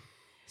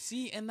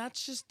 See, and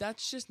that's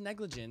just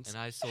negligence. And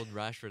I sold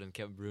Rashford and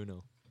kept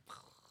Bruno.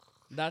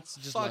 That's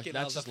just Fuck luck- it.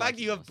 that's The just fact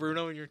that you have lucky.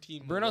 Bruno in your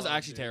team. Bruno's alone,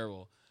 actually dude.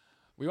 terrible.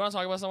 We want to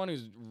talk about someone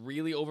who's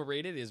really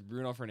overrated is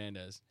Bruno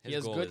Fernandes. He His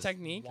has goal good is-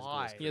 technique.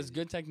 Why? He has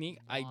good technique.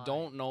 I Why?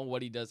 don't know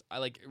what he does. I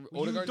like You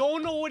Odegaard.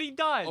 don't know what he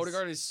does.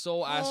 Odegaard is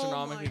so Oh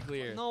astronomically my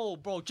clear, God. No,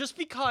 bro. Just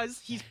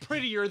because he's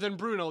prettier than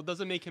Bruno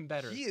doesn't make him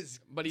better. He is.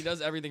 but he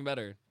does everything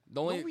better.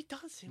 The No, only he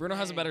doesn't. Bruno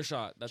has a man. better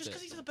shot. That's Just it.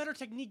 because he's a better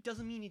technique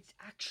doesn't mean it's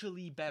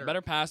actually better.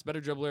 Better pass,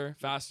 better dribbler,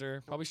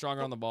 faster, probably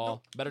stronger on the ball,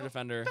 no, better no,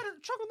 defender. Better,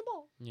 strong on the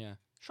ball. Yeah.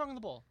 Strong on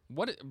the ball.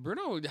 What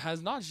Bruno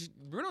has not.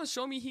 Bruno has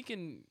shown me he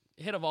can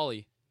hit a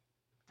volley.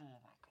 Oh my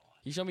god.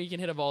 He showed me he can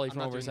hit a volley I'm from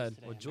not over his doing head.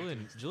 this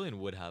Well, Julian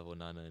would have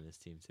Onana in his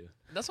team too.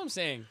 That's what I'm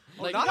saying.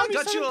 Onana Like, got me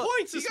got 7 you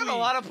points You this got a week.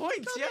 lot of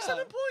points. Got me Yeah.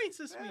 7 points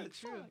this Yeah, week.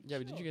 true. yeah,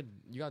 but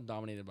you got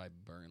dominated by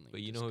Burnley.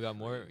 But you know which who is got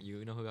more? crazy.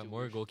 You know who got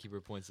more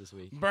goalkeeper points this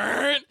week?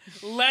 Burnt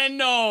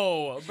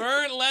Leno.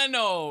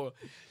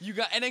 You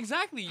got and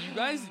exactly. You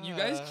guys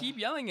keep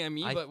yelling at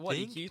me, I but what?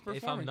 He think, keeps if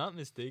performing. I'm not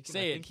mistaken, Say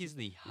I it. think he's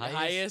the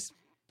highest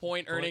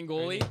point earning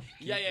goalie. earning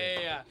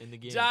Yeah. keeper in the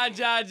game.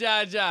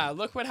 Ja.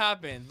 Look what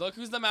happened. Look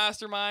who's the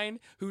mastermind.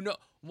 Who know?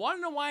 Want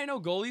to know why I know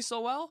goalies so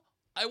well?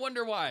 I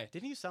wonder why.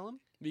 Didn't you sell him?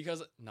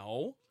 Because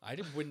no,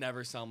 would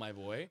never sell my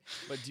boy.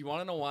 But do you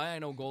want to know why I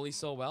know goalies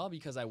so well?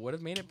 Because I would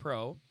have made it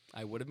pro.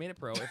 I would have made it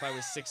pro if I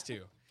was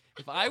 6'2".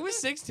 If I was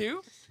 6'2",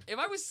 if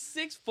I was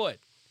 6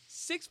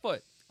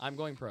 foot, I'm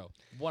going pro,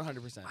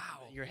 100%. Wow.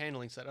 Your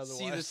handling set otherwise.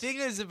 See, the thing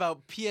is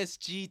about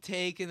PSG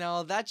take and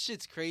all that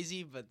shit's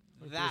crazy, but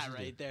What that PSG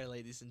right there,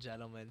 ladies and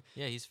gentlemen,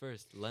 Yeah, he's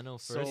first. Leno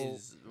So- first.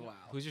 is wow.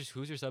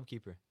 Who's your sub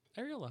keeper?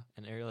 Areola.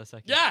 And Ariel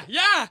second.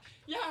 Yeah.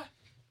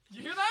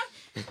 You hear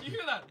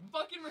that?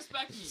 Fucking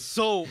respect me.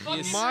 So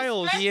Fucking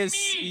Miles, respect He is me!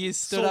 he is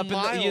stood So up in the,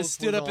 he Miles is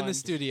stood was up in the on.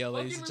 studio,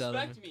 ladies Fucking and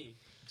respect gentlemen. me.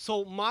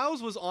 so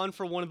Miles was on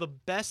for one of the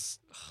best.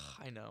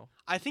 I know.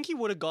 I think he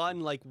would have gotten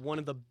like one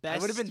of the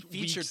best. would've been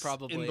featured weeks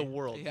probably. in the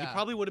world. Yeah. He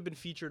probably would have been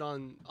featured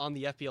on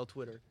the FPL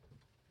Twitter.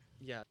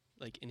 Yeah,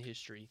 like in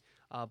history.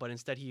 But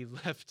instead he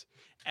left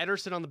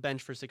Ederson on the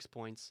bench for 6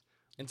 points.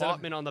 Instead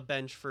of- Botman on the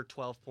bench for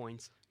 12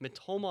 points.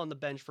 Matoma on the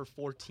bench for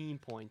 14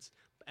 points,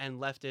 and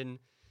left in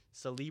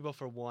Saliba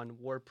for 1,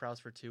 Ward-Prowse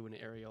for 2, and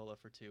Areola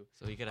for 2.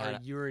 So he could have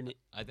had. You're an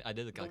I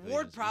did the calculations.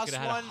 Ward-Prowse He could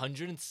have had one-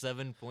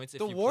 107 points if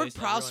The you Ward placed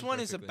Prowse everyone one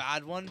is a perfectly.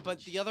 bad one, but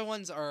the other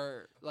ones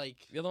are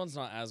like The other one's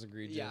not as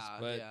egregious, yeah,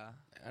 but yeah.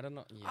 I don't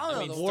know. Yeah. I don't I know,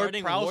 mean, the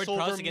starting Ward-Prowse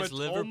Ward-Prowse over against Matoma?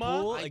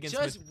 Liverpool I against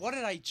just what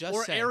did I just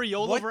Or say?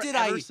 Areola what over did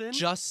Ederson? I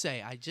just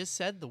say? I just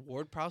said the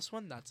Ward Prowse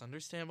one. That's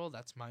understandable.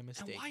 That's my And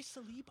mistake. why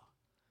Saliba?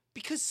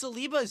 Because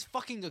Saliba is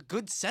fucking a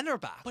good center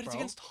back, But it's bro.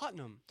 against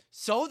Tottenham.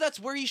 So that's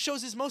where he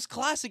shows his most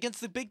class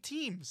against the big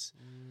teams.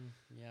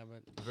 Yeah,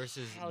 but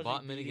versus How's he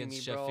Botman beating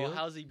against me, bro? Sheffield.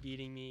 How's he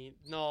beating me?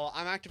 No,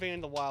 I'm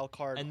activating the wild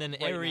card. And then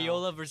right now.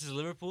 Areola versus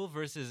Liverpool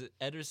versus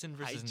Ederson I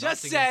versus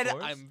just Nottingham said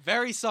Forest. I'm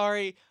very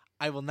sorry.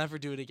 I will never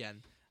do it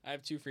again. I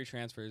have 2 free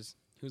transfers.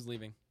 Who's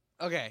leaving?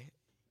 Okay, Are you doing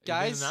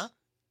guys. them now?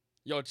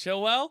 Yo,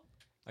 Chilwell.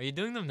 Are you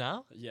doing them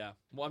now? Yeah.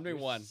 Well, I'm doing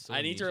You're one. so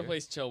I need to knee-jerk.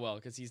 replace Chilwell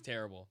because he's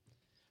terrible.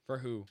 For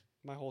who?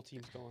 My whole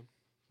team's gone.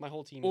 My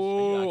whole team is. Are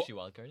Ooh. you actually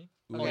wildcarding?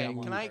 Oh, Okay, yeah, can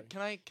one I card.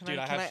 can I can Dude,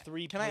 I I can have I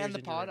 3 can I end the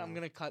players in here pod? right I'm now.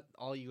 gonna cut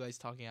all you guys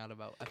talking out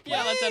about. FPL.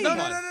 Yeah, let's end the no,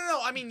 no, pod. no, no,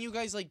 no. I mean, you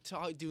guys like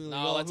doing.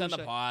 No, let's end the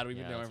pod. pod. We've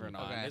been Yeah, doing it let's for end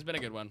an the hour. pod. It's been a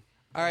good one.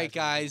 All right, That's a good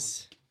one.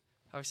 guys.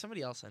 Oh,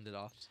 somebody else ended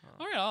off.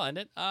 All right, I'll end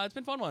it. It's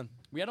been a fun one.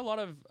 We had a lot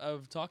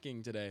of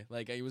talking today.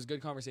 Like it was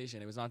good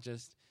conversation. It was not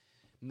just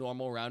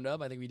normal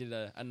roundup. I think we did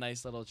a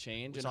nice little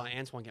change. We And saw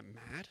Antoine get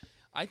mad.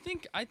 I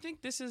think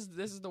this is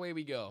the way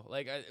we go.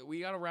 Like we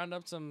gotta round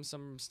up some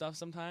stuff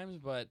sometimes,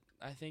 but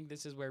I think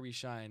this is where we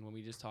shine when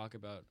we just talk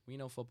about we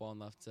know football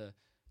enough to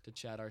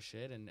chat our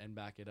shit and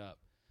back it up.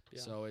 Yeah.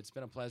 So it's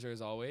been a pleasure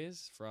as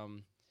always.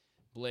 From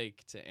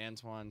Blake to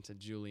Antoine to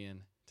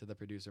Julian to the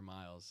producer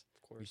Miles.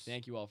 Of We course.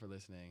 thank you all for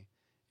listening.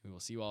 We will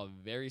see you all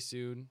very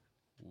soon.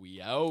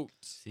 We out.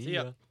 See See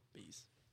ya. ya. Peace.